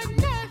don't want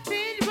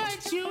nothing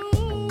but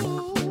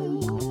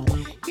you.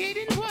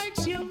 Getting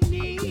what you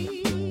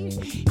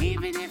need,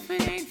 even if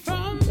it ain't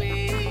from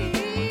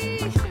me.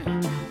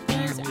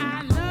 'Cause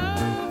I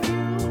love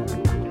you,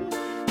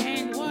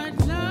 and what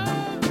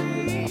love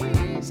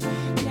is,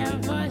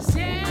 never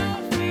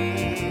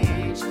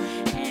selfish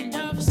and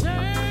of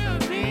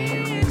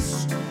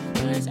service.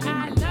 'Cause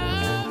I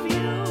love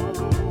you,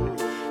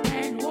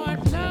 and what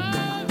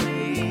love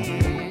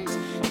is,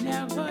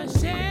 never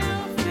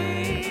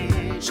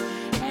selfish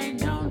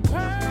and on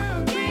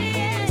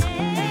purpose.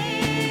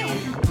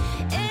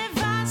 If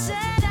I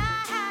said I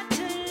had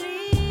to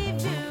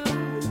leave you,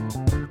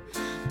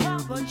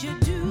 what would you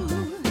do?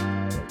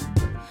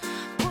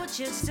 Would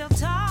you still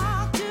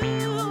talk to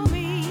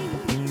me?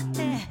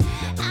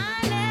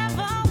 I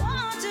never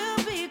want to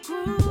be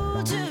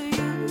cruel to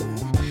you.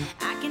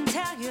 I can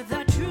tell you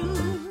the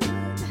truth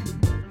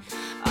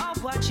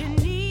of what you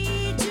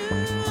need to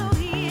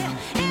hear.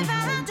 If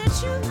I had to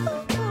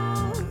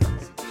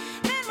choose,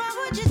 then what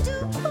would you do?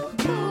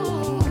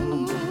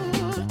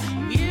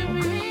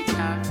 Giving it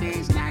up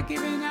is not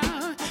giving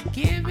up.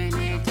 Giving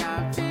it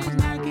up is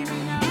not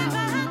giving up. If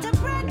I had to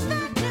break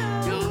the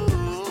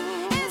news,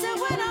 is it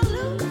when I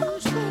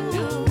lose?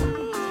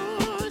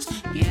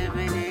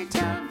 Giving it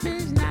up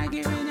is not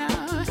giving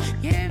up.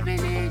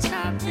 Giving it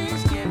up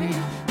is giving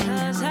up.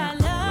 'Cause I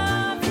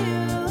love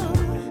you,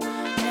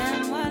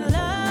 and what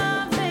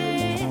love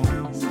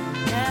is,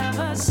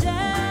 never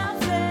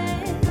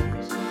selfish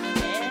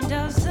and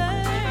of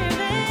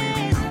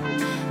service.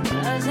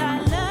 'Cause I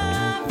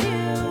love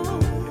you,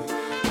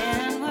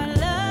 and what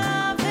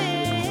love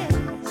is,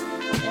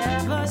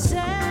 never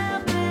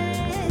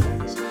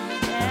selfish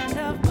and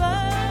of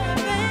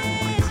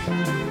purpose.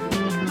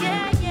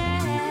 Yeah, yeah.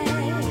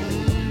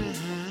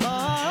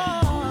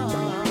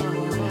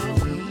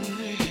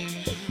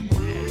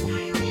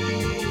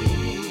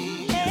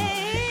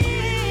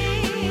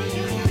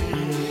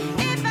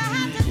 If I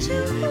had to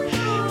choose,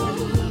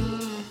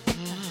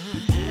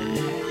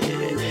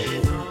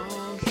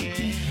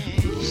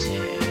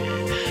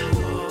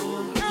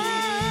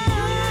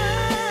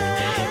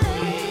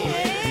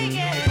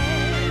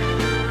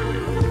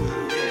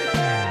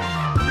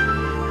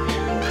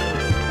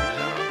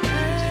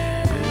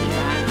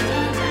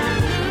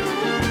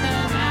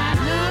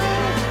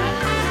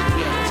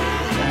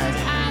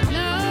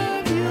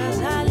 Cause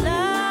I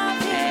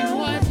love you, and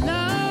what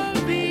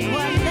love is,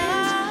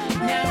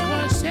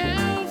 never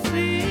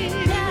selfish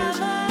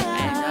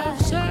and of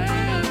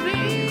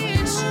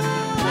service.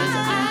 'Cause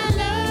I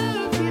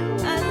love you,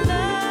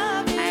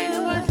 and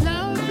what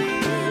love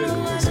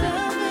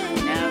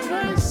is,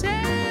 never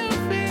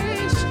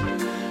selfish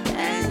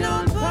and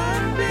on purpose.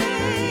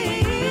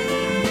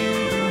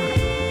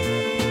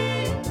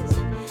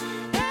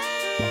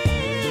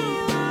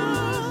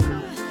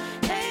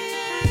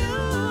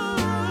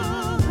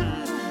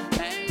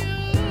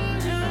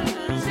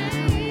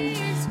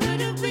 it's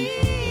gonna be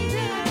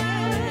there.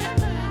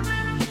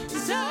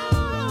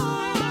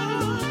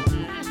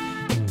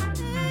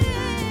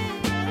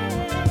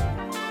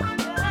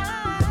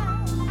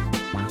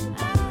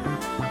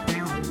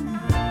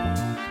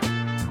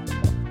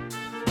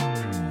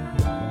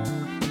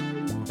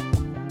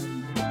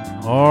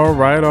 All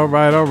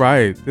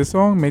right. This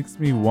song makes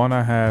me want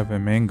to have a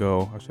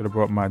mango. I should have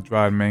brought my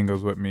dried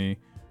mangoes with me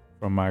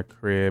from my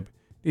crib.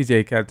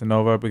 DJ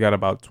Catanova, we got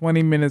about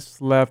 20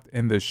 minutes left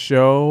in the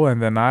show,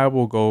 and then I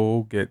will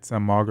go get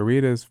some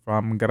margaritas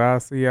from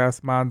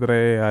Gracias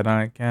Madre, and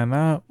I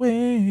cannot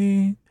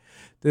wait.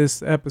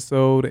 This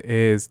episode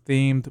is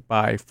themed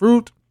by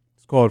fruit.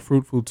 It's called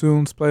Fruitful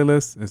Tunes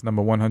Playlist. It's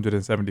number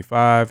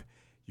 175.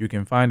 You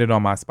can find it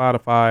on my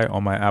Spotify,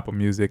 on my Apple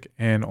Music,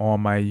 and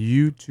on my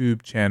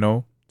YouTube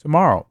channel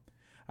tomorrow.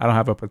 I don't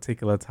have a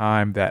particular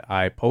time that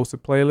I post a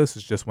playlist.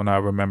 It's just when I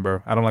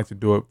remember. I don't like to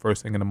do it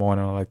first thing in the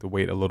morning. I like to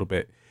wait a little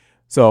bit.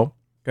 So,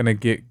 gonna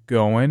get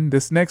going.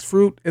 This next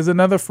fruit is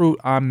another fruit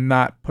I'm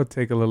not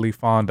particularly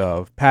fond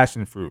of.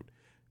 Passion fruit.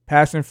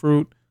 Passion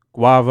fruit,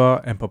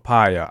 guava, and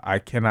papaya. I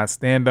cannot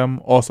stand them.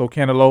 Also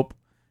cantaloupe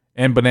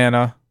and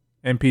banana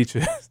and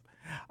peaches.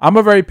 I'm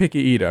a very picky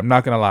eater. I'm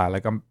not going to lie.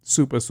 Like, I'm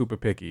super, super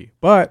picky.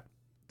 But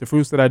the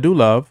fruits that I do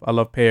love, I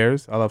love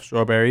pears, I love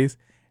strawberries,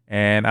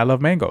 and I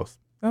love mangoes.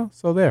 Oh,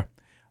 so there.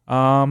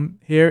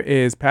 Here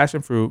is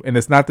Passion Fruit, and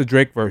it's not the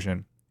Drake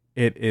version.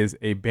 It is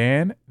a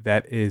band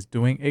that is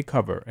doing a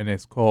cover, and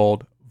it's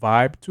called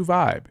Vibe to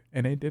Vibe.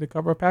 And they did a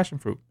cover of Passion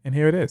Fruit, and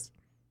here it is.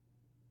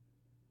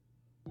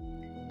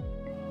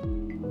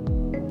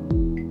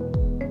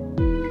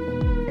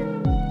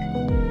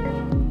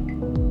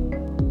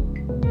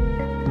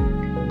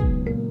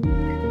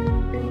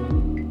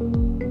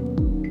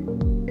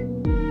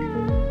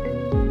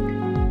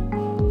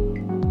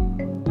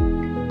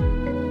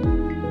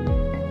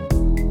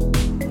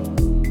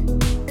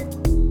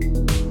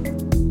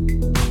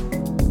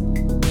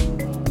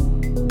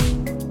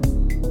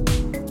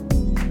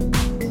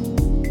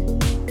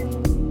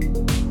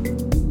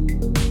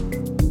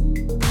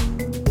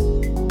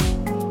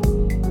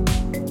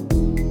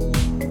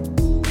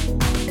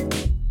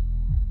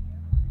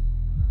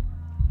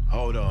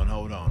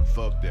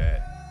 Fuck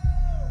that.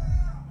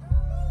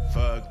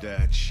 Fuck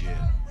that shit.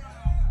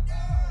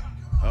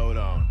 Hold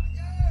on.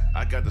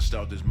 I got to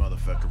start this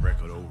motherfucking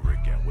record over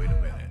again. Wait a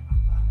minute.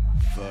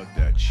 Fuck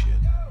that shit.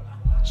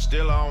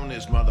 Still on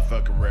this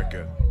motherfucking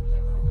record.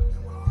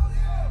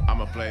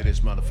 I'ma play this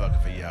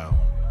motherfucker for y'all.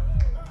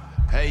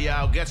 Hey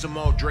y'all, get some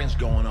more drinks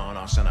going on.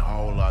 I'll sound a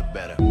whole lot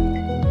better.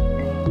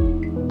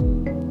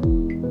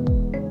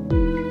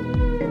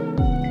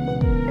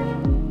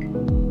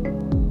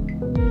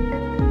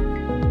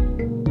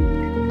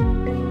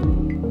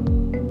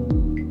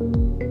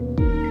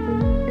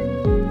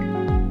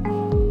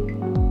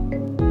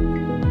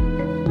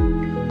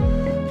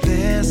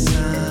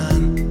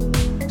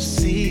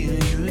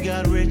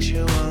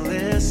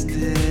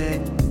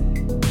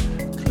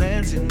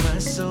 Cleansing my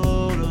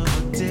soul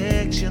of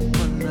addiction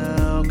for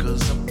now,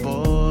 'cause I'm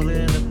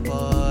falling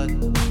apart.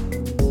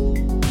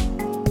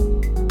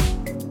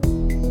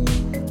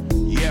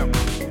 Yeah,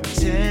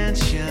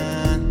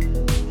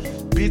 tension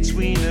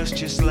between us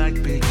just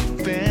like big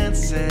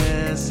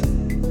fences.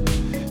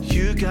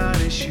 You got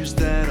issues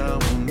that I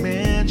won't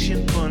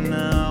mention for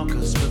now,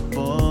 'cause we're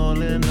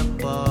falling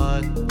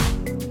apart.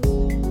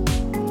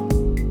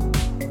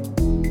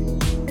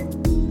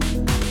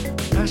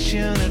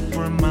 Passionate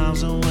from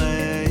miles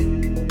away,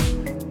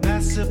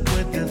 passive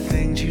with the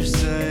things you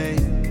say,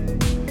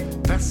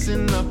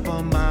 passing up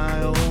on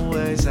my own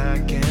ways. I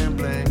can't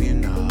blame you,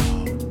 no.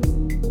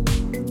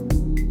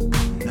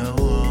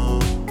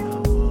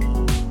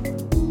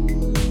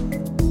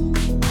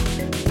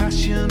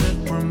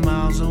 Passionate from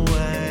miles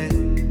away,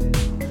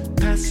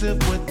 passive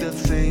with the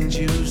things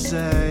you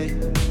say,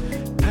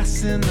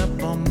 passing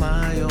up on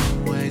my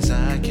own ways.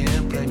 I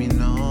can't blame you,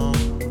 no.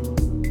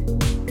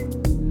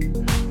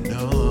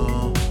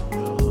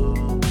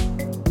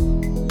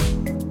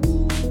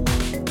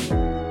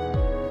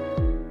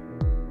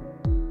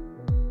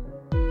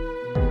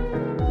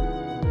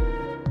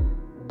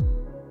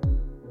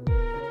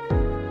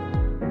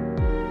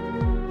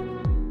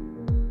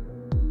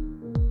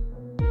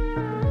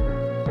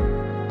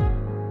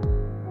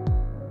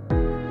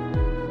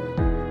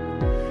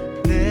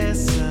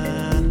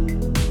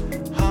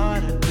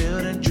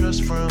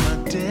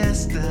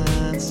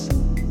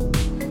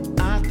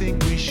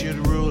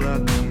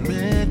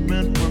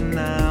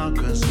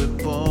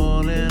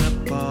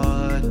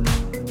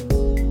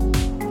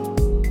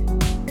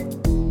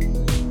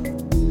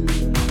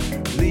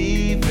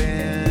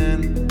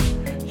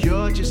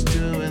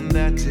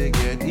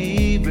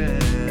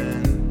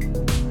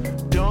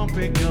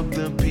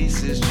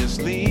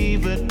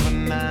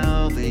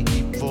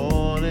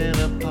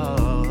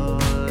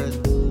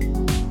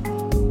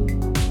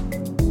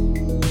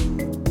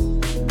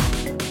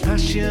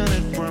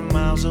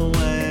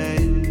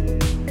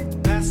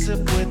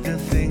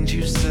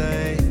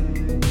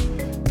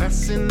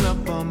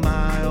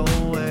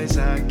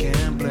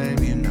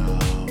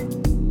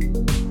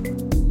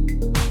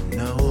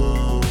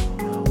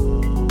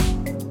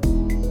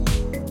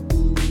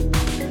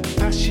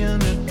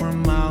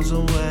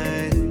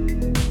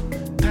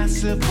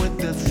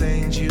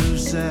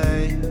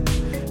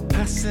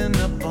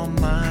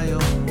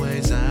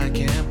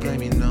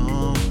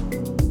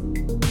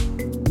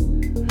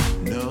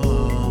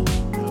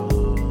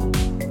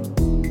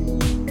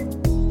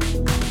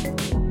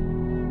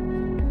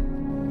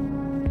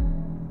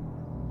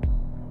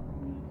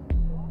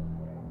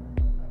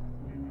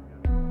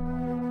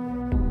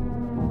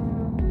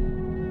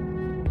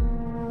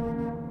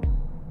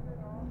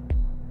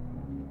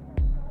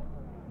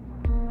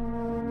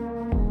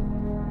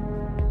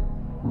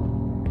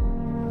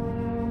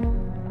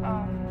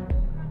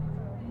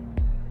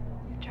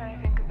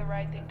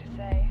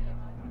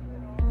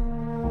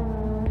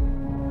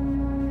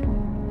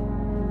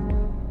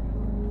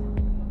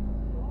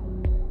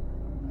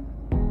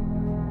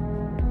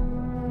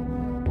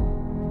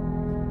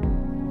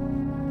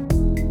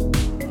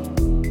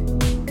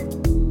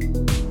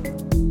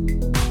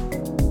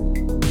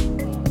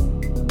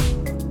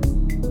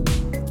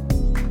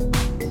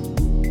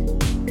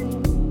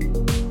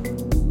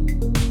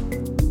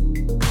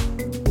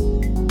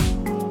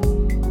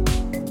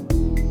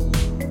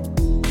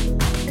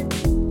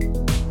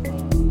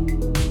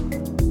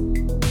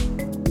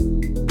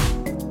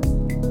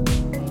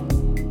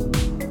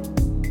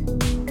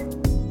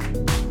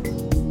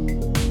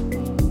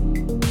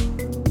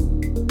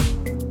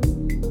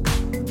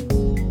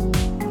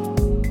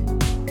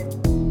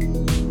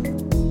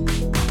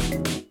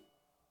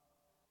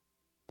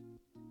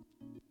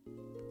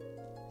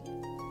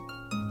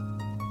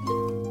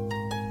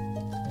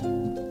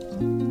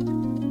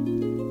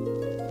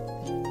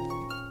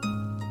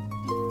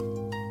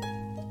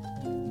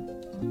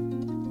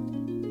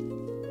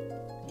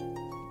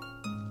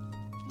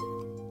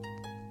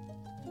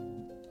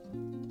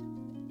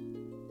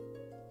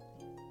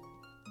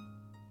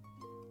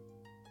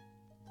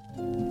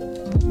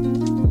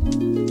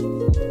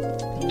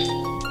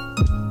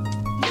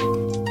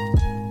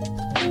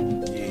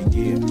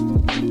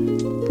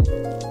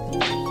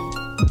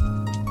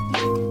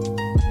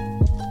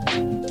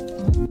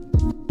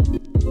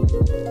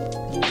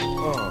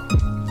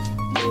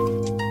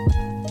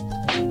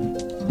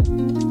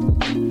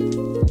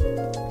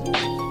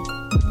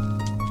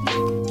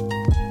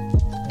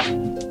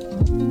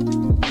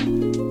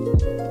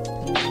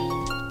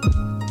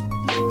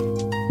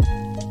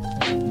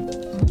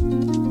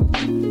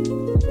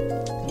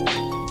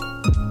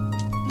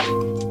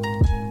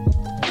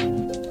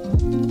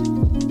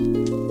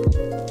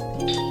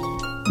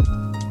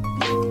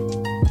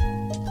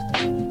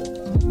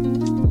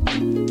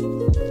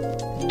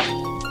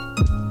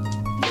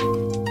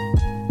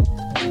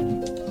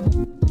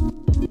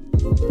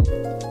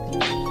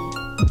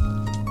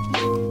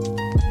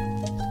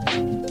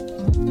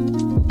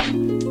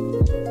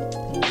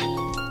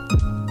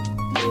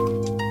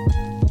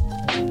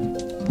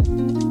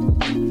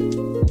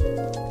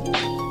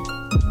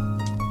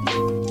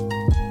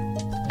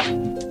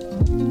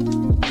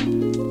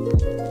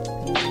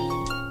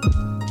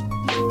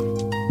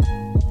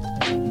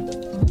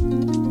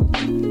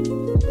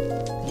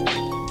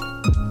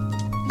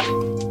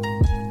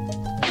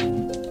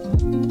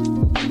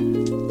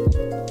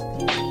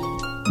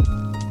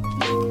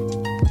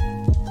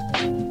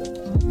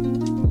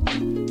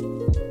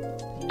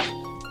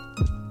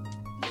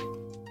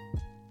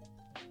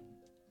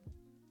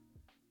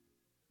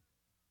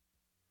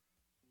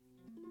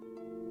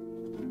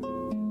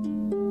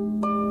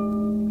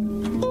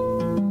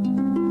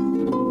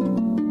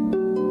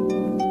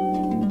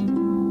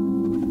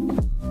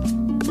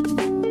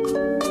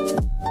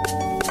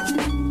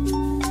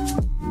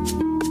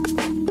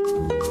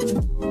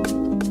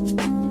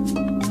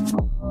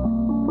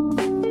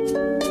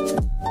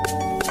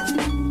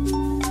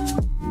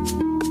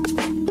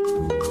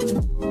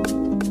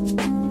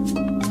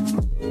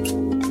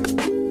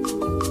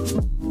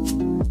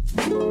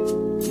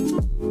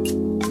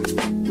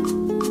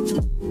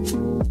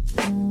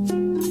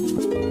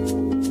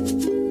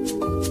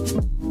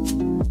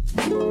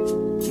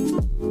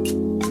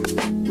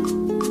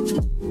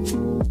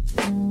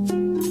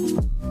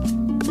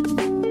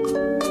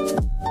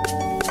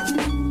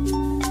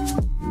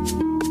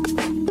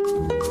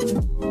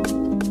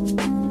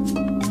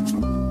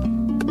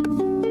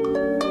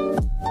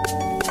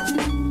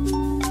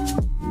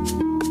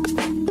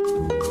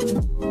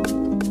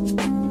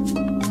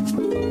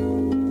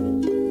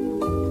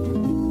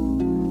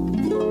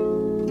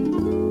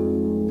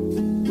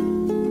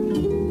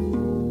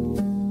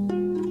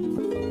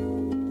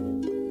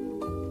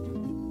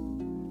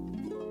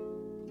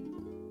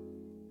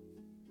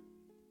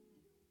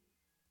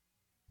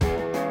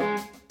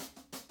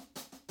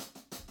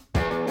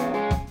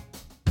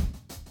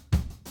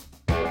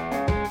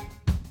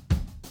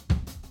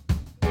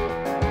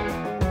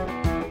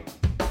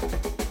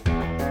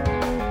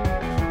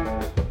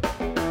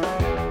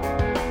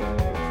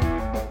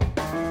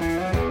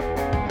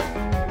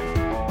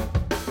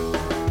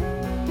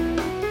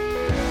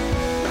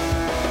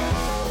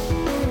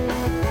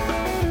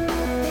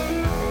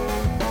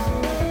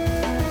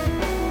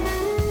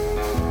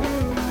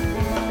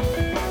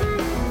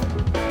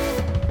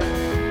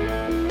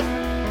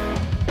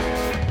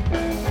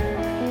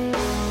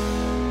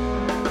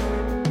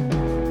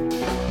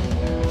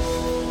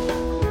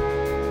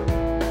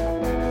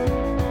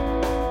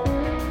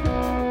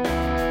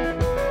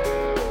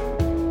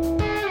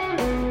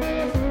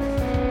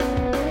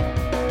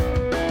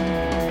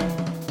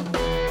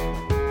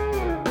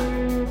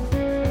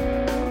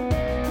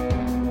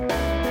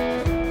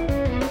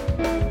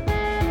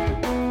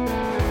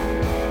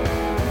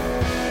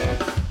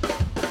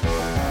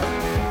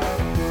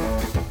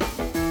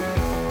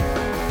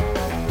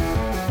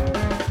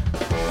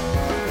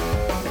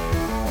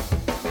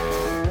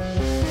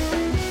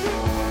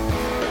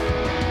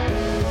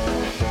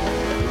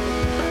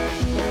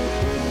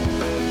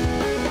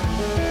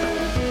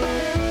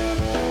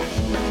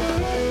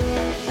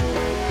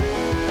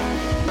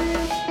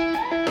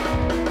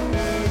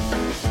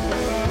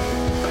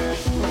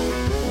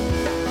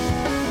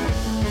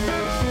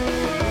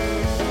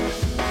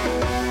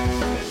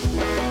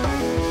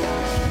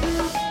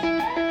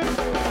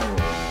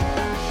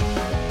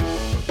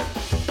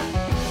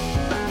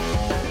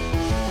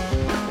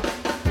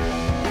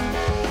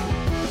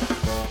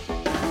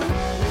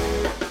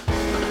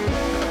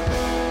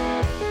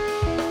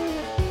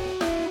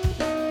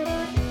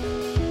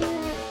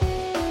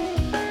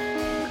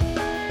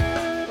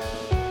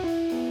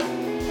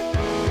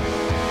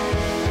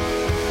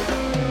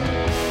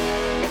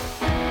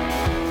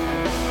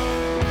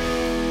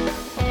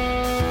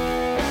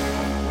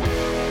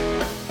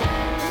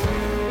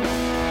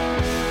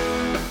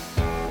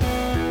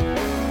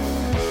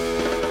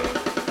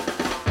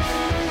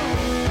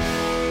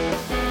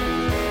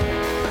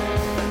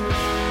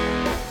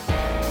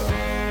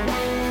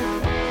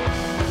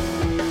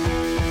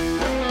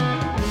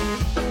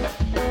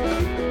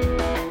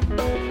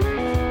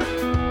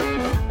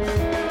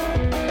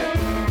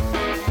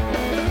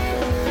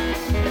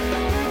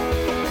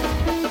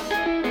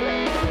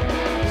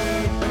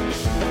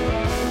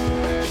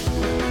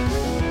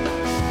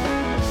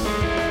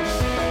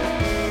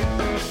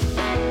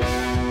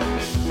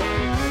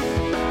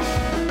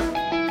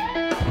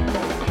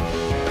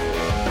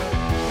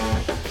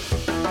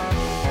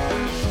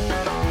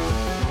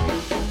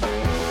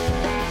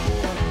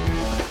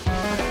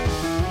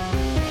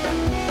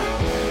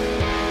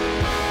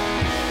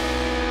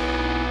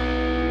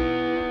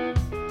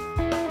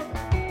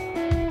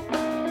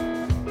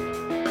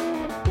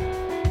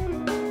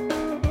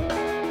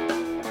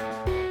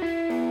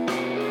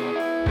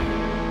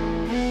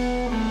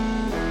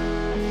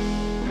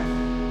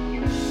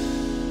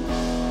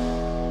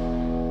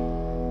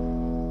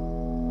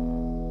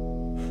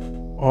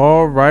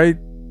 right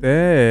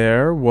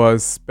there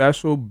was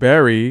Special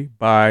Berry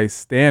by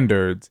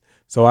Standards.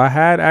 So I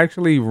had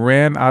actually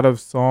ran out of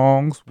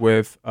songs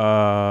with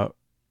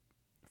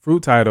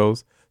fruit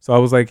titles. So I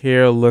was like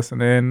here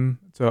listening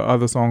to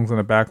other songs in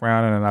the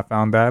background, and then I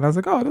found that, and I was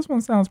like, oh, this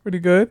one sounds pretty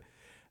good.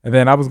 And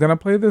then I was going to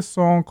play this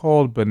song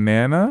called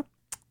Banana,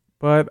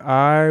 but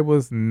I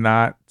was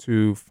not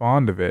too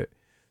fond of it.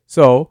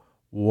 So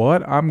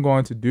what I'm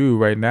going to do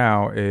right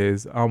now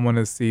is I'm going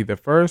to see the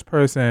first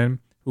person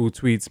who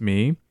tweets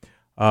me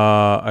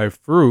a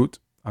fruit.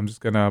 I'm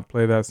just going to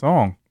play that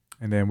song,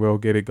 and then we'll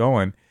get it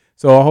going.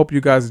 So I hope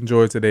you guys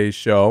enjoyed today's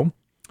show.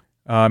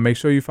 Make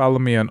sure you follow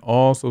me on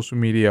all social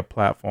media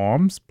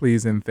platforms.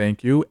 Please and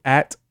thank you.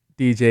 At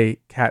DJ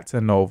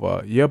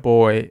Casanova, your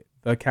boy,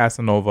 the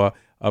Casanova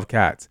of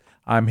Cats.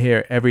 I'm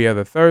here every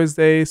other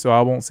Thursday, so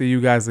I won't see you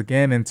guys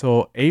again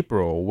until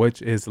April,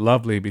 which is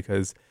lovely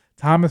because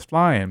time is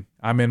flying.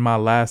 I'm in my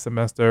last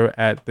semester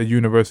at the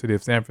University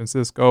of San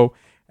Francisco,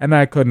 and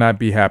I could not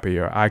be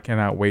happier. I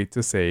cannot wait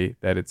to say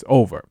that it's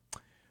over.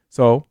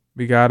 So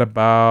we got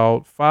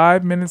about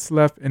 5 minutes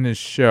left in the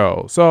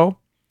show. So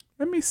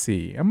let me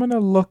see. I'm going to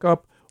look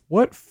up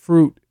what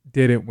fruit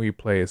didn't we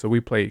play. So we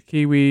played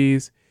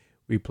kiwis,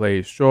 we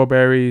played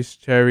strawberries,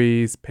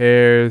 cherries,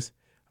 pears,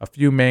 a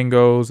few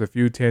mangoes, a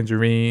few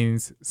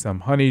tangerines,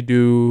 some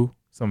honeydew,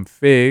 some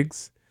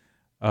figs.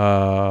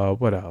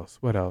 What else?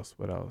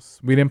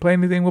 We didn't play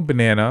anything with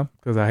banana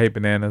because I hate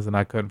bananas and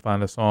I couldn't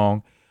find a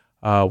song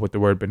with the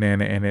word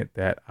banana in it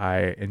that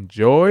I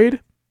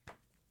enjoyed.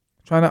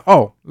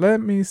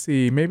 Let me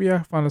see. Maybe I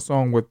found a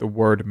song with the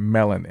word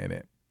melon in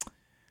it.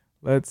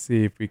 Let's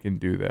see if we can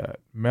do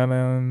that.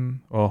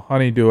 Melon. Well,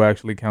 honeydew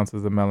actually counts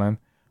as a melon.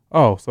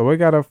 Oh, so we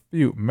got a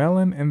few.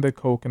 Melon in the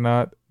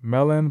Coconut.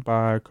 Melon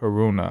by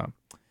Karuna.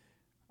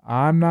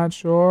 I'm not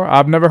sure.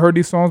 I've never heard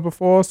these songs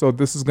before, so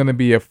this is going to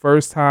be a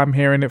first time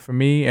hearing it for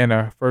me and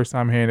a first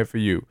time hearing it for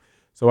you.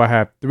 So I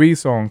have 3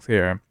 songs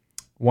here.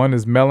 One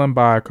is Melon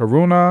by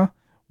Karuna.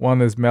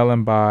 One is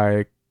Melon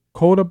by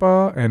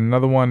Kodaba. And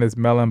another one is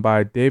Melon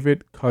by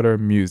David Cutter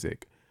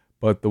Music.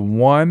 But the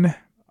one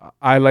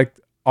I like,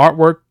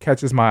 artwork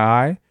catches my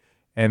eye.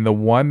 And the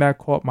one that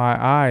caught my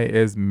eye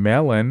is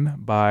Melon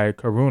by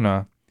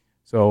Karuna.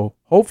 So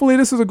hopefully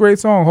this is a great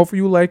song.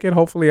 Hopefully you like it.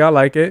 Hopefully I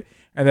like it.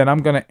 And then I'm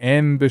going to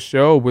end the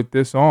show with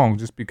this song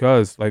just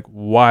because, like,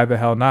 why the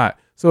hell not?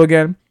 So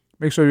again,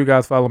 make sure you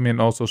guys follow me on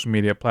all social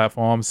media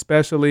platforms,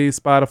 especially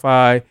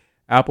Spotify,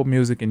 Apple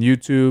Music, and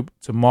YouTube.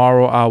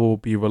 Tomorrow I will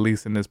be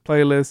releasing this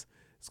playlist.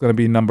 It's going to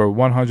be number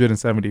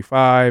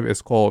 175.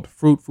 It's called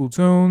Fruitful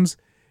Tunes.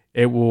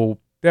 It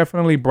will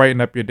definitely brighten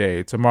up your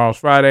day. Tomorrow's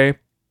Friday.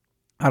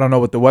 I don't know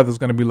what the weather's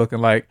going to be looking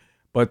like,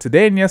 but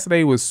today and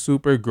yesterday was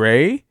super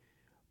gray.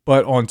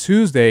 But on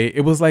Tuesday,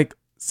 it was like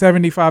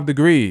 75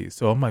 degrees.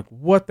 So I'm like,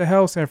 what the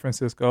hell, San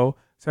Francisco?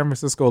 San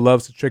Francisco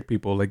loves to trick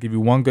people. Like, give you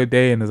one good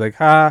day and it's like,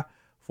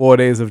 4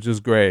 days of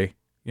just gray.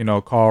 You know,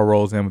 car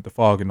rolls in with the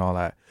fog and all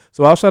that.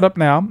 So I'll shut up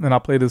now and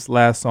I'll play this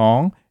last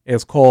song.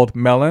 It's called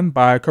Melon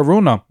by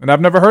Karuna. And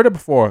I've never heard it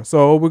before.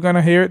 So we're going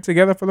to hear it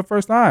together for the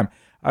first time.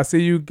 I'll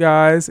see you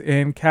guys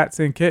in Cats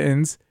and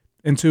Kittens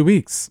in 2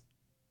 weeks.